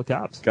to call the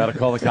cops. Got to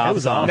call the cops. It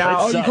was awful.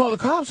 Now, It you sucked. call the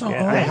cops on?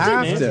 Yeah, Oh, I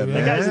have did, to, man.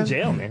 man. That guy's in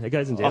jail, man. That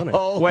guy's in jail now.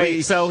 Holy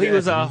Wait, so he shit.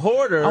 was a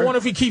hoarder. I wonder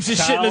if he keeps his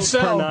shit in the Child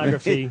cell.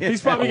 pornography.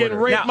 He's probably getting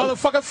raped, Now-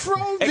 motherfucker.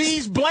 Throw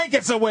these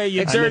blankets away,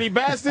 you dirty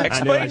bastard. I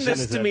knew I Explain shouldn't this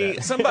have to me.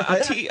 said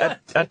Somebody, a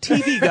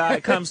TV guy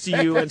comes to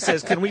you and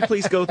says, "Can we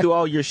please go through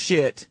all your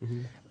shit?"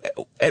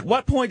 At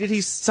what point did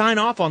he sign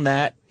off on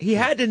that? He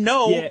had to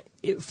know.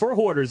 Yeah, for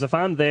hoarders, if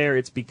I'm there,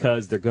 it's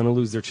because they're going to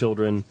lose their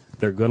children,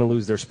 they're going to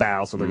lose their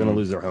spouse, or they're going to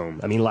lose their home.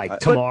 I mean, like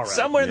tomorrow. But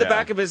somewhere in the Yeah.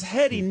 back of his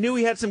head, he knew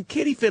he had some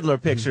kitty fiddler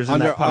pictures in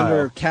under that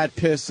pile. cat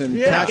piss and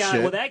Yeah. cat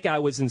shit. That guy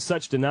was in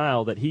such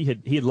denial that he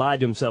had lied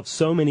to himself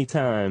so many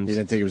times. He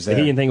didn't think it was that there.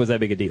 He didn't think it was that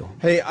big a deal.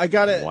 Hey, I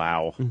got it.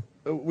 Wow.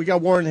 We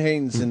got Warren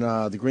Haynes in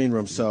the green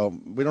room, so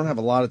we don't have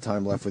a lot of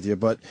time left with you.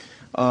 But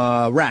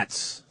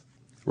rats.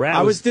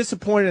 I was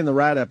disappointed in the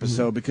rat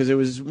episode because it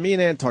was me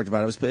and Ann talked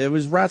about it. It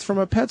was rats from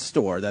a pet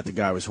store that the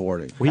guy was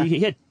hoarding. Well,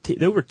 he had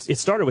it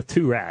started with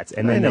 2 rats,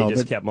 and then I know, they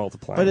just but- kept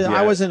multiplying. But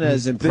I wasn't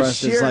as The impressed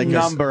sheer as like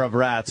number of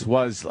rats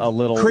was a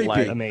little creepy,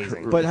 like,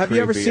 amazing. But have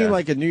you ever creepy, seen yeah.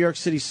 like a New York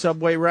City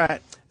subway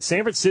rat?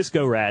 San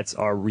Francisco rats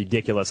are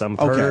ridiculous. I've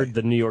Okay. heard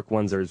the New York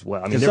ones are as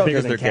well. I mean, So- they're bigger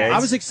because than they're cats. I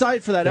was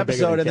excited for that They're bigger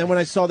episode, than and then cats. when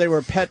I saw they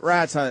were pet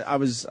rats, I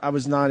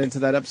was not into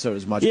that episode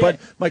as much. Yeah. But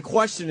my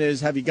question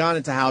is, have you gone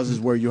into houses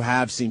where you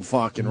have seen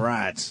fucking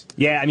rats?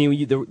 Yeah, I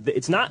mean,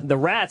 it's not the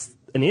rats.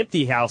 An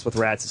empty house with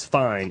rats is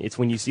fine. It's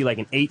when you see like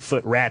an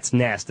 8-foot rat's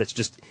nest that's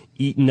just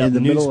eating up In the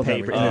middle of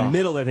newspaper in everything. the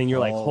middle of everything. You're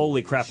like,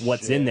 holy crap,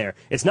 what's in there?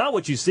 It's not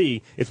what you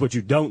see; it's what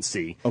you don't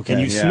see. Okay.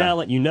 And you Yeah. smell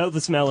it. You know the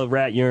smell of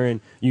rat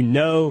urine. You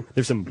know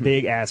there's some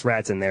big ass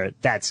rats in there.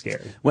 That's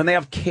scary. When they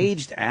have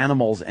caged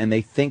animals and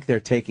they think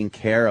they're taking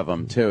care of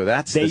them too.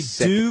 That's They the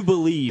sick- do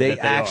believe they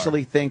that they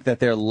actually think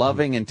that they're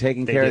loving and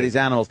taking They care of do. these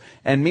animals.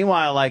 And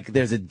meanwhile, like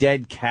there's a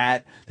dead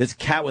cat. There's a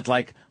cat with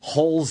like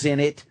holes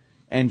in it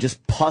and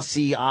just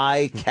pussy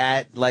eye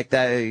cat like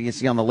that you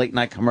see on the late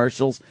night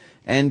commercials.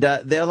 And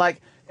they're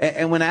like,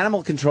 and when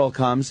animal control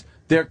comes,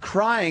 they're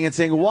crying and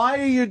saying, "Why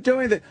are you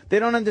doing that?" They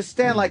don't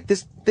understand. Like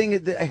this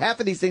thing, half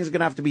of these things are going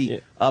to have to be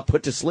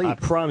put to sleep. I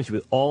promise you,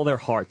 with all their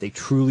heart, they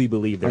truly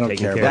believe they're I don't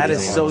taking care care about of That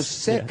these is so animals.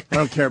 sick. I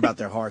don't care about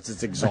their hearts.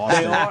 It's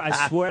exhausting. They are.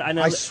 I swear.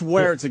 I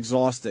swear it's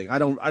exhausting. I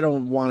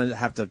don't want to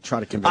have to try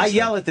to convince I them.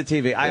 yell at the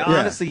TV. I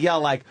honestly yell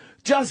like,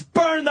 "Just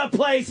burn the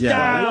place Yeah.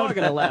 down!" We're all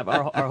gonna laugh.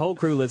 Our whole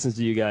crew listens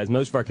to you guys.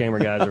 Most of our camera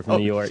guys are from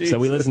New York, so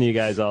we listen to you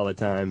guys all the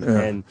time.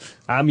 And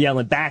I'm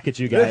yelling back at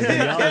you guys, and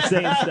y'all are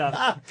saying stuff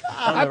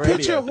on I the radio.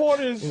 picture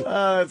hoarders. It's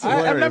I've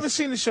hilarious. never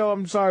seen the show.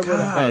 I'm sorry, but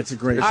Oh, it's a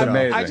great It's show.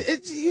 amazing.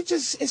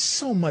 it's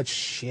so much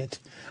shit.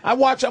 I'm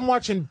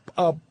watching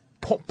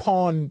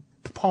Pawn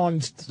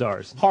Pawn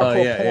Stars.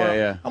 Hardcore porn.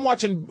 Yeah. I'm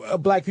watching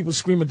black people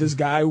scream at this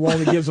guy who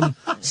only gives them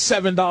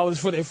 $7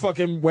 for their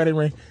fucking wedding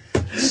ring.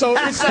 So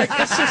it's like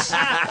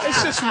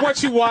it's just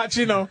what you watch,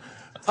 you know.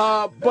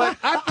 But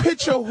I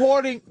picture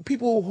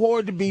people who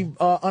hoard to be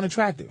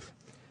unattractive.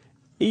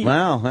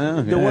 Wow,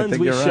 the ones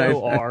we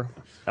show are.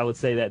 I would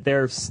say that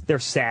they're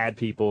sad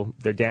people.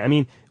 They're down. I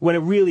mean, when it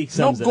really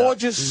sums no it up.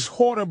 gorgeous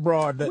hoarder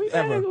broad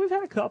ever. We've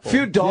had a couple.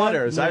 Few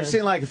daughters. Yeah. I've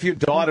seen like a few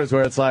daughters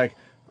where it's like,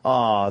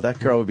 oh, that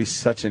girl would be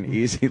such an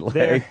easy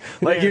lay.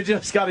 Like you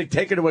just got to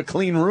take her to a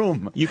clean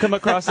room. You come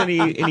across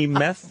any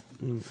meth?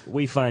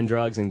 We find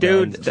drugs and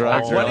dude.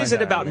 guns. What is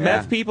it about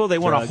meth people? They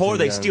want to whore.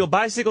 They steal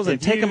bicycles and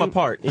take them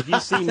apart. If you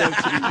see no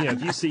teeth,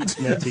 if you see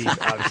no teeth,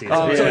 obviously.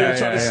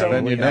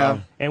 Then you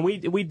know. And we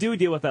do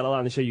deal with that a lot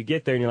on the show. You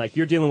get there and you're like,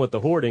 you're dealing with the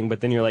hoarding,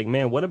 but then you're like,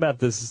 man, what about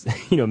this,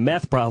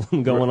 meth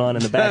problem going on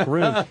in the back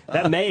room?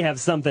 That may have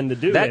something to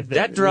do with it.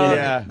 That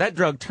drug. That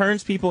drug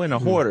turns people into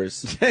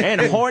hoarders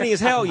and horny as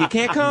hell. You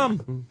can't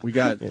come. We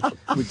definitely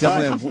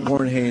have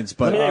Warren Haynes,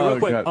 but let me tell you real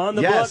quick, on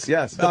the book,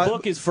 yes. The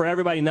book is for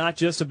everybody, not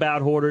just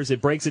about hoarders.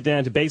 It breaks it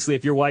down to basically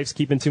if your wife's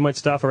keeping too much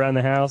stuff around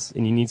the house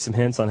and you need some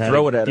hints on how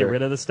to get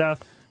rid of the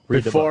stuff.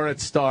 Before it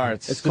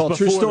starts. It's called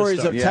True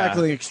Stories of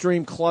Tackling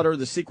Extreme Clutter,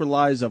 The Secret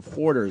Lies of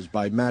Hoarders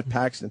by Matt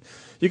Paxton.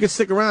 You can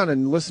stick around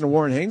and listen to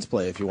Warren Haynes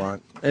play if you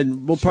want.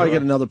 And we'll probably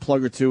get another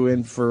plug or two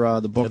in for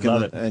the book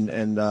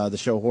and the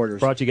show Hoarders.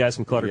 Brought you guys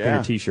some Clutter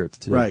Cleaner t-shirts,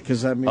 too. Right,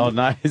 because I mean... Oh,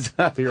 nice.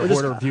 For your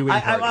hoarder viewing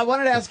party. I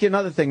wanted to ask you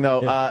another thing,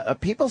 though.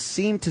 People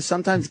seem to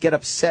sometimes get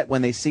upset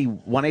when they see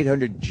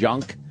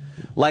 1-800-JUNK.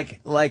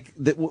 Like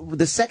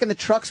the second the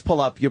trucks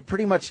pull up, you're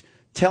pretty much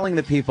telling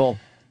the people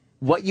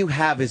what you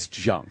have is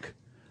junk.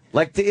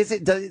 Like,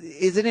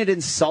 isn't it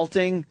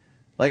insulting?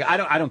 Like,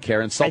 I don't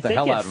care. Insult the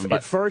hell out of them.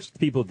 At first,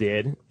 people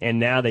did, and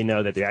now they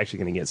know that they're actually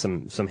going to get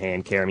some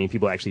hand care. I mean,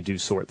 people actually do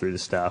sort through the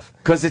stuff.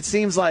 Because it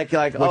seems like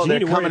oh, they're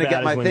coming to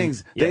get my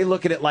things. They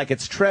look at it like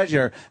it's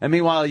treasure, and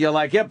meanwhile, you're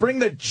like, yeah, bring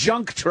the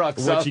junk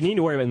trucks up. What you need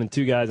to worry about when the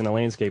two guys in a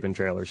landscaping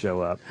trailer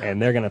show up,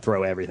 and they're going to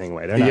throw everything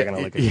away. They're not going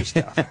to look at your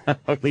stuff.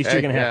 At least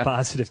you're going to have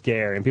positive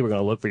care, and people are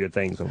going to look for your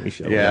things when we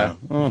show up. Yeah.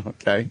 Oh,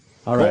 okay.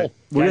 All right.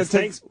 Cool. Guys,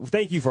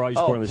 thank you for all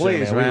your support on the show,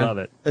 man. We love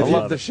it. I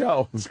love the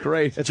show. It's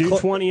great. June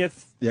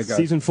 20th,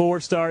 season 4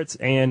 starts,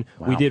 and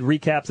we did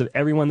recaps of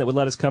everyone that would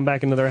let us come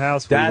back into their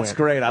house. That's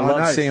great. I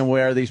love seeing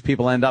where these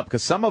people end up,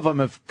 because some of them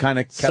have kind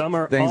of kept some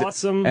are things,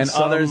 awesome, and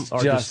some others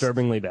are just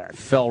disturbingly bad.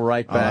 Fell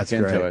right back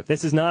into it.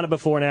 This is not a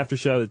before and after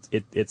show.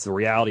 It's the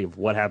reality of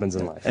what happens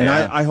in life. And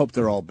I hope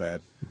they're all bad.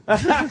 We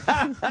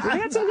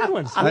had some good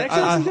ones.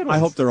 I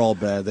hope they're all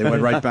bad. They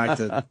went right back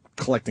to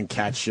collecting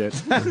cat shit.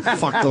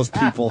 Fuck those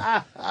people.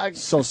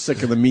 So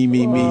sick of the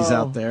me's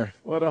out there.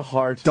 What a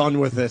heart. Done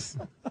with it.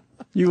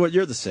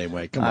 You're the same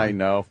way. Come on. I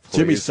know. Please.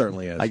 Jimmy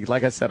certainly is.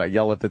 Like I said, I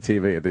yell at the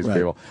TV at these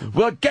people.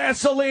 Well,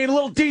 gasoline, a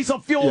little diesel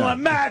fuel, and a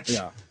match.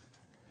 Yeah.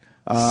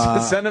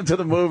 Send them to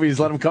the movies.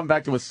 Let them come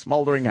back to a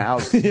smoldering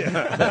house.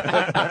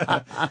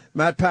 Matt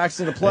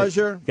Paxton, a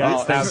pleasure.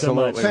 Guys,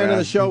 absolutely. Fan of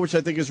the show, which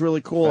I think is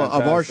really cool.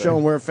 Fantastic. Of our show,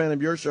 and we're a fan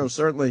of your show,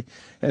 certainly.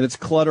 And it's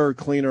Clutter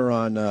Cleaner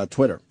on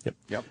Twitter.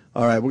 Yep.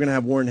 All right, we're going to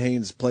have Warren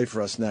Haynes play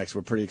for us next.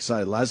 We're pretty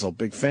excited. Laszlo,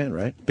 big fan,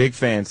 right? Big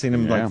fan. Seen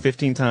him like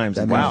 15 times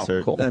in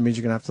concert. Cool. That means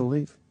you're going to have to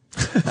leave.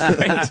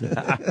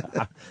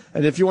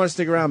 And if you want to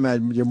stick around,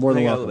 Matt, you're more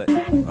than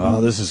welcome.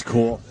 Oh, this is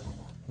cool.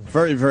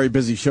 Very, very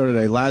busy show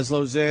today.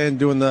 Laszlo's in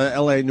doing the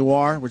L.A.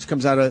 Noir, which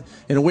comes out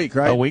in a week,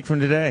 right? A week from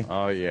today.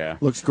 Oh, yeah.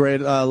 Looks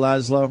great,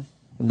 Laszlo.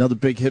 Another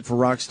big hit for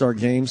Rockstar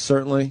Games,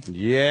 certainly.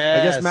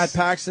 Yes. I guess Matt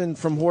Paxton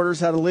from Hoarders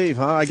had to leave,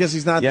 huh? I guess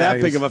he's not that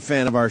big of a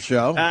fan of our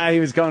show. He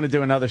was going to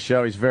do another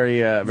show. He's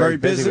very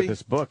busy with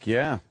this book,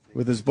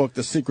 with his book,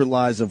 The Secret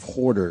Lies of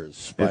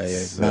Hoarders, by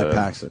Matt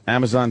Paxton.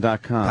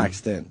 Amazon.com.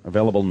 Paxton.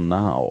 Available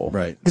now.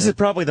 Right. This is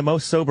probably the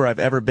most sober I've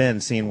ever been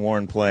seeing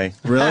Warren play.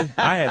 Really?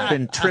 I have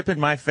been tripping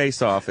my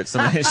face off at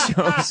some of his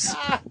shows.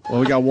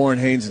 Well, we got Warren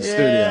Haynes in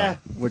studio,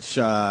 which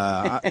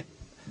I'm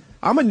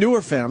a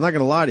newer fan. I'm not going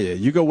to lie to you.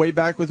 You go way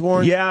back with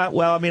Warren? Yeah,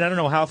 well, I mean, I don't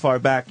know how far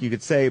back you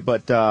could say,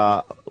 but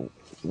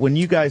when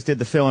you guys did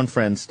the Phil and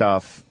Friends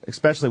stuff,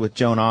 especially with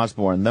Joan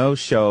Osborne, those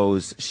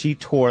shows, she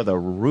tore the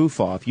roof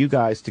off. You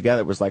guys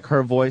together, it was like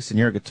her voice and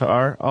your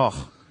guitar.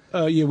 Oh.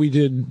 Yeah, we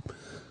did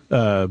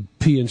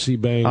PNC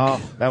Bank.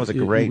 Oh, that was a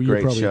great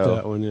show.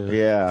 That one,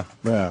 yeah.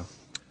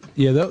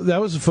 Yeah, that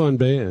was a fun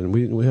band.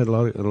 We had a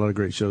lot of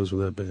great shows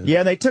with that band.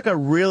 Yeah, they took a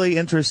really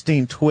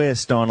interesting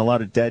twist on a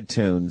lot of Dead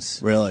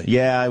tunes. Really?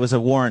 Yeah, it was a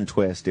Warren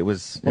twist. It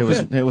was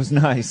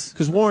nice.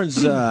 Because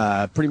Warren's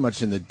pretty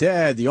much in the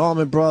Dead, the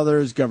Allman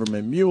Brothers,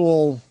 Government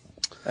Mule,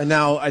 and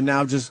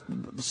now just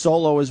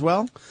solo as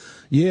well.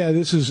 Yeah,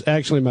 this is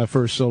actually my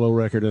first solo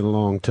record in a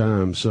long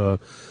time. So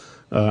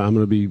I'm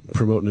going to be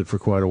promoting it for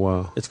quite a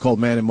while. It's called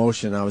Man in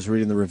Motion. I was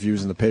reading the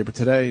reviews in the paper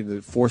today.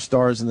 The 4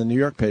 stars in the New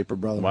York paper,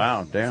 brother.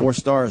 Wow, damn. 4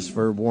 stars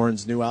for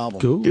Warren's new album.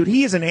 Cool. Dude,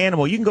 he is an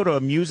animal. You can go to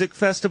a music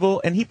festival,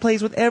 and he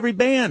plays with every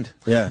band.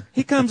 Yeah.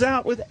 He comes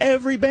out with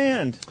every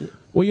band.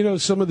 Well, you know,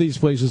 some of these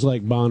places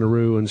like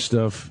Bonnaroo and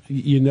stuff,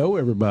 you know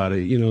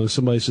everybody. You know,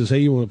 somebody says, hey,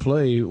 you want to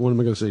play? What am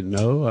I going to say?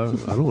 No, I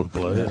don't want to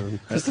play.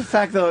 Just the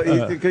fact, though,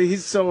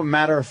 he's so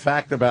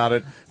matter-of-fact about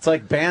it. It's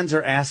like bands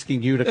are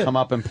asking you to come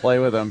up and play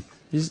with them.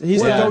 He's the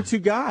go-to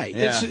guy.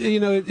 Yeah.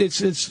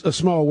 It's a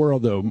small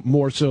world, though,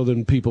 more so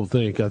than people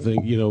think. I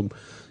think,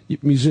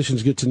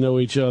 musicians get to know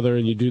each other,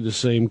 and you do the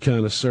same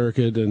kind of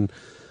circuit, and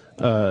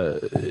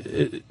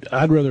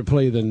I'd rather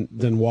play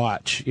than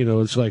watch.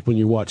 It's like when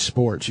you watch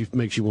sports, it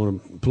makes you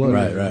want to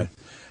play. Right.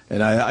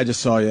 And I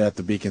just saw you at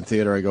the Beacon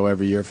Theater. I go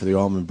every year for the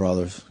Allman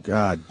Brothers.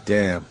 God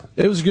damn.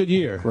 It was a good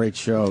year. Great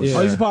shows. Yeah.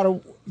 Oh, he's part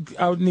of...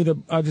 I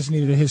just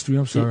needed a history.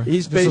 I'm sorry.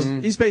 He's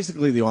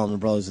basically the Allman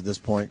Brothers at this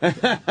point.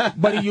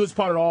 But he was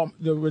part of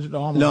the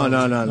original Allman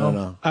Brothers.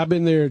 No. I've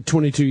been there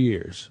 22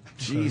 years.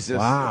 Jesus.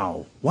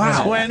 Wow.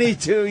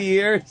 22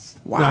 years?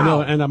 Wow. I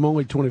know, and I'm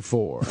only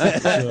 24.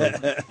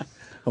 So.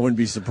 I wouldn't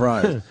be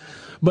surprised.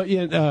 But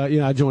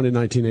I joined in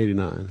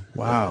 1989.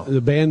 Wow.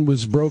 The band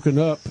was broken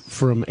up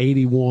from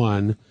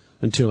 81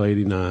 until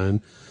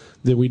 89.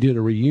 Then we did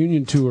a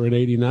reunion tour in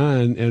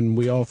 89, and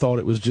we all thought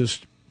it was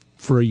just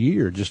for a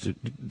year, just to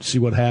see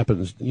what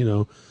happens.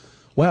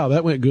 Wow,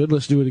 that went good.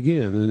 Let's do it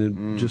again,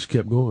 and it just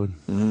kept going.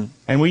 Mm-hmm.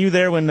 And were you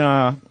there when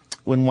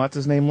what's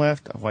his name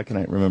left? Oh, why can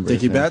I remember?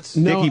 Dickie Betts.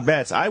 Dickie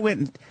Betts. I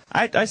went.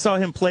 I saw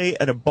him play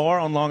at a bar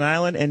on Long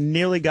Island and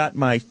nearly got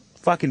my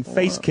fucking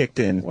face kicked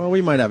in. Well,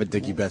 we might have a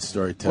Dickie Betts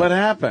story too. What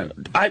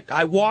happened?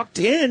 I walked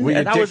in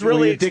and I was were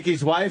really you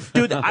Dickie's wife?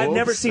 Dude, I've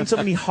never seen so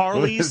many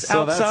Harleys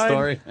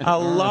outside. A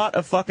lot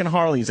of fucking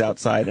Harleys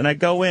outside. And I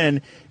go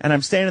in and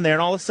I'm standing there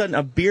and all of a sudden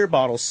a beer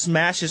bottle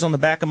smashes on the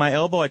back of my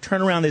elbow. I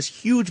turn around, this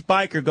huge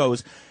biker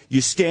goes,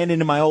 "You stand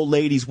into my old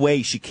lady's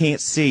way. She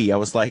can't see." I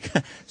was like,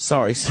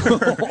 "Sorry,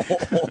 sir."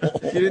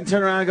 You didn't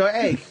turn around and go,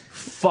 "Hey,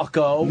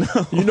 fucko."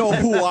 No. You know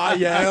who I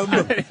am.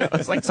 I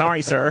was like,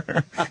 "Sorry, sir.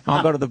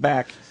 I'll go to the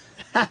back."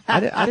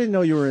 I didn't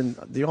know you were in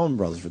the Allman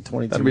Brothers for 22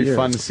 years. That'd be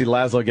fun to see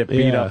Laszlo get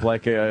beat up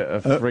like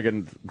a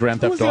friggin'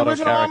 Grand Theft Auto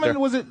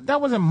character. That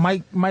wasn't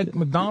Mike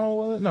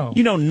McDonald, was it? No.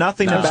 You know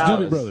nothing about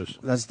Doobie Brothers.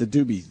 That's the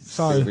Doobie.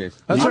 Sorry.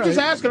 I'm just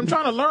asking. I'm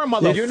trying to learn,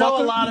 motherfucker. You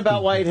know a lot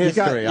about white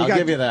history. I'll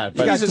give you that.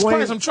 But Jesus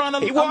Christ, I'm trying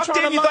to. He walked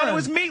in. You thought it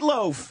was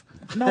Meatloaf.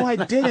 No, I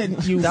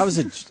didn't. You. That was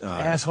an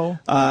asshole.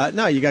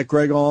 No, you got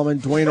Greg Allman.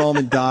 Dwayne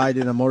Allman died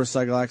in a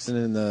motorcycle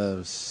accident in the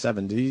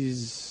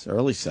 70s,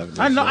 early 70s.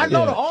 I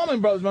know the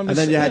Allman Brothers. And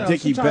then you had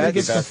Dickie Betts. It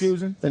gets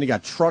confusing. Then you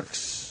got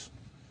Trucks.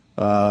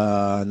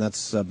 And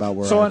that's about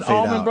where So I in fade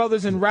Allman out.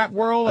 Brothers in rap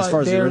world, as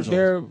far as the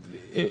original.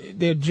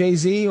 they're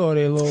Jay-Z or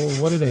they're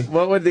little, what are they?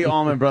 What would the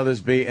Allman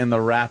Brothers be in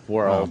the rap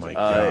world? Oh, my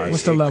God.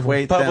 What's the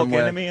level? Public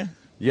Enemy?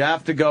 You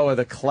have to go with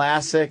a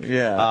classic,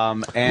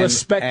 and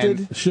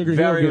respected Sugar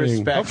very Hill Gang.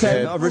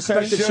 respected, A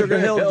respected Sugar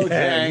Hill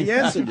Gang. He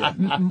answered it.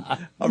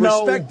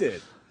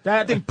 Respected.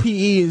 I think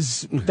PE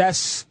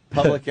that's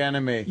Public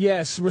Enemy.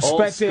 Yes,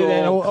 respected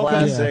Old school,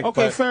 and classic,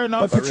 okay, but- fair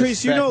enough. But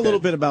Patrice, you know a little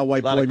bit about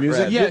white boy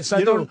music. Yes,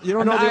 you don't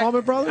know the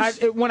Allman Brothers?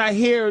 When I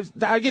hear,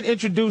 I get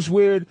introduced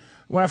weird.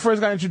 When I first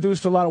got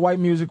introduced to a lot of white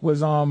music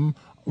was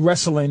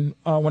wrestling.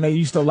 When they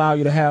used to allow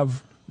you to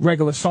have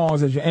regular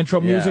songs as your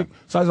intro music.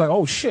 So I was like,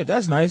 oh shit,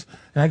 that's nice.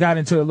 And I got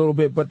into it a little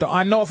bit. But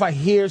I know if I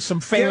hear some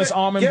famous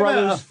Allman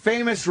Brothers, a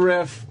famous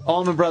riff,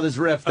 Allman Brothers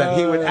riff that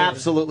he would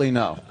absolutely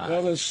know.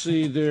 Well, let's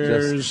see.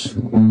 There's.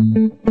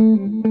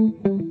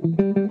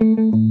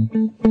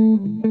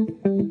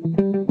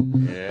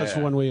 That's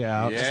One Way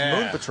Out.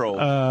 Yeah. Moon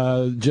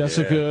Patrol.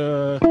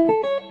 Jessica.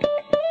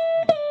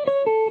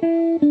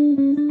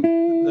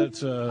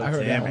 That's I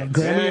heard that one.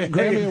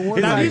 Grammy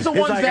Award. Now these are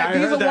ones that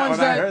these are ones I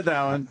that heard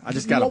that one. I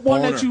just got a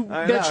one boner.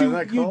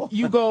 that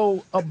you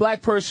go a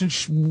black person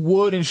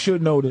would and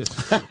should know this.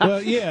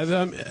 Well,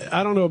 yeah,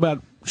 I don't know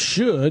about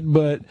should,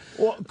 but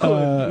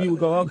you would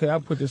go, okay,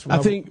 I'll put this one.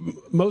 I think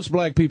most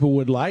black people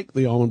would like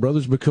the Allman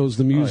Brothers because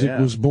the music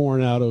was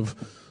born out of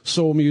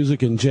soul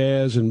music and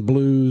jazz and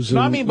blues.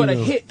 No, and, I mean, but a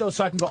hit though,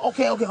 so I can go,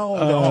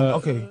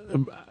 okay.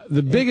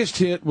 The biggest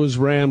hit was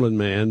Ramblin'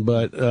 Man,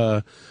 but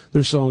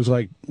there's songs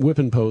like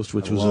Whipping Post,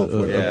 which was a Was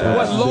Lord, hit.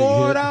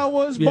 I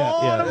was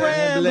born a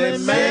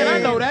rambling man. I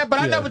know that, but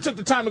I never took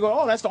the time to go,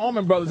 oh, that's the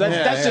Allman Brothers.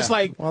 That's just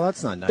like, well,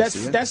 that's not nice.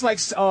 That's like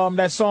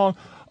that song.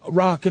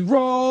 Rock and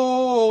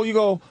roll. You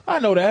go, I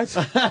know that,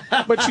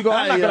 but you go,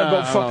 I'm not gonna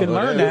go fucking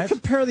learn that.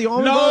 Compare the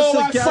Allman No, Brothers to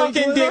I Gary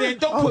fucking Glitter?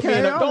 didn't. Don't put me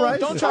in.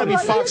 Don't try to be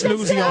Fox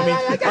Newsy on me.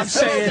 I'm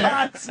saying,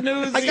 Fox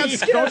Newsy. I got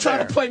scared. Don't try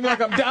to play me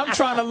like I'm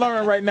trying to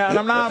learn right now, and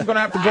I'm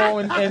gonna have to go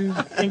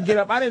and get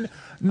up. I didn't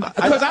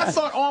because I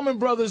thought Allman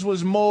Brothers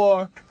was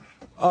more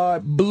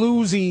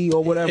bluesy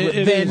or whatever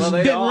than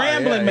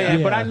Ramblin'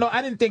 Man, but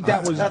I didn't think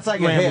that was that's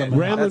like Ramblin' a hit.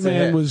 Ramblin'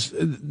 Man was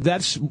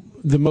that's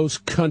the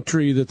most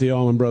country that the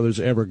Allman Brothers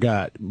ever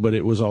got, but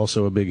it was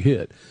also a big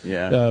hit.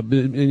 Yeah.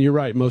 And you're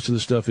right, most of the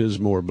stuff is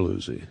more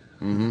bluesy.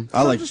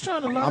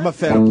 Mm-hmm. I'm a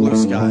fan of Blue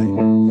Sky.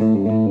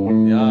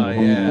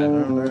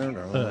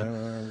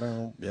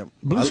 Yep.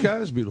 Blue Sky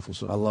is a beautiful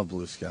song. I love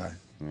Blue Sky.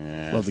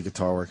 Yeah. Love the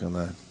guitar work on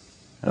that.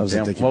 That was a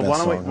Damn. Dickie Well, Betts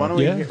song. why don't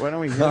we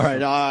hear All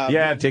right.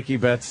 yeah, Dickie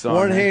Betts song.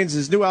 Warren Haynes,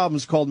 his new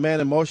album's called Man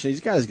in Motion. He's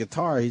got his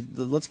guitar.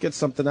 Let's get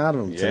something out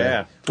of him today. Yeah.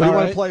 What do you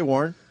want right. to play,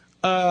 Warren?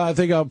 I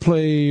think I'll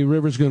play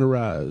River's Gonna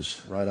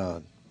Rise. Right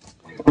on.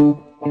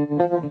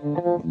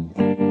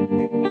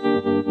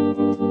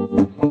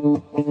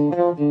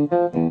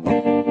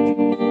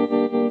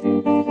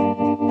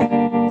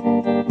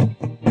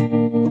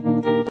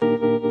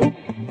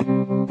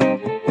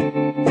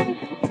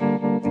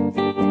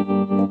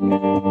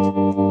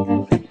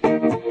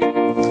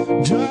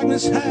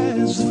 Darkness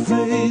has the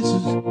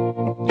faces.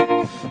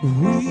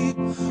 We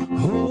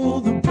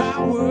hold the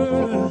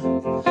power.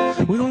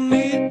 We don't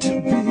need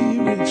to be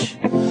rich.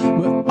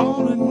 We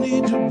only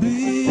need to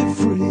be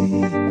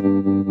free.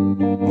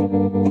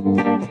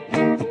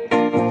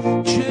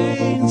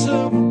 Chains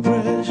of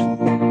oppression,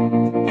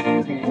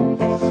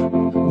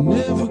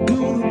 never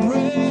gonna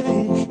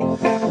break.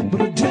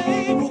 But a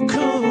day will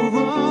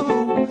come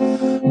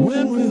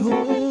when we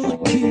hold the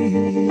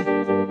key.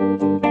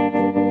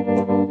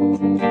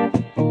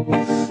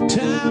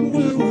 Time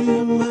will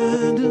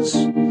remind us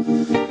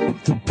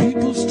the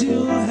people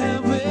still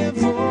have a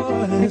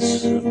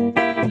voice,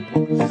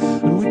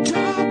 and we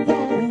don't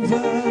want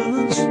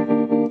violence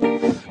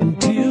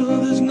until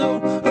there's no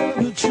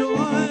other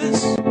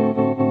choice.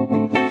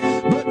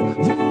 But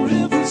the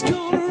river's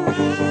gonna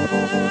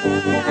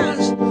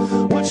rise,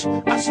 watch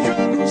our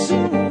struggles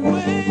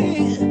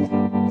away.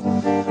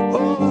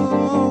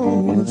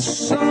 Oh, the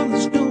sun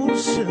is gonna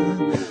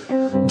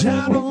shine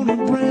down on a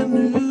brand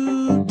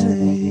new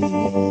day.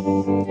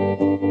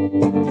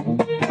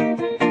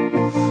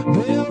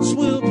 Bells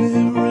will be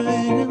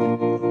ringing,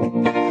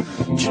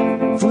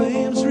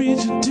 flames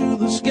reaching to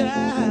the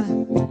sky,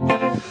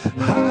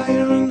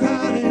 higher and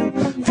higher,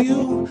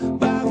 fueled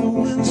by the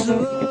winds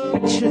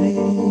of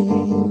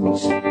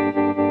change.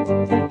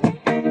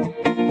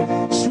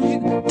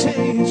 Sweet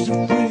taste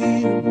of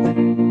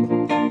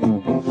freedom,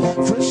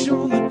 fresh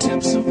on the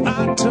tips of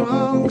our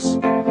tongues,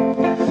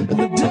 and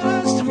the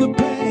dust of the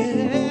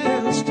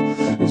past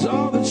is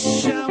all that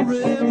shall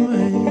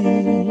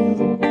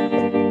remain.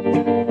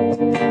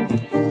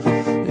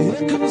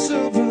 Echoes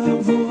of our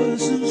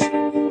voices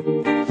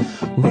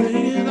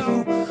ringing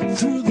all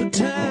through the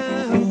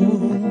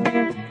town.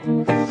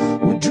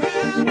 We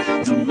drown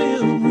out the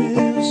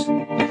memories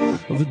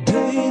of the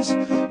days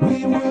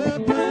we were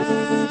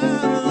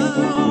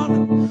bound.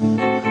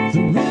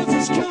 The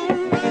river's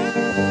gonna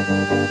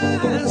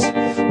rise,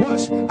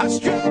 watch our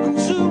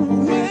struggles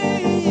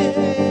away.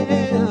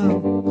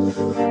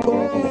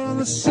 Oh,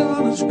 the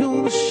sun is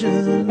gonna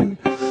shine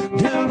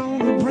down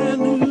on a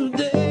brand new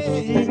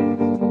day.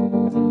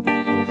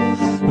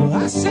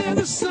 I said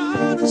the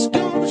sun is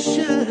gonna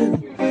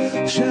shine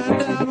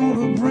down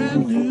on a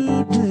brand new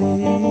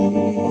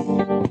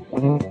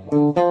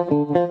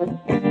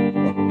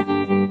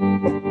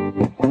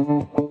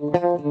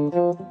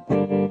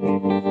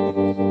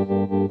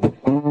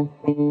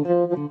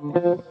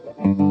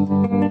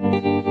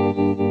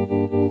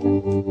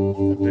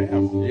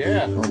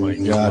Yeah. Oh, my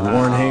God.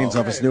 Warren Haynes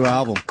off his new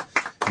album,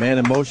 Man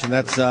in Motion.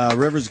 That's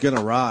River's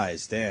Gonna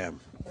Rise. Damn.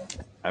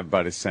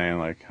 Everybody's saying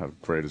like how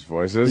great his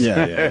voice is.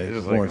 Yeah.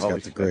 It's like, Warren's holy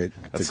got the shit.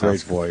 great, That the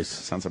sounds- great voice.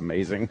 Sounds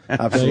amazing.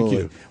 Absolutely.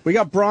 Thank you. We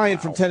got Brian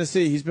from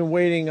Tennessee. He's been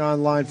waiting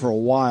online for a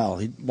while.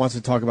 He wants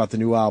to talk about the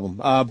new album.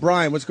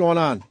 Brian, what's going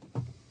on?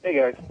 Hey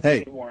guys.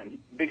 Hey. Warren.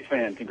 Big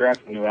fan. Congrats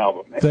on the new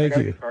album. Hey, Thank I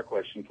got you. a guitar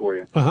question for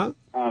you. Uh-huh.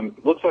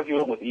 Looks like you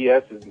went with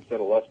ES's instead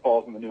of Les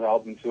Pauls in the new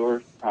album tour.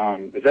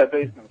 Is that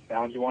based on the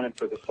sound you wanted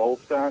for the soul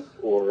stuff,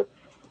 or is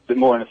it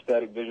more an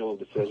aesthetic visual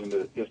decision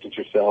to distance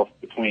yourself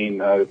between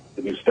the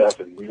new stuff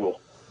and Mule?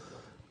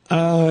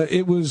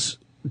 It was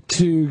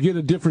to get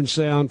a different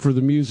sound for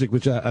the music,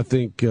 which I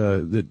think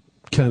that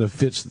kind of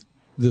fits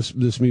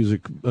this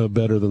music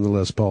better than the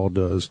Les Paul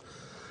does.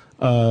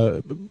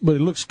 But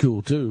it looks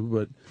cool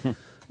too. But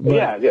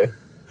Yeah.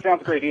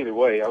 Sounds great either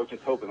way. I was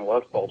just hoping the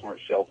Les Pauls weren't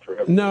shelved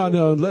forever.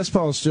 no, Les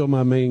Paul is still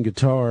my main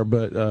guitar.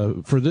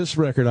 But for this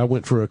record, I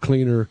went for a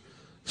cleaner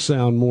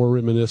sound, more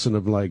reminiscent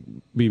of like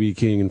B.B.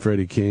 King and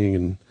Freddie King,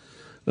 and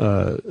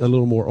a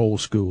little more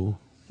old school.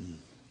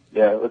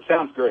 Yeah, it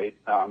sounds great.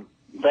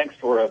 Thanks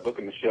for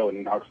booking the show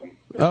in Knoxville.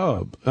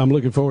 Oh, I'm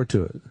looking forward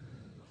to it.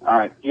 All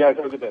right. You guys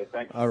have a good day.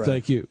 Thanks. All right.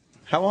 Thank you.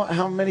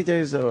 How many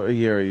days a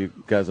year are you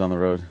guys on the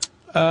road?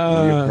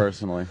 You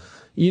personally?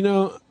 You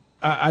know,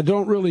 I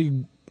don't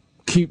really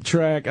keep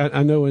track.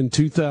 I know in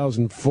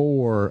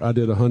 2004 I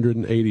did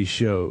 180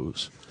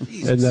 shows,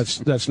 and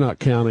that's not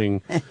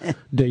counting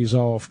days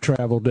off,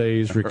 travel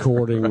days,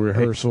 recording,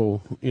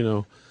 rehearsal. You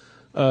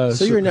know,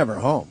 So you're never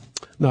home.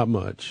 Not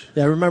much.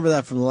 Yeah, I remember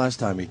that from the last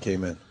time you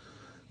came in.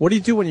 What do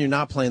you do when you're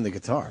not playing the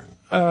guitar?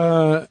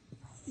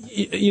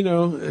 You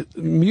know,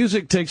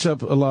 music takes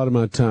up a lot of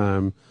my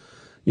time.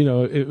 You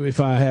know, if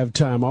I have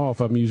time off,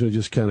 I'm usually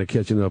just kind of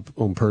catching up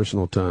on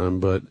personal time.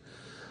 But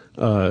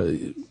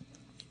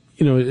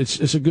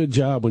it's a good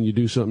job when you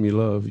do something you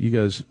love. You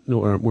guys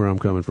know where I'm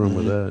coming from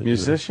with that.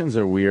 Musicians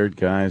are weird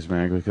guys,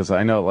 man, because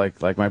I know,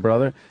 like my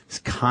brother, he's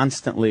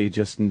constantly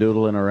just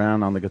noodling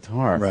around on the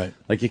guitar. Right.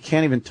 Like, you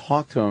can't even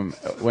talk to him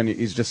when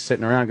he's just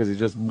sitting around because he's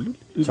just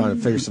trying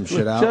to figure some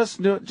shit out.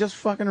 Just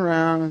fucking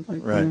around.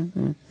 Like, right.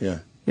 Yeah.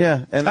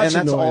 Yeah, and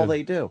that's all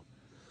they do.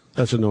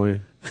 That's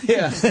annoying.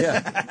 Yeah,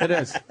 it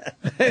is.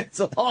 It's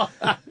all.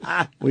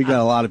 We got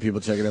a lot of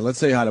people checking in. Let's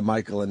say hi to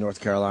Michael in North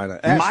Carolina.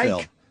 Asheville,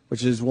 Mike?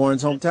 Which is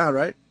Warren's hometown,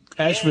 right?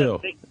 Asheville.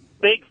 Yeah,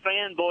 big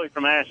fanboy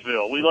from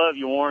Asheville. We love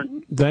you,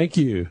 Warren. Thank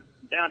you.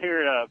 Down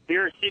here at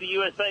Beer City,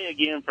 USA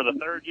again for the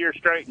third year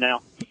straight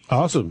now.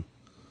 Awesome.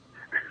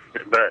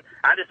 But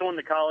I just wanted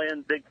to call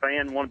in, big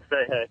fan, wanted to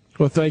say hey.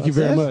 Well, thank you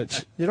very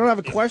much. You don't have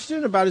a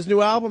question about his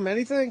new album,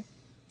 anything?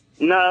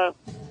 No.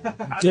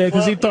 Yeah,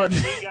 because he thought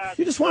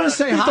you just want to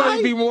say he hi. thought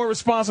he'd be more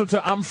responsive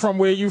to "I'm from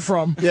where you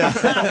from." Yeah,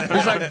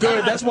 he's like,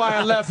 "Good, that's why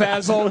I left,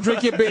 asshole.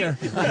 Drink your beer."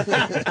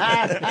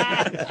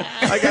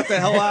 I got the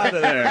hell out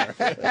of there.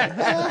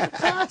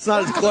 It's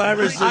not as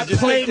glamorous as you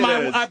think it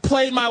is. I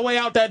played my way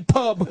out that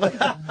pub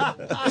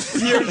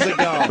years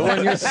ago. The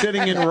one you're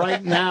sitting in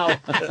right now.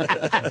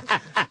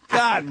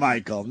 God,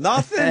 Michael,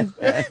 nothing.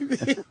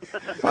 Fucking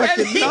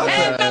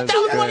nothing.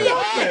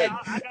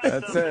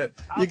 That's it.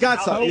 You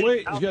got something. Oh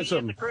wait, you got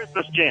something. The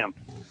Christmas Jam,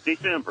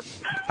 December.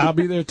 I'll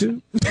be there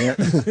too. Yeah.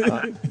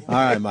 All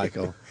right,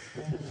 Michael.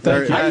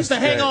 I used to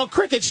hang on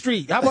Cricket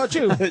Street. How about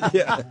you?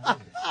 Yeah.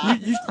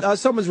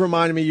 Someone's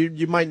reminding me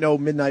you might know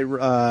Midnight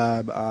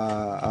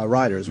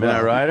Rider as well.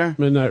 Midnight Rider?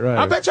 Midnight Rider.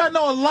 I bet you I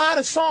know a lot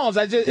of songs.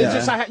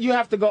 You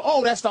have to go,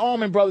 oh, that's the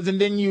Allman Brothers,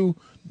 and then you,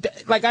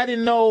 like, I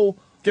didn't know.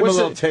 Give him a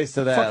little taste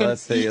of that. Fucking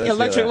Let's see.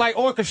 Electric Light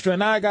Orchestra.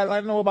 Now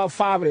I know about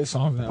 5 of their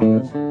songs now.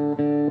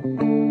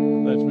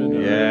 That's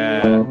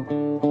Midnight Rider.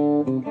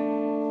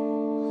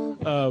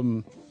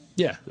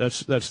 Yeah,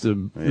 that's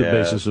the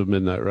basis of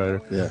Midnight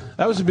Rider. Yeah,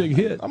 that was a big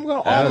hit. I'm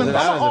gonna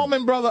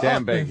Allman Brother.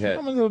 Damn big hit.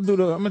 I'm gonna do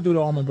the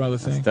Allman Brother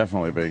thing. It's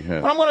definitely a big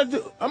hit. But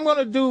I'm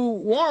gonna do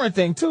Warren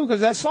thing too,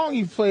 because that song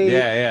you played.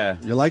 Yeah.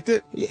 You liked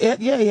it? Yeah.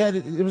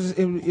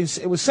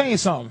 It was saying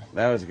something.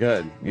 That was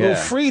good. Yeah. Yeah.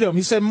 Freedom.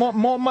 He said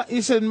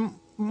He said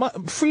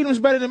freedom's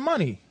better than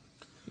money.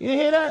 You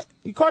didn't hear that?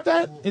 You caught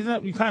that?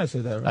 You kind of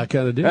said that, right? I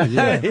kind of did.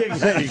 Yeah. You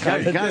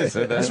kind of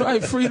said that. That's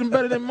right. Freedom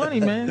better than money,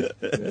 man.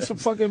 It's so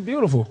fucking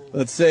beautiful.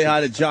 Let's say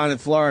hi to John in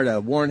Florida.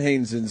 Warren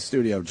Haynes in the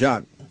studio.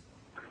 John.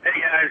 Hey,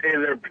 hey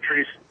there,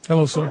 Patrice.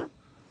 Hello, sir.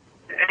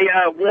 Hey,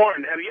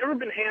 Warren, have you ever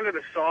been handed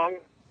a song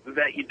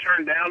that you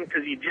turned down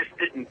because you just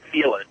didn't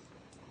feel it?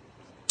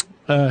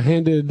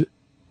 Handed,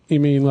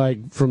 you mean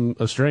like from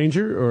a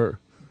stranger or?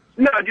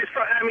 No,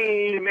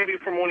 maybe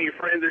from one of your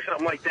friends or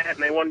something like that, and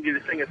they wanted you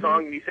to sing a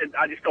song, and you said,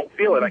 I just don't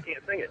feel it, I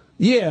can't sing it.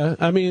 Yeah,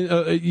 I mean,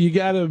 you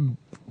got to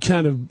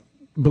kind of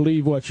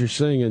believe what you're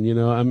singing, you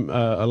know.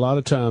 A lot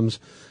of times,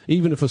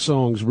 even if a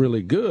song's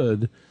really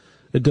good,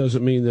 it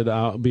doesn't mean that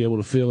I'll be able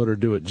to feel it or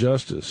do it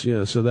justice.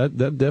 Yeah, so that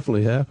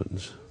definitely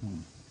happens.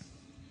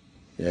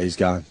 Yeah, he's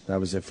gone. That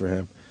was it for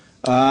him.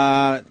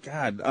 Al,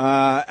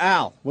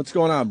 what's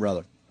going on,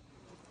 brother?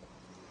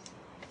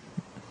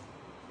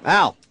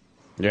 Al.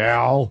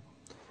 Yeah.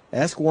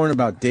 Ask Warren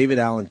about David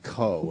Allan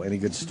Coe. Any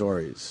good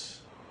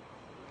stories?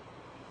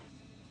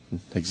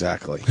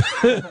 Exactly.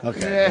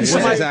 Okay.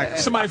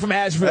 Somebody from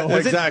Asheville.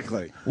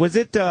 Exactly. Was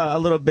it a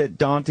little bit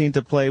daunting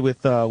to play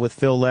with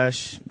Phil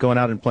Lesh going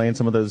out and playing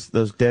some of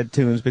those Dead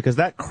tunes? Because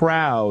that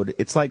crowd,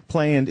 it's like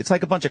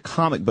a bunch of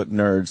comic book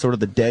nerds, sort of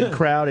the Dead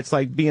crowd. It's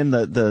like being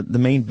the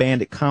main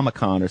band at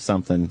Comic-Con or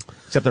something,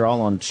 except they're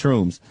all on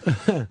shrooms.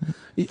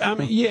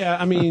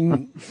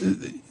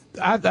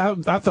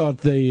 I thought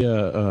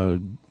they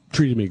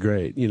treated me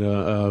great. You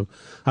know,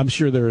 I'm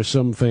sure there are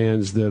some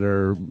fans that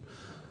are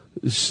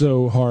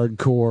so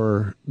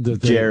hardcore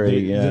that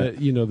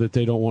that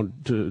they don't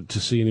want to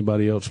see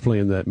anybody else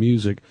playing that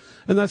music,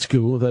 and that's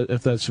cool.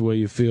 If that's the way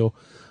you feel,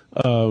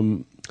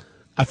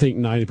 I think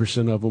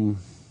 90% of them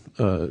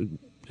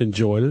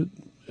enjoyed it.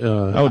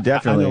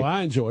 Definitely. I know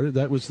I enjoyed it.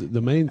 That was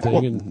the main thing.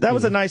 Well, and that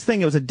was a nice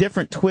thing. It was a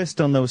different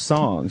twist on those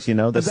songs. You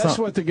know, that's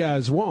what the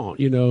guys want.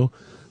 You know.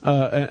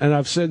 And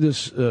I've said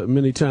this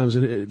many times,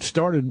 and it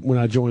started when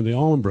I joined the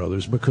Allman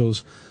Brothers,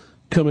 because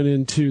coming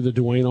into the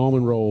Duane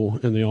Allman role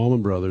in the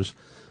Allman Brothers,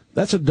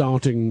 that's a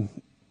daunting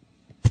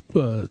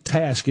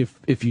task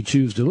if you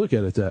choose to look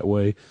at it that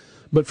way.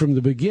 But from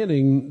the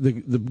beginning,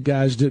 the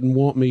guys didn't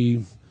want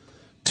me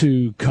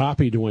to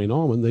copy Duane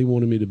Allman. They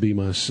wanted me to be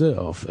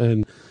myself.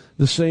 And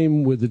the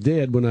same with the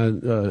Dead. When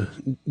I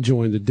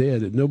joined the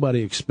Dead,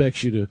 nobody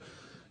expects you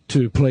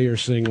to play or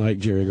sing like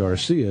Jerry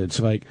Garcia. It's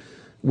like,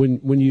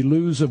 when you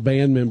lose a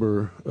band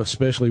member,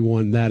 especially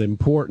one that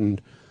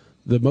important,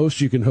 the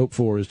most you can hope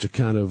for is to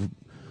kind of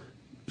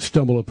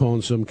stumble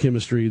upon some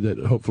chemistry that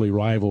hopefully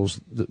rivals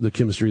the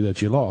chemistry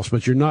that you lost.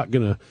 But you're not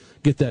going to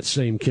get that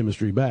same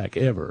chemistry back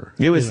ever.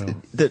 It was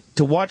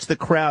to watch the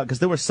crowd, because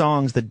there were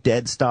songs the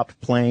Dead stopped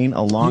playing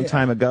a long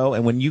time ago,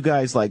 and when you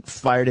guys like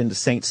fired into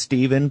St.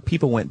 Stephen,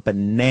 people went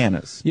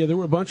bananas. Yeah, there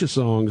were a bunch of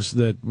songs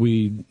that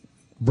we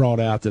brought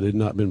out that had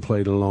not been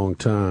played in a long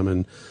time,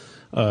 and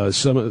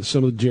some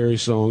of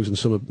Jerry's songs and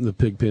some of the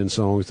Pigpen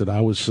songs that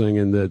I was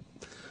singing that,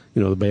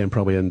 the band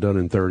probably hadn't done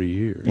in 30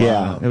 years.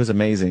 Yeah, it was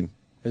amazing.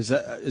 Is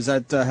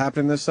that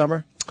happening this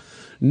summer?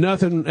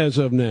 Nothing as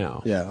of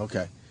now. Yeah,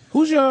 okay.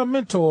 Who's your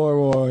mentor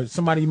or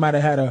somebody you might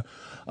have had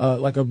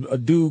a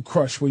dude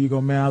crush where you go,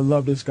 man, I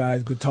love this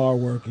guy's guitar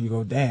work, and you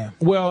go, damn.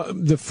 Well,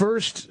 the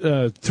first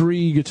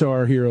 3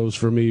 guitar heroes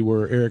for me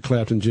were Eric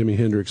Clapton, Jimi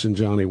Hendrix, and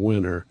Johnny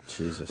Winter.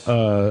 Jesus.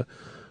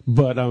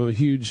 But I'm a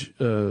huge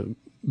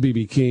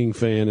B.B. King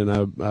fan, and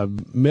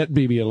I've met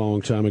B.B. a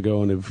long time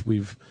ago, and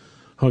we've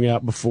hung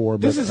out before.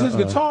 This but, is his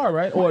guitar,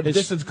 right? Or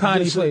this is the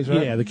kind he plays,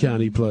 right? Yeah, the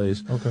kind he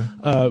plays. Okay.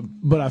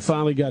 But I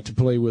finally got to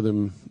play with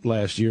him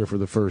last year for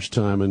the first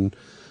time, and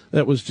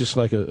that was just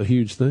like a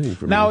huge thing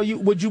for me. Now,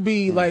 would you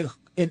be like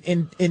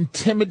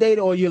intimidated,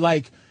 or you're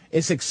like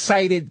it's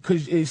excited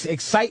because it's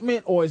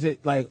excitement, or is it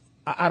like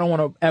I don't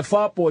want to F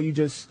up, or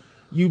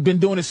you've been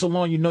doing it so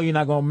long, you're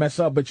not going to mess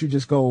up, but you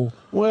just go,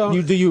 well,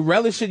 do you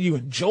relish it? You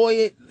enjoy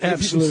it?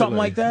 Absolutely. Something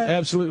like that?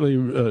 Absolutely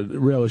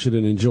relish it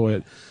and enjoy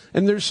it.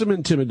 And there's some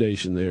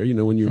intimidation there.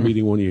 When you're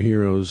meeting one of your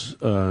heroes,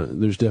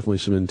 there's definitely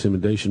some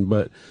intimidation.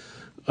 But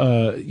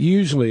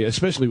usually,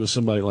 especially with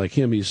somebody like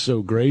him, he's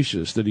so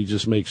gracious that he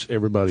just makes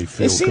everybody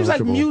feel It seems like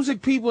comfortable.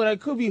 music people, that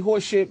could be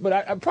horseshit, but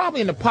I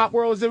probably in the pop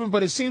world is different,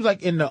 but it seems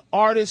like in the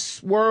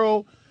artist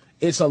world,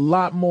 it's a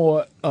lot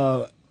more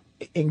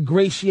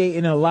ingratiating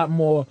and a lot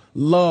more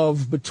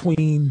love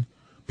between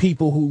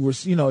people who were,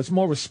 it's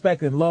more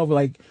respect and love.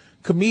 Like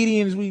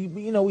comedians, we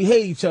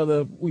hate each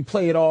other, we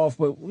play it off,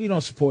 but we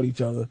don't support each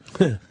other.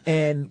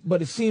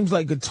 But it seems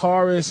like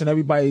guitarists and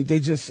everybody,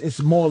 it's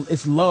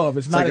love.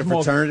 It's not like as a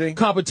more fraternity?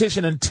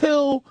 competition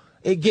until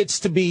it gets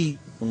to be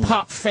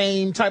pop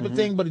fame type of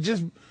thing. But it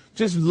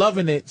just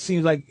loving it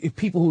seems like if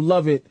people who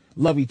love it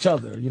love each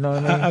other. You know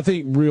what I mean? I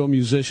think real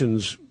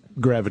musicians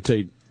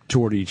gravitate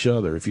toward each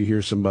other. If you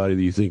hear somebody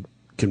that you think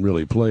can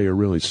really play or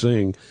really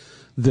sing,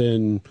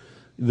 then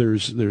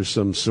there's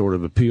some sort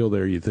of appeal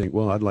there. You think,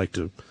 well, I'd like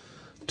to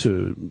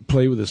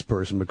play with this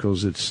person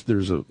because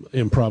there's a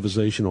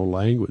improvisational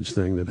language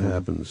thing that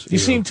happens. You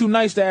seem too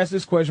nice to ask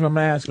this question. I'm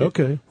gonna ask it.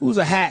 Okay. Who's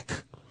a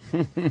hack?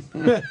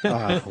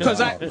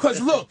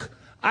 Because look,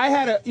 I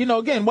had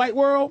again, White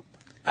World.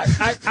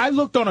 I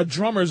looked on a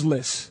drummer's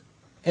list,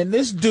 and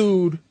this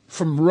dude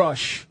from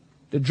Rush,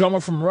 the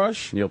drummer from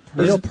Rush, Neil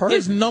Peart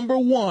is number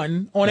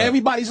 1 on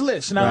everybody's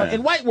list now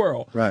in White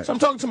World. Right. So I'm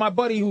talking to my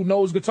buddy who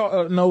knows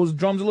guitar, knows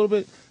drums a little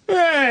bit.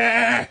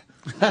 I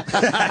go,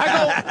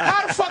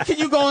 how the fuck can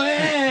you go?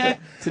 And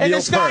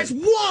this guy's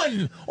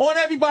 1 on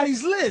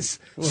everybody's list.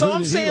 Well, so who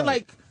I'm did he saying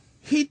like?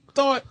 he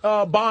thought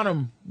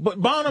Bonham,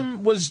 but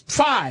Bonham was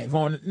 5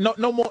 on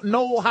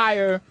no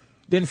higher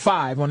than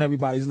 5 on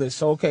everybody's list.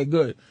 So okay,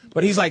 good.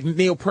 But he's like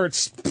Neil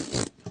Peart's.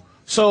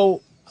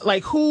 So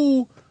like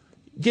who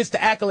gets the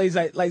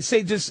accolades? Like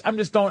say I'm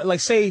just throwing like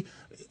say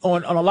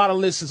on a lot of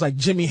lists it's like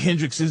Jimi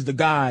Hendrix is the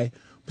guy.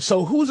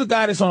 So who's a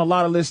guy that's on a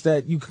lot of lists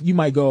that you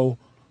might go?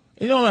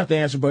 You don't have to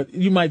answer, but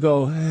you might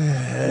go. He's not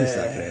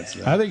gonna answer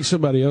that. I think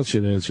somebody else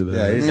should answer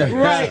that. Yeah,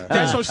 Right,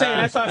 that's what I'm saying.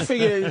 That's why I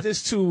figured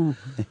it's too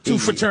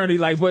fraternity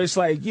like. But it's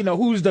like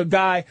who's the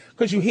guy?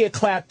 Because you hear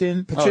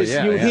Clapton,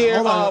 Patricia, you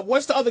hear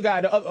what's the other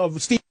guy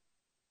of Steve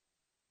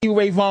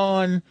Ray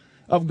Vaughan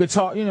of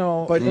guitar,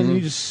 But and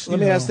you just let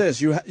me ask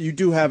this: you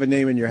do have a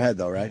name in your head,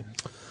 though, right?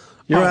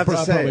 You don't have to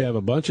say. I probably have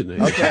a bunch of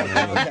names.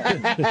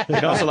 Okay.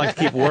 He'd also like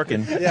to keep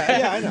working.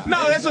 Yeah, I know.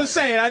 No, that's what I'm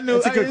saying. I knew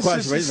it's a good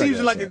question. It seems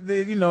like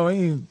he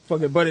ain't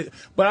fucking. But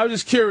I was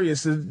just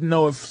curious to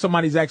know if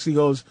somebody's actually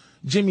goes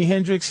Jimi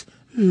Hendrix.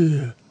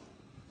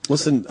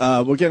 Listen,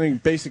 we're getting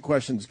basic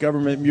questions.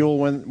 Government Mule,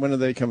 when are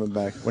they coming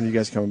back? When are you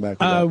guys coming back?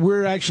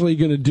 We're actually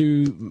going to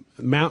do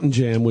Mountain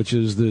Jam, which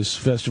is this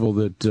festival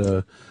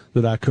that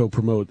I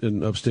co-promote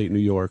in upstate New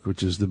York,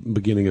 which is the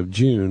beginning of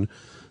June.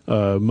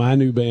 My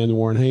new band, the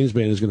Warren Haynes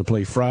Band, is going to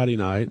play Friday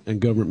night,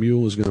 and Government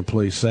Mule is going to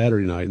play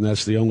Saturday night, and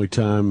that's the only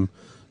time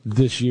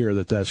this year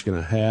that's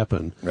going to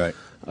happen. Right.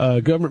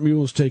 Government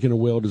Mule's taken a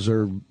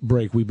well-deserved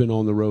break. We've been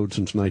on the road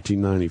since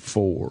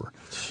 1994.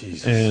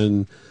 Jesus.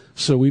 And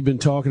so we've been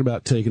talking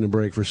about taking a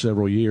break for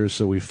several years,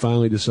 so we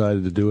finally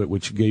decided to do it,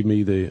 which gave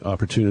me the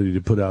opportunity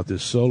to put out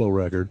this solo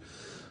record.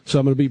 So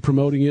I'm going to be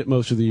promoting it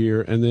most of the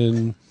year, and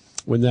then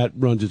when that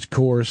runs its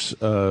course,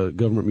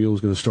 Government Mule is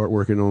going to start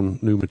working on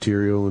new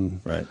material, and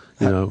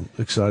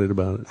excited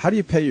about it. How do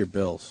you pay your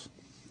bills?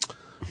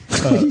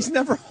 He's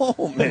never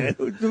home, man.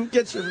 Who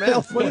gets your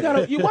mail? Well, you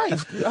got your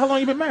wife. How long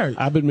you been married?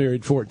 I've been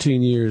married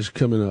 14 years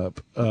coming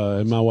up,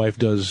 and my wife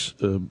does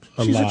a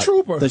lot. She's a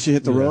trooper. Does she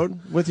hit the road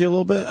with you a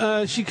little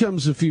bit? She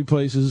comes a few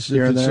places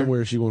Here if and it's there?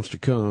 somewhere she wants to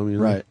come.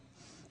 Right.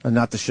 And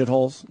not the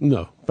shitholes?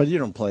 No. But you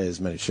don't play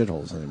as many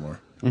shitholes anymore.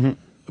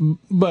 Mm-hmm.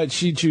 But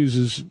she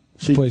chooses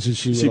places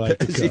she would like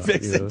to come. She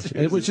picks and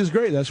chooses. Which is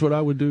great. That's what I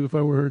would do if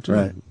I were her too.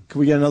 Right. Can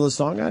we get another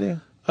song out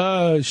of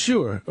you?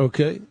 Sure.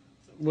 Okay.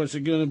 What's it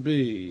going to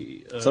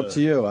be? It's up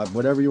to you.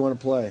 Whatever you want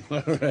to play.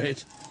 All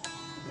right.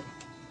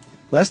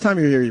 Last time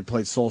you were here, you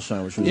played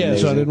Soulshine, which was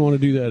amazing. So I didn't want to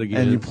do that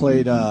again. And you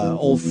played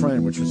Old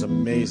Friend, which was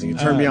amazing. You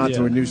turned me on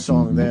to a new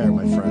song there,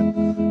 my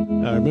friend.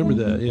 I remember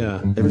that,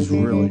 yeah. It was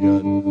really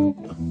good. All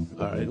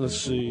right, let's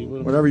see.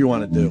 Whatever you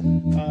want to do.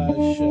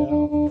 I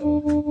shall.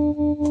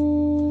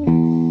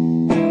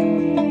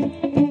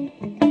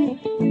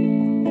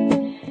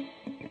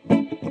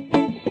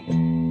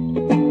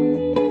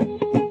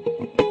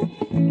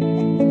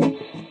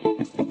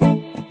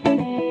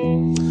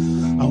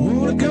 I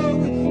wanna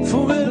go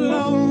for a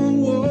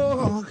long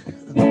walk.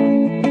 I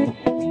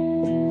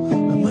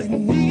might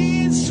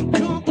need some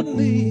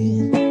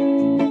company,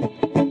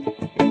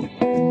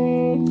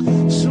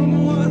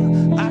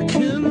 someone I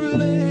can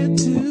relate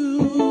to,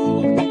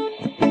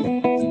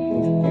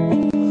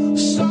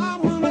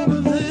 someone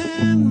other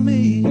than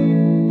me.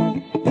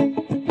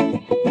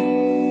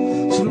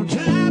 So I'm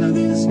tired of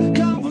these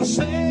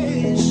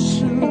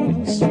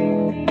conversations.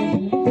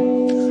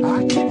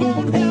 I keep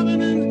on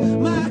having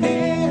in my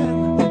head.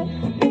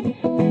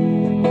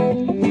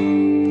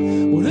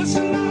 Well, it's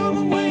a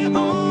long way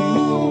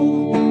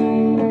home.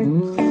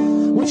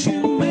 Once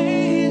you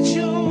made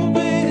your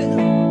bed,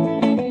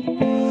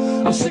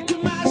 I'm sick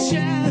of my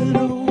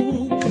shadow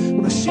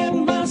when I shed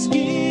my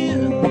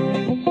skin.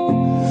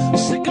 I'm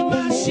sick of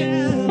my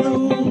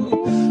shadow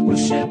when I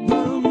shed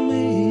my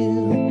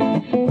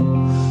man.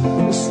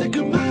 I'm sick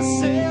of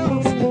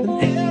myself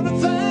and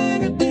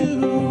everything I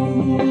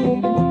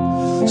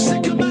do.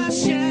 Sick of my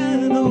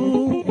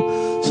shadow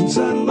since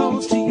I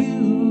lost you.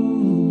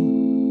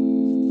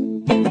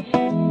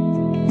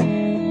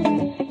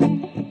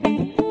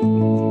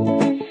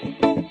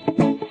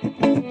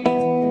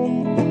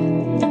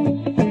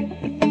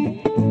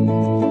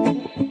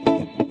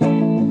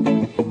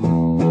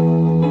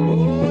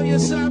 Oh,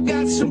 yes, I've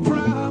got some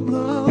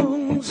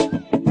problems.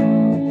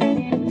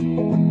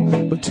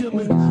 But tell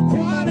me,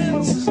 what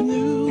else is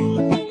new?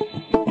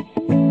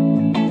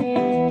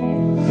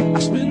 I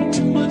spend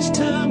too much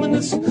time in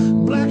this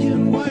black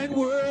and white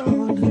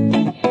world.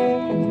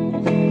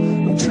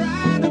 I'm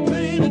trying to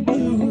paint it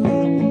blue,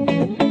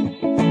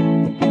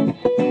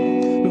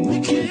 but we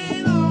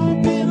can't all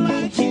be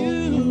like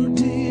you,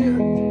 dear.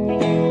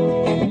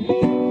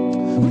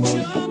 With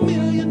your $1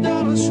 million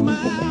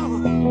smile,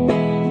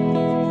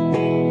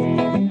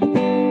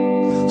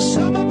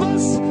 some of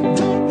us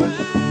don't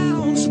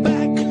bounce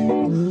back.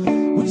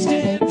 We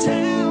stay in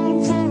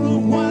town for a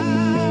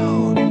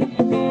while.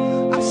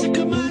 I'm sick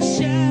of my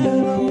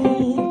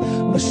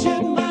shadow, I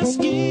shed my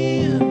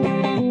skin.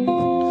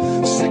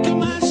 Sick of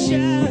my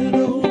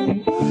shadow,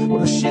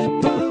 when I shed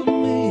my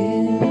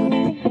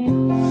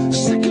man.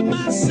 Sick of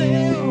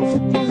myself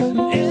and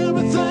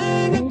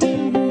everything I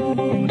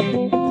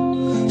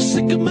do.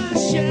 Sick of my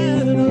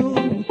shadow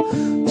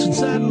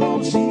since I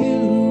lost you.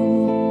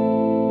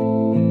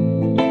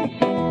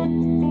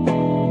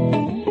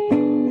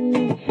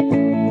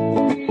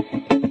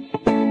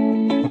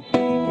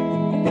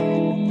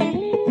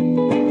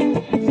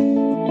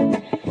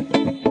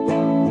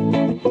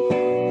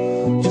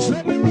 Just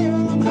let me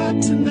roll them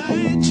hot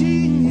tonight,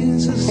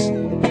 Jesus.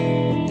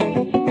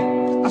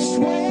 I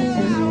swear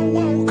I'll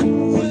walk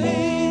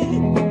away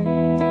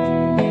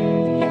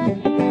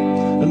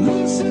and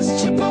lose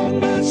this chip on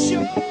my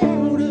shoulder,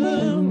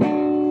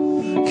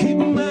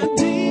 keeping my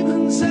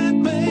demons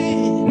at bay.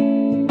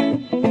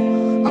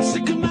 I'm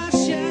sick of my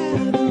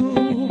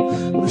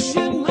shadow, when I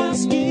shed my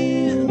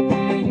skin.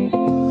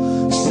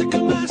 Sick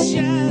of my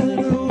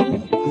shadow,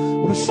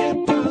 when I shed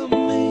my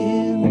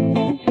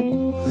man.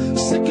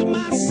 Sick of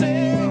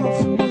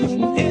myself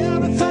and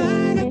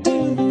everything I do.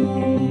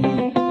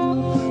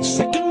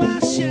 Sick of my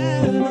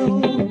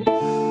shadow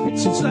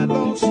since I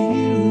lost you.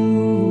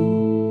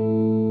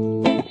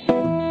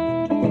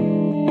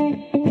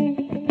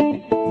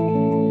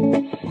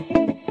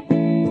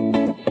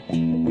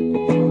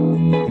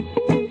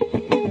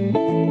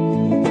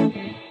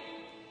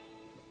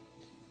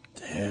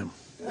 Damn.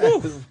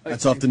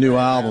 That's off the new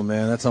album,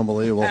 man. That's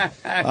unbelievable.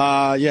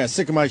 Yeah,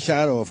 Sick of My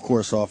Shadow, of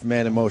course, off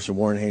Man in Motion,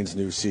 Warren Haynes'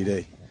 new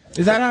CD.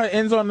 Is that how it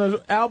ends on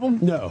the album?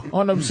 No.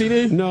 On the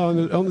CD?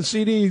 No, on the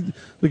CD,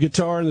 the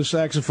guitar and the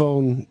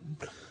saxophone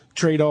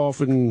trade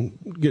off and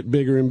get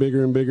bigger and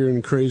bigger and bigger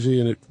and crazy,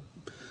 and it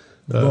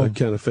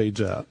kind of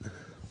fades out.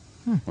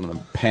 One of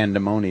the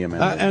pandemonium.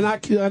 And I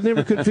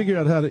never could figure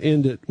out how to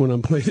end it when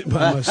I'm playing it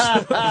by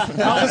myself.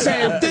 I was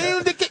saying,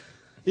 dude,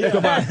 Yeah,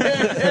 go by.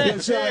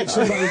 It sounds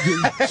like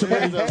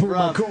somebody pulled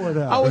my cord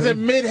out. I was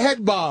in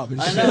mid-head bob.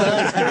 I know,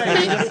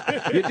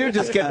 that's great. You do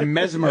just get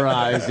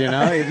mesmerized, you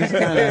know? You just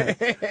kind of,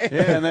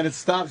 yeah, and then it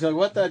stops. You're like,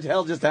 what the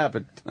hell just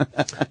happened?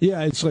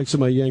 Yeah, it's like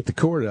somebody yanked the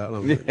cord out.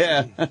 I'm like,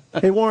 Yeah.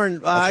 Hey,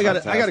 Warren, I got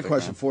a fantastic,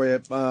 question for you.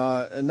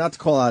 Not to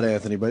call out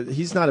Anthony, but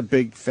he's not a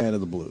big fan of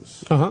the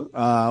blues.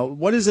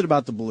 What is it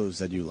about the blues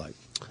that you like?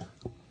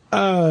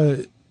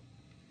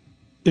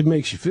 It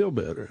makes you feel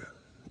better.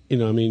 You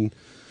know, I mean,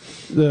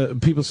 the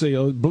people say,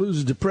 "Oh, blues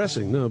is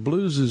depressing." No,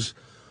 blues is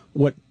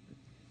what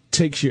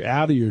takes you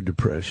out of your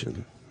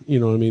depression. You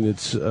know, what I mean,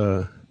 it's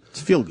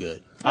feel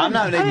good. I'm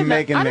not even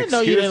making an excuse. I didn't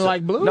know you didn't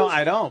like blues. No,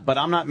 I don't. But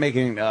I'm not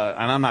making, and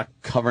I'm not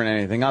covering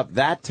anything up.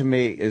 That to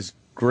me is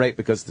great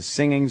because the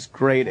singing's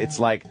great. It's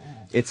like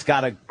It's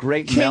got a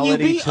great Can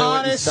melody you be to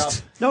honest? it and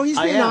stuff. No, he's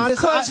I being am.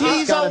 honest. Because It's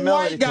he's got a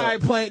melody white to guy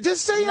it. playing.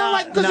 Just say,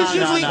 because it's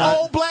usually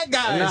old black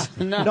guys.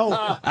 No.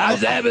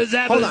 Zabba,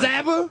 zabba, Hold on.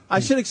 zabba. I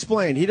should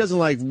explain. He doesn't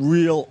like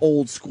real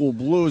old school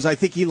blues. I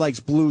think he likes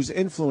blues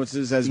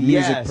influences as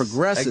music Yes,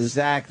 progresses.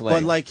 exactly.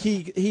 But like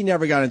he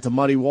never got into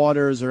Muddy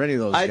Waters or any of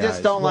those I guys.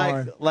 just don't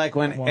like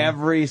when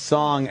every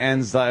song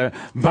ends like.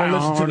 Don't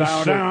listen to the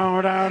shit.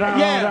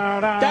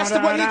 Yeah, that's the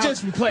way he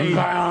just played.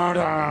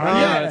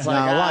 Yeah, it's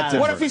like, a lot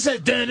different. What if he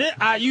said,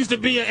 I used to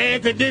be an air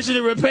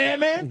conditioning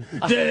repairman?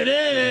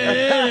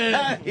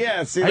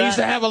 Yeah, see, I used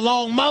to have a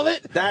long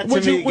mullet. That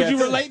Would to me you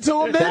gets- relate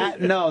to him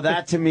then?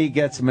 that to me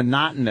gets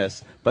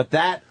monotonous. But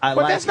that I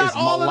But like. that's not is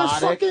all of the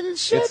melodic. fucking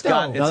shit, It's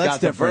got, though. it's No, that's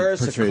got the different, verse,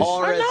 the Patrice.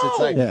 chorus. I It's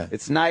like know.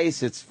 it's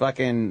nice. It's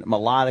fucking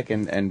melodic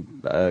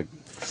and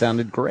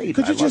sounded great.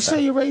 Could I you love just that.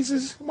 say you're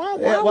racist? Why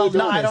Yeah, are well, we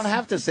doing no, I this? don't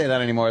have to say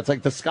that anymore. It's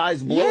like the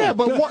sky's blue. Yeah,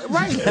 but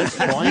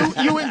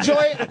right. you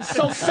enjoy it,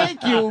 so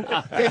thank you.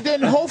 And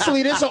then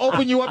hopefully this will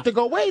open you up to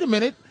go, wait a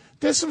minute,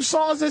 there's some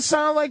songs that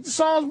sound like the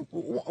songs,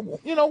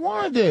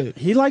 Warren did.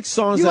 He likes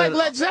songs You that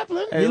like Led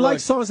Zeppelin? he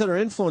likes songs that are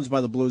influenced by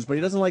the blues, but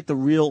he doesn't like the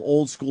real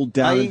old school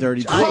down and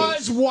dirty blues.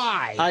 Because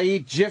why? I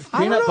eat Jif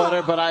I don't peanut know.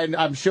 butter, but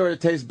I'm sure it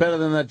tastes better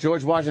than that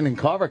George Washington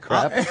Carver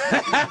crap.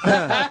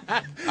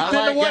 I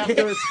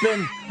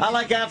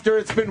like after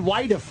it's been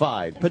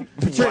whiteified. But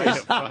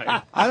Patrice,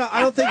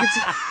 I don't think it's.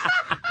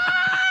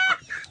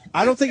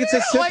 I don't think it's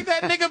as simple. Like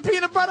that nigga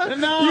peanut butter?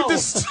 No. You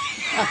just,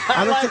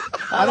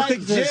 I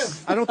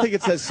don't think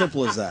it's as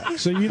simple as that.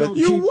 So you don't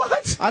you keep,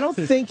 what? I don't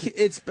think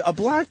it's a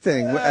black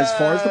thing as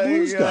far as the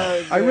blues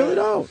go. I really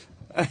don't.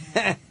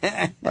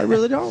 I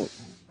really don't.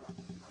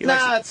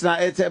 No, it's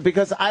not. It's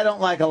because I don't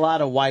like a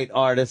lot of white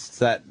artists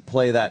that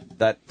play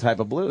that type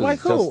of blues. Like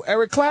It's who? just-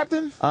 Eric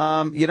Clapton?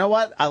 You know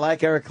what? I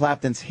like Eric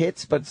Clapton's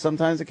hits, but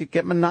sometimes it could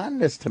get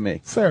monotonous to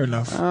me. Fair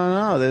enough. I don't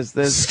know.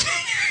 There's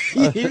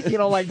You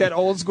don't like that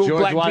old school George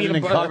black Washington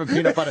peanut butter? Carver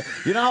peanut butter.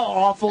 You know how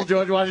awful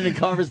George Washington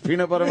Carver's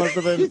peanut butter must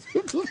have been?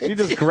 He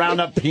just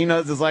ground up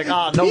peanuts. It's like,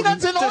 no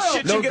Peanuts and oil.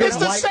 no good It's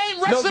the white, same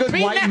no recipe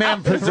good white now.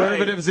 man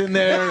preservatives in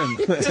there. And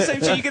It's the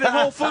same shit you get at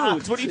Whole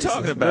Foods. What are you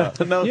talking about?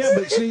 no yeah,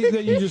 but see,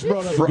 that you just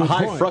brought up a good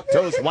high point.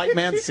 fructose white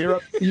man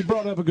syrup. You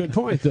brought up a good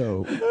point,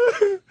 though.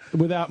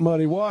 Without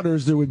Muddy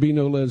Waters, there would be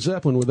no Led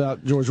Zeppelin.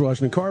 Without George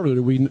Washington Carver,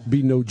 there would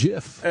be no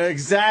Jif.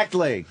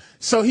 Exactly.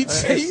 So he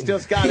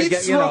just gotta he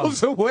get,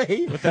 throws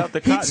away. Without the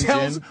he cotton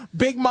tells gin.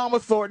 Big Mama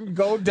Thornton,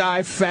 go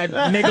die, fat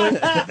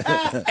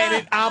nigga.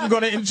 And I'm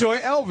going to enjoy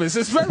Elvis.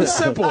 It's very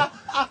simple.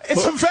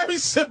 It's a very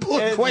simple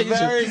It's equation.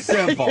 very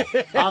simple.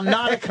 I'm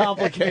not a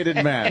complicated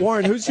man.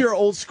 Warren, who's your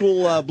old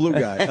school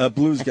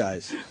blues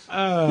guys?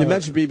 You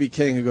mentioned B.B.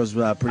 King, who goes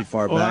pretty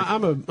far Well, back.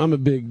 I'm a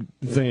big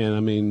fan. I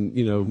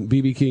mean,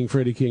 B.B. King,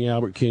 Freddie King,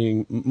 Albert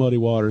King, Muddy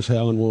Waters,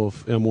 Howlin'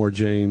 Wolf, Elmore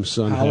James,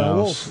 Son Howlin'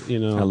 House. Wolf.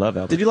 I love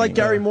Albert Did you like King.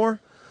 Gary Moore?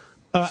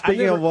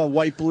 Speaking of a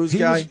white blues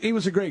guy, he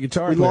was a great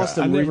guitar We player. lost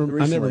him I never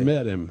recently.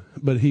 met him,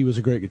 but he was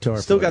a great guitar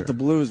Still player. Got the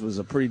Blues was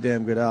a pretty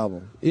damn good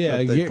album. Yeah,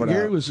 that they put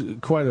Gary out. was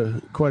quite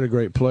a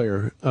great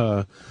player.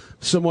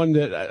 Someone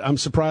that I'm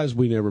surprised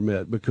we never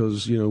met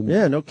because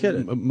Yeah, no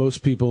kidding.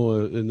 Most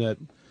people in that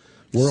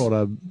world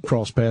I've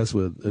crossed paths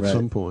with at Right.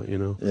 some point.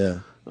 Yeah.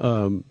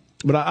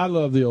 But I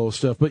love the old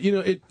stuff. But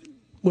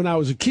when I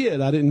was a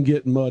kid, I didn't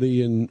get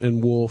Muddy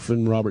and Wolf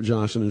and Robert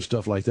Johnson and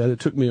stuff like that. It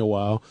took me a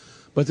while,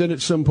 but then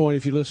at some point,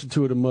 if you listen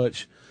to it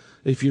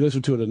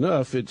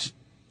enough, it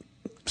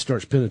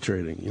starts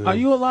penetrating. Are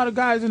you a lot of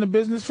guys in the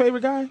business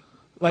favorite guy?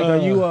 Like, are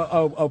you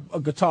a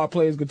guitar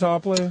player's guitar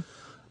player?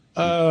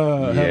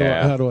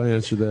 How do I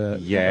answer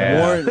that?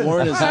 Yeah.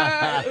 Warren is.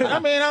 I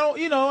mean, I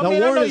don't. I Warren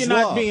know is you're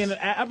not loved. being. He's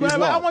I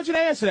loved. want you to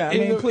answer that. I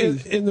In mean, the,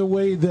 please. in the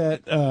way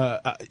that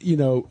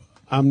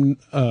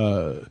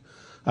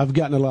I've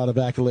gotten a lot of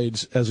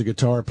accolades as a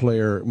guitar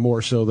player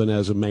more so than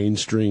as a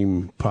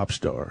mainstream pop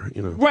star.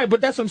 Right, but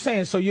that's what I'm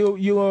saying. So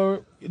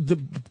you're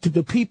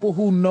the people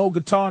who know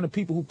guitar and the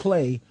people who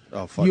play.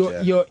 Oh, fuck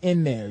yeah. You're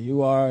in there.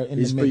 You are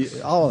in the mix.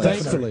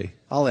 Thankfully.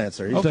 I'll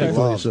answer. He's Okay. been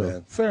loved,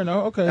 man. Fair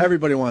enough. Okay.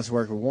 Everybody wants to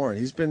work with Warren.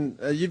 He's been.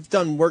 You've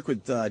done work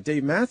with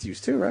Dave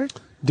Matthews too, right?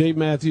 Dave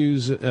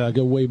Matthews, I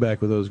go way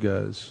back with those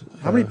guys.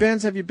 How many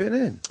bands have you been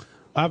in?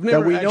 I've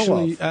never we know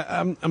actually.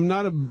 of? I'm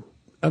not a.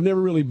 I've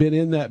never really been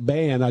in that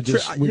band. I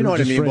just we you know were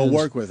what I just mean. But friends.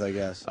 work with, I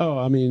guess. Oh,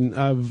 I mean,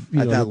 I've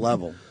At that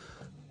level.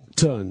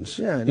 tons.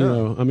 Yeah, I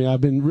know. I mean,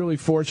 I've been really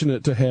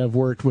fortunate to have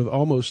worked with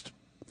almost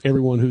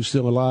everyone who's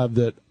still alive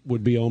that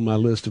would be on my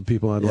list of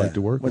people I'd like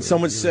to work When with.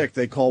 someone's sick,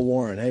 they call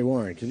Warren. Hey,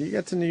 Warren, can you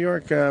get to New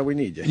York? We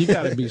need you. You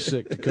got to be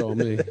sick to call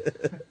me.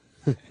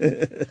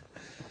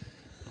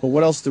 Well,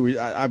 what else do we?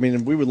 I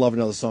mean, we would love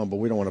another song, but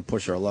we don't want to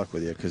push our luck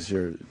with you because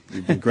you've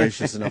been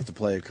gracious enough to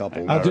play a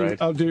couple.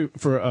 I'll do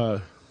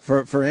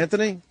for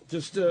Anthony.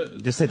 Just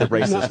say the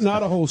racist.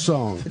 Not a whole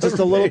song. Just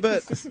a little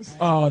bit.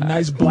 Oh,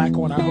 nice black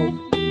one. I hope.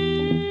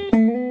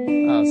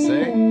 Oh, see?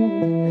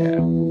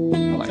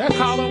 Yeah. That's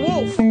Howlin'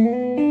 Wolf.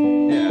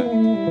 Yeah.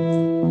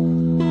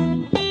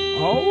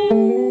 Oh.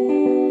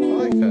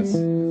 I like this.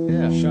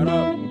 Yeah. Shut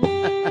up.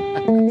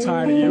 I'm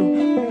tired of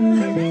you.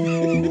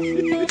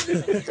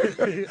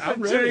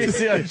 I'm ready.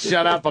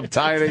 Shut up! I'm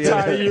tired of you.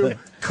 Tired of you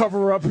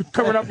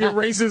covering up your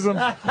racism.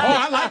 Oh,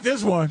 I like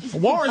this one.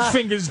 Warren's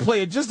fingers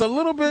play it just a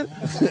little bit.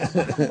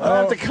 I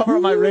have to cover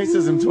up my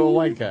racism to a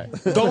white guy.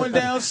 Going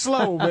down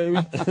slow, baby.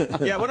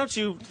 Yeah, why don't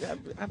you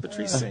have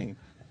Patrice sing?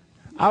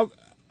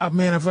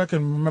 Man, if I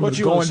can remember What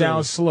you going gonna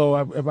down say? slow,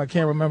 if I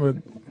can't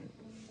remember.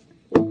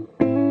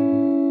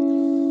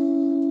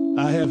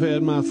 I have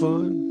had my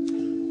fun.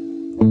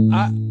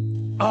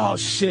 Oh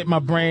shit, my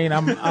brain.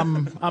 I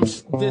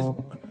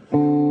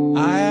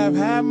have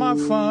had my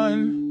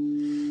fun.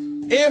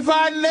 If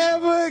I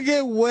never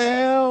get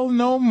well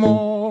no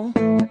more.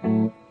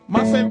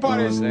 My favorite part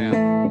is,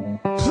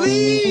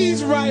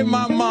 please write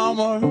my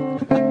mama.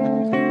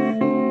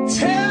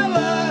 Tell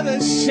her the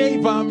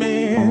shape I'm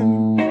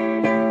in.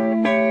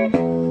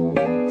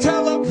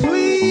 Tell her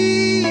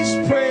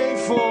please pray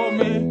for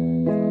me.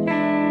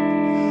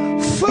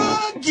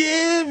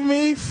 Forgive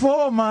me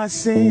for my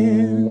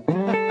sin.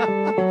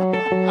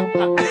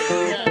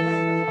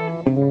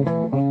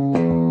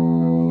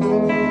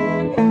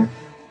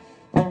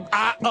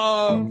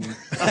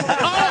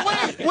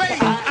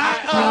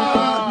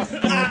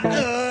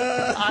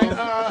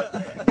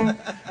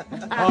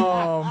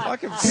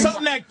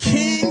 Something that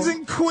kings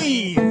and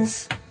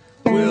queens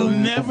will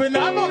never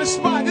know. I'm on the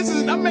spot.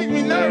 That makes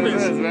me nervous.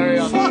 This is very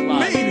on the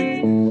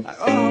spot.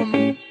 Fuck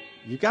me.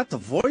 You got the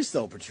voice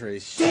though,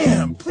 Patrice.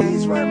 Damn,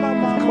 please write my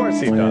mom. Of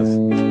course he does.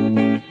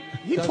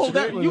 You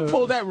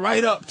pulled that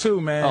right up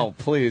too, man. Oh,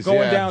 please. Going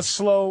yeah. down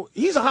slow.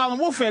 He's a Harlem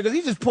Wolf fan because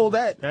he just pulled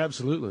that.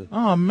 Absolutely.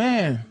 Oh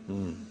man.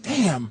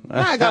 Damn.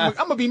 I'm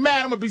gonna be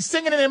mad. I'm gonna be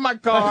singing it in my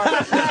car.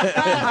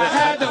 I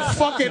had the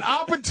fucking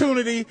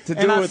opportunity To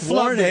do it with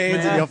Warren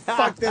Haynes, and you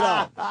fucked it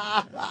up.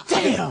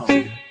 Damn.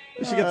 You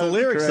should get the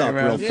lyrics up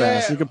real fast. Yeah.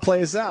 So you can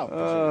play us out.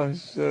 Oh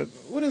shit.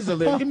 What is the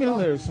lyric? Give me the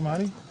lyrics,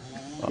 somebody.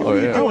 Oh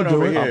yeah. doing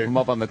over here? I'm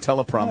up on the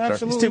teleprompter.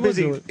 Absolutely. He's too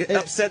We'll busy do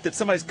upset that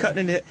somebody's cutting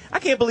into it. I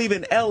can't believe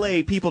in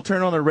L.A. people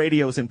turn on their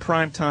radios in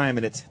prime time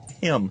and it's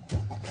him.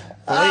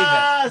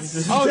 Sam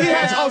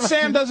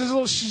does his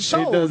little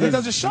show. He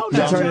does a show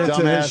now. Turn it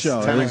into his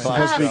show. It was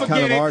supposed to be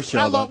kind of our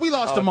show. We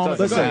lost a moment.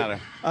 Listen,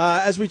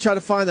 as we try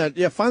to find that,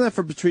 find that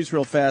for Patrice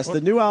real fast.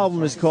 The new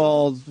album is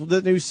called,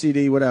 the new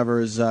CD,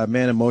 whatever, is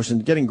Man in Motion.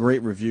 Getting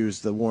great reviews,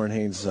 the Warren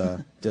Haynes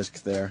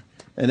disc there.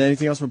 And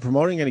anything else we're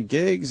promoting? Any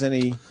gigs?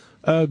 Any?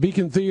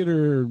 Beacon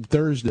Theater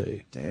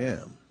Thursday.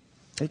 Damn.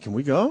 Hey, can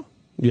we go?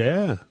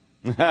 Yeah.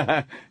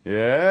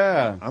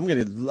 Yeah. I'm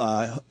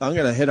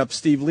gonna hit up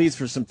Steve Leeds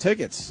for some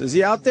tickets. Is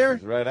he out there?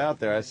 He's right out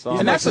there. I saw him.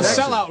 And that's a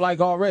sellout like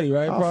already,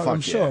 right? Oh,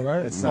 I'm sure,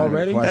 right? It's not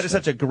Already? even a That is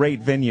such a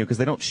great venue because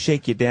they don't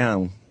shake you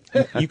down.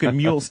 You can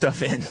mule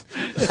stuff in.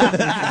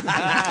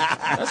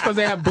 That's because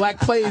they have black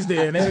plays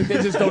there, and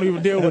they just don't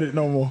even deal with it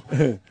no more.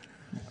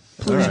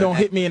 Please don't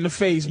hit me in the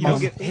face, You don't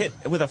Mom. get hit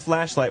with a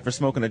flashlight for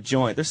smoking a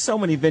joint. There's so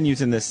many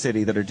venues in this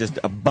city that are just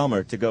a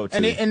bummer to go to.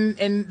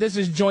 And this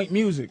is joint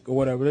music or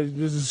whatever.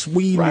 This is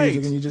weed Right.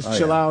 music, and you just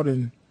chill out.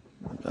 And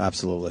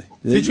Absolutely.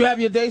 did you have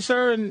your day,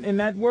 sir, in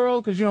that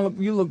world? Because you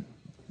look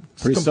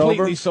Pretty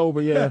completely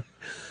sober. Yeah.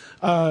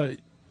 I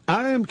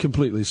am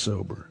completely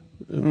sober.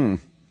 He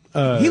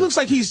looks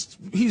like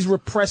he's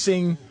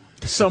repressing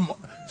some.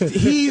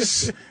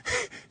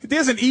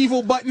 There's an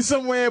evil button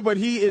somewhere, but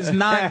he is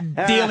not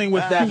dealing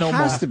with that no He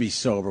more. has to be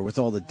sober with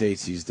all the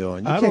dates he's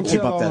doing. You I can't don't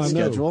keep tell up that all I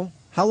know. schedule.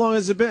 How long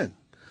has it been?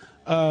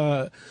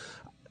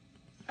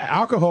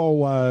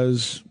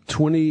 Alcohol-wise,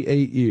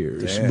 28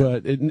 years, Damn.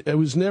 but it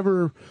was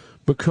never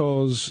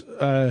because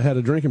I had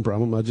a drinking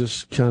problem. I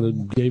just kind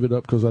of gave it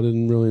up because I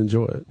didn't really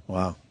enjoy it.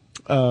 Wow.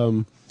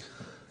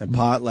 And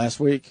pot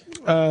last week?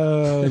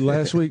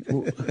 Last week,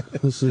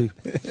 let's see.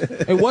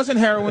 It wasn't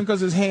heroin because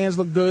his hands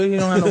look good. He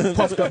don't have no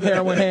puffed up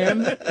heroin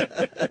hand.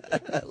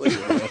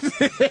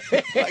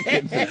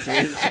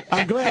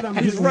 I'm glad I'm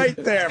He's getting, right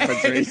there,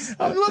 Patrice.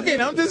 I'm looking.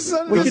 I'm just.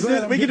 We can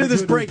do getting this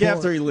a good break report.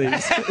 after he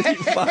leaves.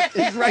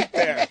 He's right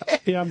there.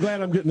 Yeah, I'm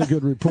glad I'm getting a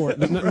good report.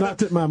 Not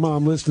that my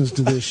mom listens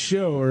to this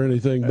show or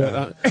anything,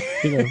 but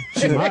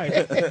she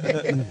might.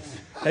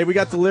 Hey, we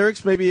got the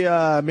lyrics. Maybe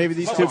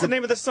these two. What's the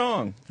name of the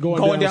song?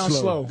 Going down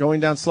slow.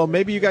 Going down slow.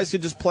 Maybe you guys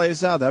could just play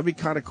us out. That'd be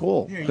kind of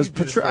cool.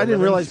 Because I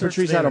didn't realize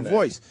Patrice had a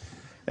voice.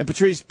 And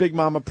Patrice, Big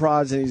Mama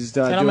Prods, and he's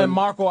And I'm doing in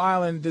Marco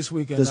Island this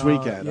weekend.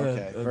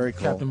 Okay, very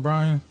cool. Captain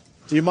Brian.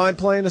 Do you mind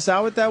playing us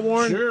out with that,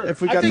 Warren? Sure.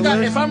 If we got the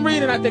lyrics? If I'm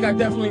reading, I think I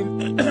definitely.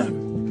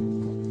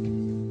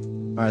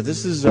 All right,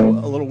 this is a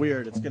little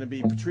weird. It's going to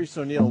be Patrice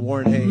O'Neal,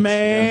 Warren Haynes.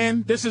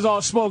 Man, this is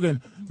all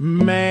spoken.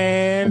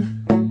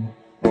 Man,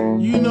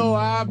 you know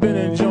I've been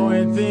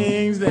enjoying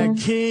things that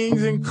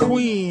kings and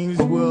queens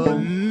will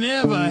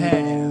never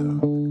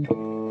have.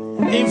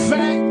 In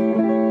fact,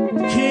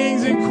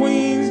 kings and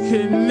queens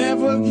can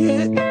never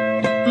get.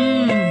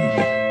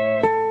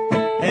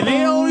 And they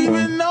don't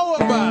even know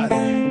about it.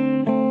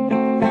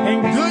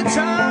 And good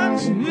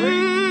times.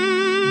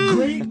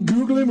 Great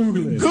googly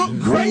moogly.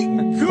 Great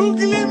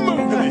googly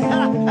moogly.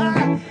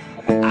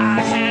 I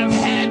have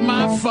had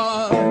my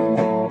fun.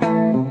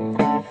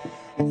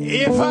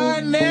 If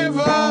I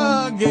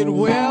never get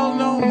well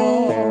no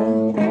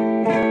more,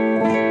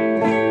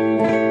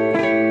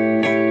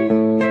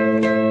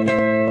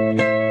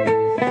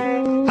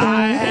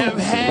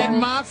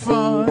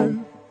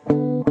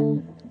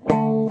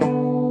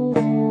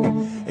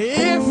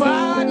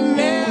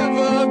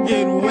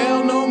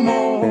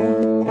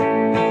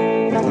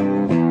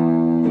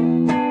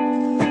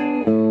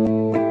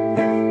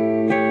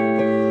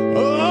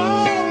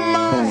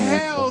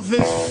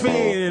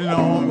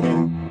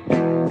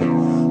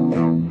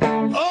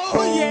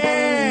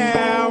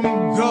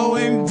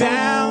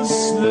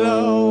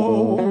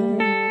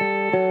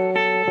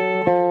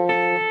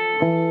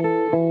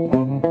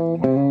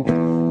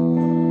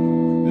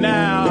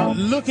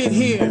 look at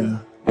here.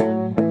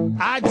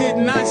 I did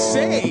not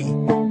say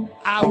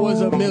I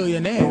was a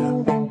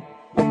millionaire.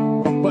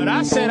 But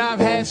I said I've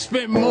had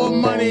spent more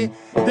money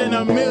than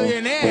a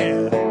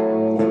millionaire.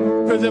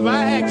 Because if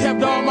I had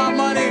kept all my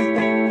money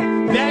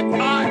that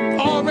I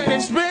already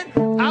spent,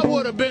 I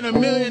would have been a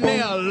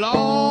millionaire a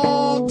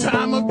long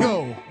time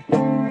ago.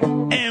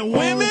 And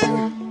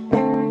women,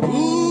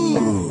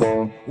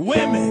 ooh,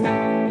 women,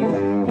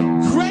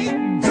 great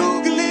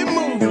googly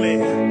moogly.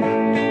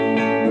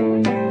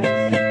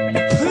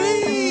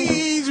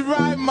 Please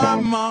write my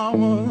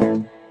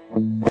mama.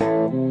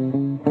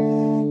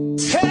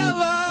 Tell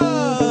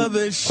her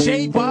the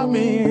shape I'm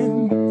in.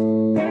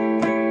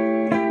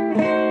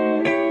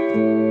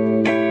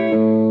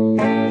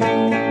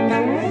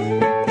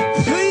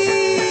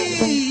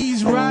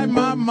 Please write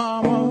my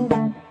mama.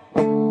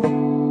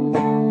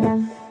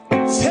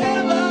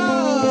 Tell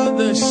her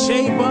the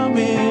shape I'm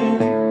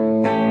in.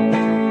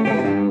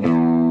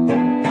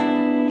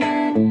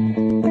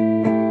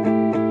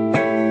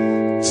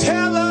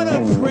 Tell her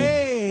to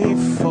pray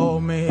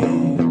for me.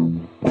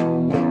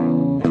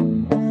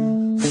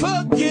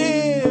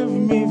 Forgive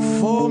me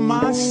for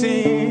my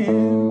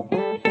sin.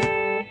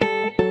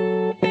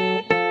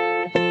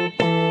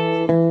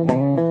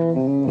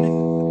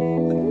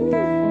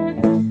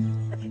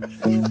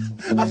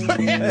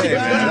 Hey, man,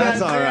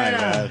 that's all right,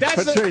 man.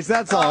 Patrice,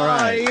 that's all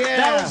right.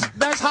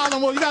 That's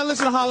Harlem Wolf. You gotta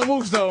listen to Harlem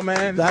Wolf though,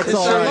 man. That's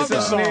all right. I love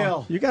the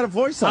song. You got a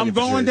voice on I'm you,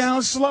 going Patrice.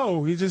 down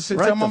slow. He just said,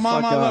 Right tell my the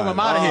mama fuck I love him. I'm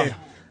out of here.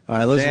 All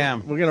right, listen.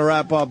 Damn. We're gonna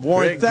wrap up.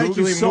 Warren, Great thank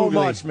you googly so moogly.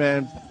 much,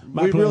 man.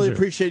 My We really pleasure.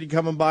 appreciate you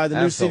coming by.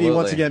 The new CD,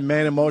 once Absolutely. again,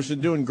 Man in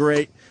Motion, doing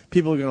great.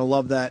 People are gonna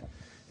love that.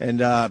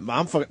 And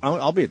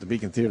I'll be at the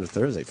Beacon Theater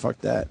Thursday. Fuck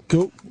that.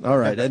 Cool. All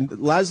right. And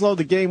Laszlo,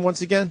 the game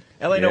once again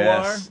L.A.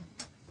 Yes.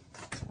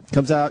 Noir.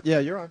 comes out. Yeah,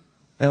 you're on.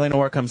 L.A.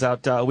 Noir comes out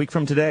a week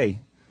from today,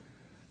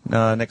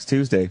 next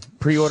Tuesday.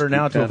 Pre-order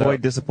now to that avoid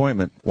up.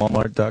 disappointment.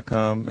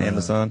 Walmart.com,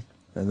 Amazon.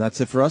 And that's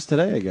it for us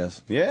today, I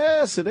guess.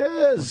 Yes, it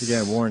is. Once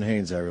again, Warren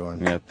Haynes, everyone.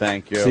 Yeah,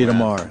 thank you. See you man.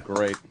 tomorrow.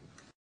 Great.